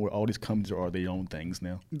to the point where all these companies are their own things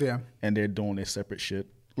now, yeah. and they're doing their separate shit.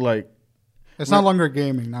 Like It's no longer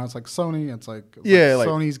gaming now. It's like Sony. It's like like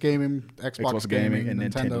Sony's gaming, Xbox gaming, and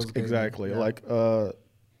Nintendo's Nintendo's gaming. exactly. Yeah. Like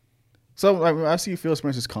so like, I see Phil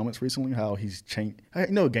Spencer's comments recently how he's changed. I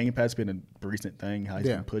know Game Pass been a recent thing, how he's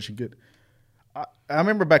Yeah. been pushing it. I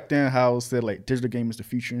remember back then how it said like digital game is the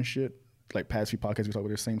future and shit. Like past few podcasts we talk about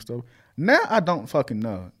the same stuff. Now I don't fucking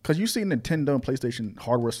know because you see Nintendo and PlayStation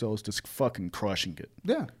hardware sales just fucking crushing it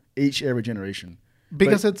yeah. every generation.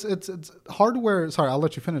 Because it's hardware. Sorry, I'll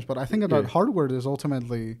let you finish. But I think that hardware is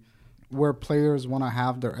ultimately where players want to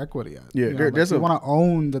have their equity at. Yeah, You know, there's they a- want to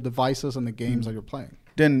own the devices and the games that you're playing.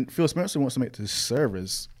 Then Phil Spencer wants to make this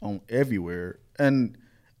service on everywhere, and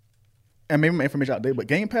maybe my information outdated, but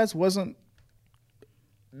Game Pass wasn't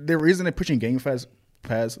the reason they're pushing Game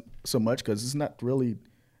Pass so much because it's not really.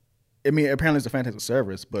 I mean, apparently it's a fantastic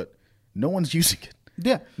service, but no one's using it.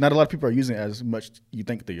 Yeah. Not a lot of people are using it as much you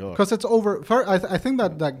think they are. Because it's I think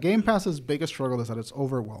that Game Pass's biggest struggle is that it's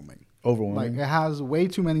overwhelming. Overwhelming. Like it has way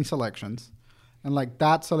too many selections, and like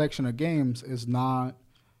that selection of games is not.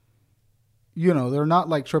 You know, they're not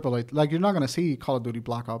like AAA. Like you're not gonna see Call of Duty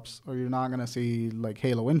Black Ops, or you're not gonna see like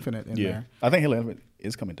Halo Infinite in there. I think Halo Infinite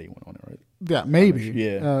is coming day one on it, right? Yeah, maybe.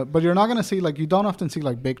 Yeah. But you're not gonna see like you don't often see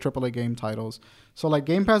like big AAA game titles. So like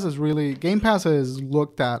Game Pass is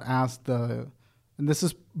looked at as and this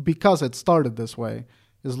is because it started this way,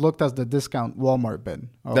 is looked as the discount Walmart bin.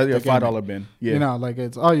 of That's your the gaming. $5 bin. Yeah, You know, like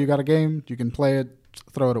it's you got a game, you can play it,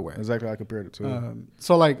 throw it away. exactly how I compared it to.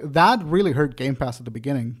 So like that really hurt Game Pass at the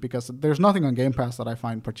beginning because there's nothing on Game Pass that I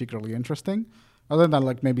find particularly interesting, other than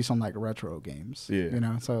like maybe some like retro games. Yeah. You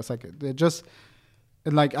know, so it's like it just.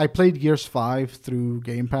 And like I played Gears 5 through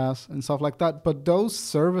Game Pass and stuff like that, but those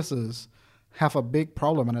services have a big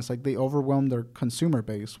problem, and it's like they overwhelm their consumer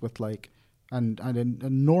base with like an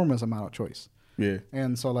enormous amount of choice. Yeah,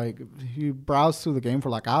 And so like you browse through the game for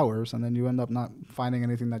like hours, and then you end up not finding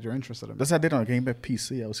anything that you're interested in. that's how I did on a Game Pass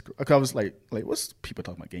PC. I was like, what's people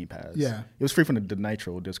talking about Game Pass? Yeah. It was free from the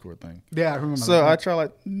Nitro Discord thing. Yeah, I remember. So that. I tried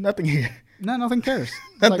like nothing here. No, nothing cares.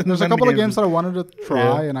 Like, there's a couple of games that I wanted to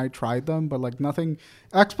try, and I tried them, but like nothing.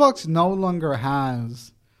 Xbox no longer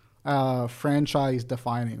has franchise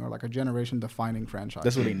defining or like a generation defining franchise.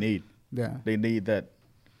 That's what they need. Yeah, They need that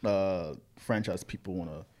franchise people want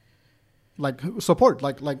to. like support,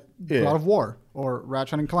 like Yeah. God of War or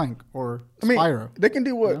Ratchet and Clank or Spyro. They can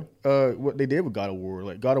do what they did with God of War.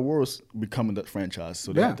 Like God of War was becoming that franchise,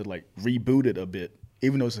 so they had to like reboot it a bit,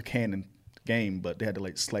 even though it's a canon game. But they had to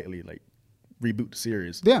like slightly like reboot the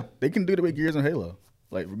series. Yeah. They can do it with Gears and Halo,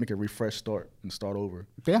 like make a refresh start and start over.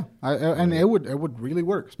 Yeah, and it would really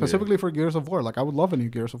work specifically for Gears of War. Like I would love a new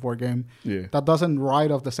Gears of War game that doesn't ride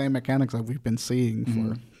off the same mechanics that we've been seeing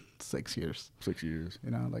for 6 years. 6 years.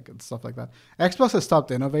 You know, like and stuff like that. Xbox has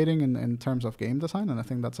stopped innovating in terms of game design, and I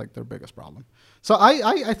think that's like their biggest problem. So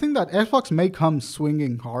I think that Xbox may come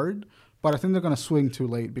swinging hard, but I think they're going to swing too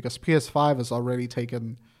late because PS5 has already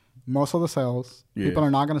taken most of the sales. Yeah. People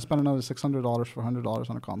are not going to spend another $600 for $100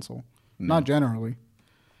 on a console. Not generally.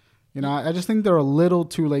 You know, I just think they're a little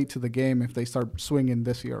too late to the game if they start swinging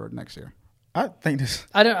this year or next year. I think this.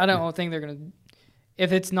 I don't think they're gonna.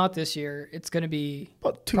 If it's not this year, it's gonna be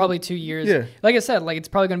probably 2 years. Yeah. Like I said, like it's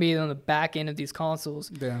probably gonna be on the back end of these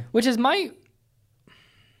consoles. Yeah. Which is my.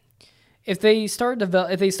 If they started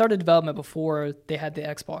development before they had the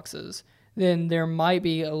Xboxes, then there might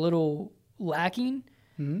be a little lacking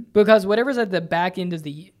because whatever's at the back end of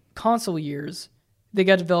the console years, they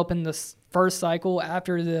got developed in the first cycle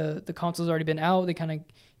after the console's already been out. They kind of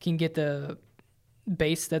can get the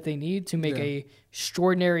base that they need to make a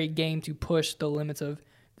extraordinary game to push the limits of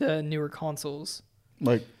the newer consoles.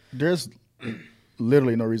 Like, there's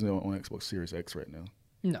literally no reason they don't own Xbox Series X right now.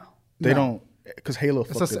 No. They don't, because Halo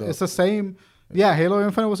fucked it up. It's the same. Yeah, Halo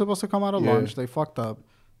Infinite was supposed to come out at launch. They fucked up.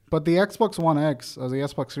 But the Xbox One X, or the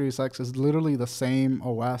Xbox Series X, is literally the same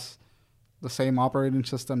OS, the same operating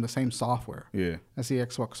system, the same software as the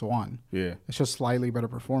Xbox One. Yeah. It's just slightly better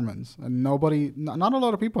performance. And not a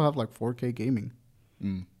lot of people have like 4K gaming.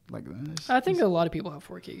 Like, I think a lot of people have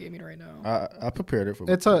 4K gaming right now. I prepared it for.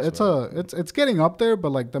 It's getting up there,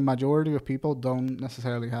 but like the majority of people don't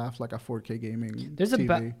necessarily have like a 4K gaming. There's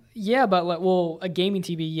TV. but like, well, a gaming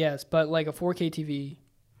TV, yes, but like a 4K TV,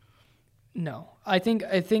 no. I think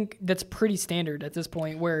that's pretty standard at this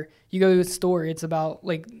point. Where you go to a store, it's about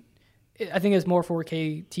like, I think there's more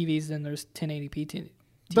 4K TVs than there's 1080p TVs.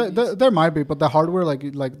 There might be, but the hardware, like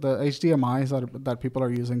the HDMIs that people are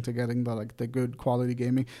using to getting the good quality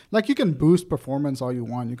gaming, like you can boost performance all you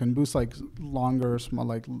want. You can boost like longer,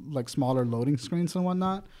 smaller loading screens and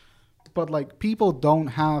whatnot. But like people don't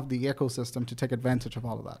have the ecosystem to take advantage of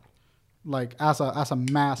all of that. Like as a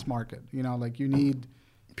mass market, you know, like you need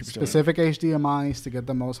specific HDMIs to get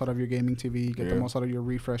the most out of your gaming TV, get the most out of your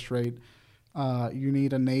refresh rate. You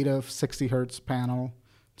need a native 60 hertz panel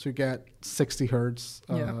to get 60 hertz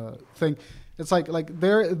thing. It's like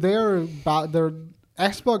their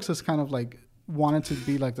Xbox is kind of like wanted to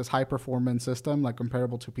be like this high performance system, like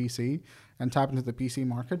comparable to PC, and tap into the PC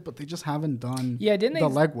market, but they just haven't done the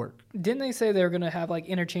legwork. Didn't they say they were gonna have like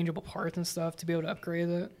interchangeable parts and stuff to be able to upgrade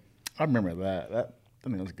it? I remember that. That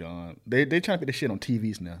thing was gone. They trying to put this shit on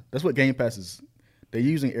TVs now. That's what Game Pass is. They're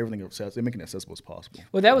using everything accessible. They're making it accessible as possible.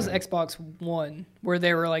 Well, that was Xbox One, where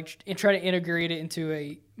they were like trying to integrate it into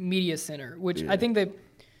a media center, which I think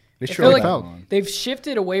they've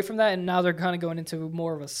shifted away from that, and now they're kind of going into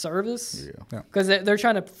more of a service. Yeah, because they're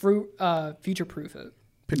trying to future-proof it.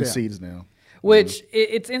 Putting seeds now. Which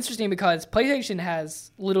it's interesting because PlayStation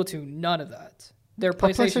has little to none of that. Their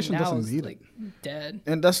PlayStation now is like dead.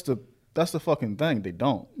 And that's the fucking thing. They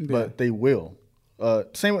don't, but they will.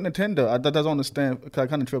 Same with Nintendo. I don't understand. Cause I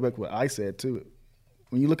kind of trail back what I said too.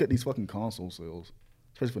 When you look at these fucking console sales,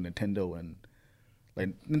 especially for Nintendo and like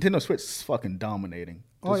Nintendo Switch is fucking dominating.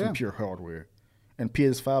 Some pure hardware, and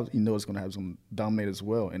PS5, you know, it's gonna have some dominate as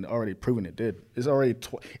well, and already proven it did. It's already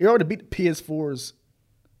it already beat PS4's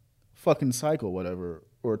fucking cycle, whatever,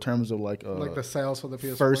 or in terms of like the sales for the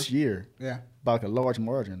PS4 first year, by like a large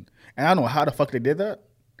margin. And I don't know how the fuck they did that,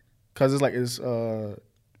 cause it's like it's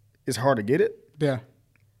hard to get it. Yeah.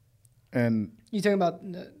 And you talking about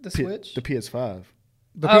the Switch? The PS5.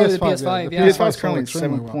 The PS5 The PS5 is currently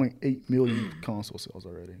 7.8 million console sales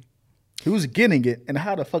already. Who's getting it, and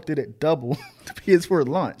how the fuck did it double the PS4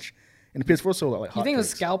 launch? And the PS4 sold like hotcakes. You think it was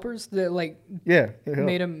scalpers that like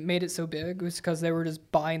made it so big? It was because they were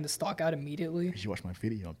just buying the stock out immediately? You should watch my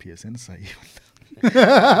video on PS Insight.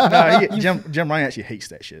 Jim Ryan actually hates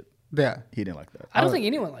that shit. Yeah, he didn't like that. I don't think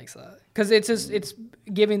anyone likes that because it's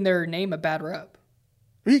giving their name a bad rep.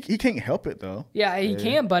 He can't help it though. Yeah, he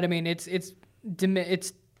can, but I mean, it's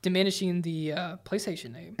diminishing the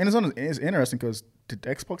PlayStation name. And it's interesting because did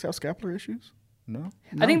Xbox have scapular issues? No,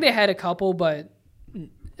 I think they had a couple, but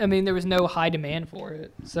I mean, there was no high demand for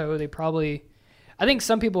it, so they probably. I think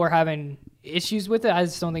some people are having issues with it. I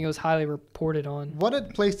just don't think it was highly reported on. What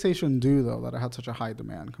did PlayStation do though that it had such a high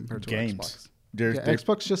demand compared to games? Xbox?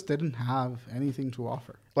 Xbox just didn't have anything to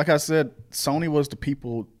offer. Like I said, Sony was the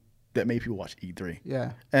people that made people watch E3.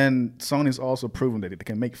 Yeah. And Sony's also proven that they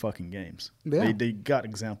can make fucking games. Yeah. They got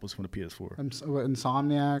examples from the PS4.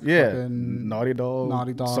 Insomniac. Yeah. Naughty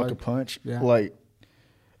Dog. Sucker Punch. Yeah. Like,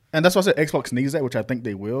 and that's why I said Xbox needs that, which I think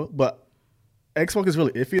they will. But Xbox is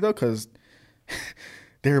really iffy though, because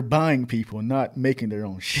they're buying people, not making their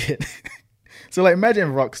own shit. So like, imagine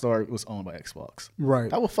if Rockstar was owned by Xbox. Right.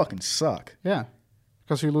 That would fucking suck. Yeah.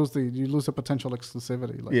 Because you lose the potential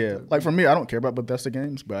exclusivity. Like for me, I don't care about Bethesda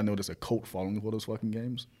games, but I know there's a cult following for those fucking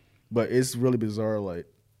games. But it's really bizarre. Like,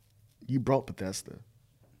 you brought Bethesda.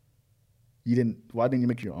 Why didn't you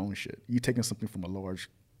make your own shit? You taking something from a large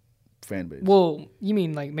fan base. Well, you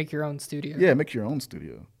mean like make your own studio? Yeah, make your own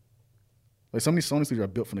studio. Like some of these Sony studios are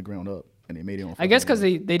built from the ground up, and they made it on. I guess because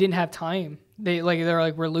they didn't have time. They're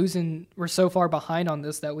like we're so far behind on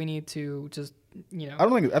this that we need to just I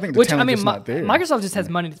think the talent is not there. Microsoft just has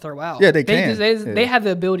money to throw out. Yeah, they can. They have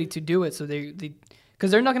the ability to do it, so they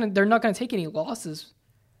because they're not gonna take any losses.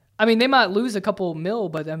 I mean, they might lose a couple mil,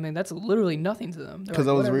 but I mean that's literally nothing to them. Because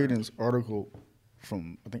I was reading this article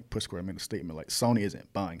from I think Push Square made a statement like Sony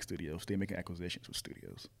isn't buying studios; they're making acquisitions with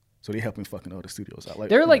studios. So they helping fucking other studios out.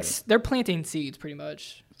 They're planting seeds pretty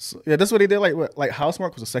much. So, yeah, that's what they did. Like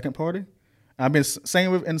Housemarque was a second party. I've been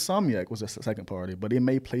saying with Insomniac was a second party, but they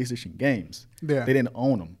made PlayStation games. Yeah. They didn't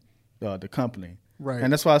own them, the company. Right.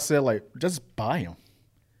 And that's why I said like just buy them.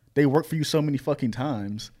 They work for you so many fucking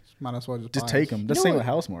times. Might as well just take them. The same with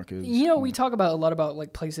Housemarque is. We talk about a lot about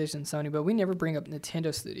like PlayStation and Sony, but we never bring up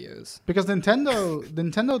Nintendo Studios. Because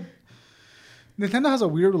Nintendo has a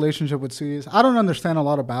weird relationship with studios. I don't understand a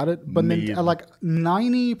lot about it, but like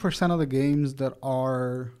 90% of the games that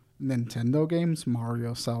are Nintendo games,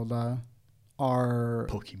 Mario, Zelda, are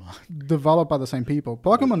Pokemon developed by the same people.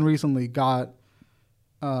 Pokemon recently got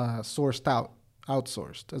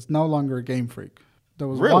outsourced. It's no longer a Game Freak. There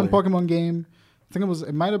was one Pokemon game. I think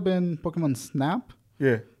it might have been Pokemon Snap.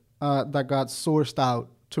 Yeah. That got sourced out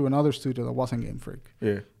to another studio that wasn't Game Freak.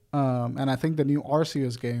 Yeah. And I think the new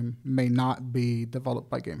Arceus game may not be developed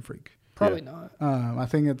by Game Freak. Probably not. I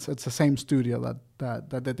think it's the same studio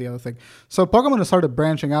that did the other thing. So Pokemon has started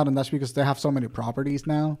branching out, and that's because they have so many properties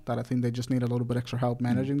now that I think they just need a little bit extra help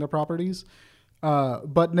managing their properties.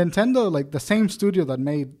 But Nintendo, like the same studio that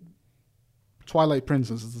made Twilight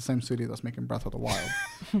Princess, is the same studio that's making Breath of the Wild.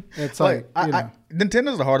 It's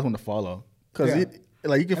Nintendo's the hardest one to follow because you can.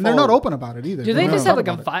 And they're not open about it either. Do they just have like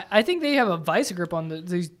I think they have a vice grip on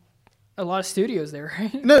these. A lot of studios there,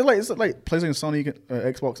 right? No, like it's like PlayStation, Sony,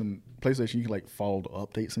 Xbox, and PlayStation. You can like follow the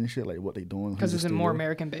updates and shit, like what they doing. Because it's more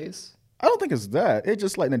American based. I don't think it's that. It's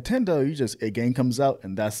just like Nintendo. A game comes out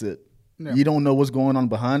and that's it. Yeah. You don't know what's going on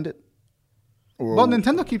behind it. Well,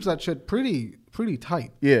 Nintendo keeps that shit pretty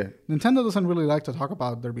tight. Yeah, Nintendo doesn't really like to talk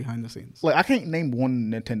about their behind the scenes. Like I can't name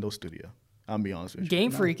one Nintendo studio. I'll be honest with you.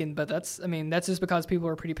 Game Freaking, but that's just because people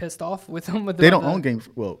are pretty pissed off with them. They don't own Game.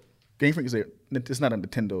 Well. Game Freak it's not a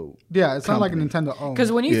Nintendo. Yeah, it's company. not like a Nintendo owned.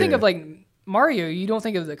 Because when you think of like Mario, you don't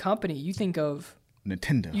think of the company. You think of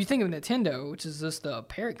Nintendo. You think of Nintendo, which is just the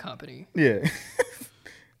parent company. Yeah.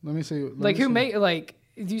 Let me see. You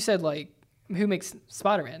said like who makes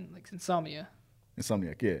Spider-Man? Like Insomniac,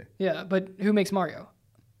 yeah. Yeah, but who makes Mario?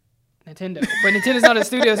 Nintendo. But Nintendo's not a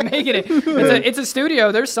studio that's making it. It's a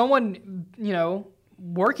studio. There's someone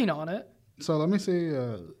working on it. So let me see.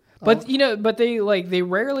 But they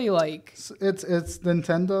rarely like. It's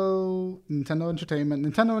Nintendo Entertainment.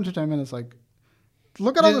 Nintendo Entertainment is like,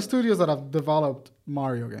 look at all the studios that have developed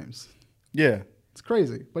Mario games. Yeah, it's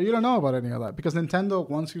crazy, but you don't know about any of that because Nintendo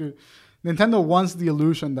wants the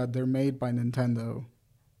illusion that they're made by Nintendo,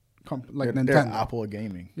 Nintendo. They're Apple of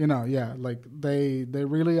gaming. Like they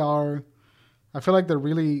really are. I feel like they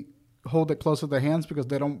really hold it close to their hands because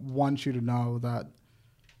they don't want you to know that.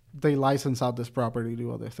 They license out this property to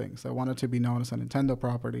do other things. They want it to be known as a Nintendo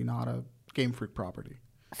property, not a Game Freak property.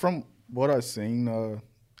 From what I've seen,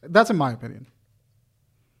 that's in my opinion.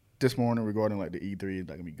 This morning regarding like the E3,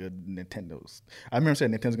 that gonna be good. Nintendo's. I remember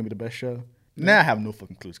saying Nintendo's gonna be the best show. Now I have no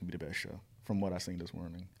fucking clue it's gonna be the best show from what I've seen this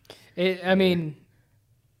morning. Who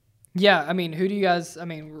do you guys?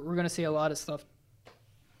 We're gonna see a lot of stuff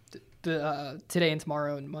today and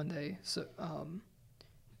tomorrow and Monday. So,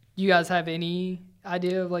 you guys have any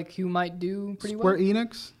idea of like who might do pretty well? Square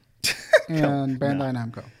Enix and Bandai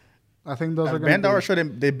Namco. I think those are going to be... Bandai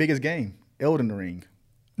showed their biggest game, Elden Ring.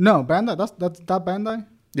 No, Bandai. That's that Bandai?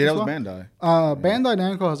 Yeah, that was Bandai. Bandai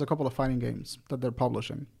Namco has a couple of fighting games that they're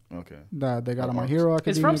publishing. Okay. That they got a My Hero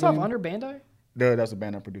Academia Is FromSoft under Bandai? No, that's a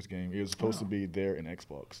Bandai produced game. It was supposed to be there in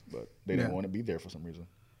Xbox, but they didn't want to be there for some reason.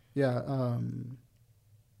 Yeah. I'm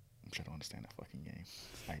trying to understand that fucking game.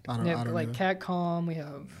 I don't like Capcom, we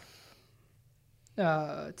have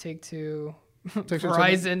Take-Two,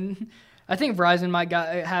 Verizon. I think Verizon might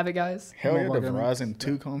have it, guys. Hell yeah, the Verizon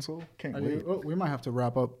 2 console. Can't wait. We might have to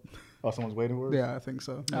wrap up. Oh, someone's waiting for it? Yeah, I think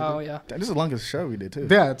so. Maybe. Oh, yeah. This is the longest show we did, too.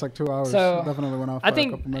 Yeah, it's like 2 hours. So, definitely went off I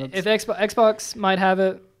think a couple minutes. If Xbox might have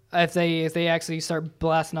it, if they actually start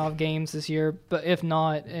blasting off games this year. But if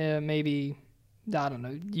not, maybe... I don't know,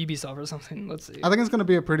 Ubisoft or something. Let's see. I think it's going to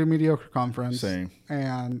be a pretty mediocre conference. Same.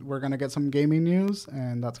 And we're going to get some gaming news,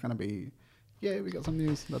 and that's going to be, we got some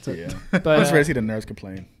news. That's it. Yeah. But I'm just ready to see the nerds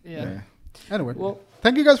complain. Yeah. Anyway, well,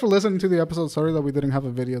 thank you guys for listening to the episode. Sorry that we didn't have a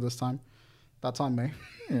video this time. That's on me.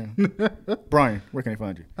 Yeah. Brian, where can I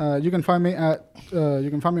find you? You can find me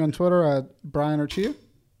on Twitter at Brian Archia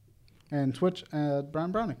and Twitch at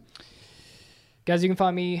Brian Browning. Guys, you can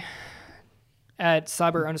find me at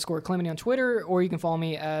cyber_calamity on Twitter, or you can follow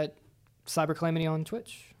me at cybercalamity on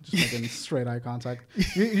Twitch. Just making straight eye contact.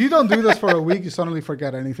 You don't do this for a week, you suddenly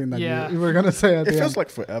forget anything that you were going to say at It the feels end. like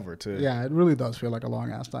forever, too. Yeah, it really does feel like a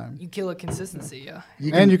long ass time. You kill a consistency, yeah.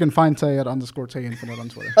 You can find Tay at _Tay Infinite on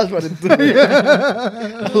Twitter. I was about to do it.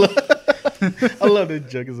 I love that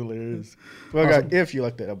joke. It's hilarious. Well, Awesome. guys, if you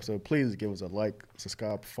like that episode, please give us a like,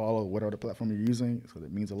 subscribe, follow, whatever platform you're using. So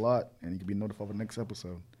that means a lot, and you can be notified of the next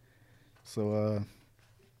episode. So,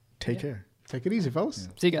 take care. Take it easy, fellas.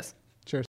 See you guys.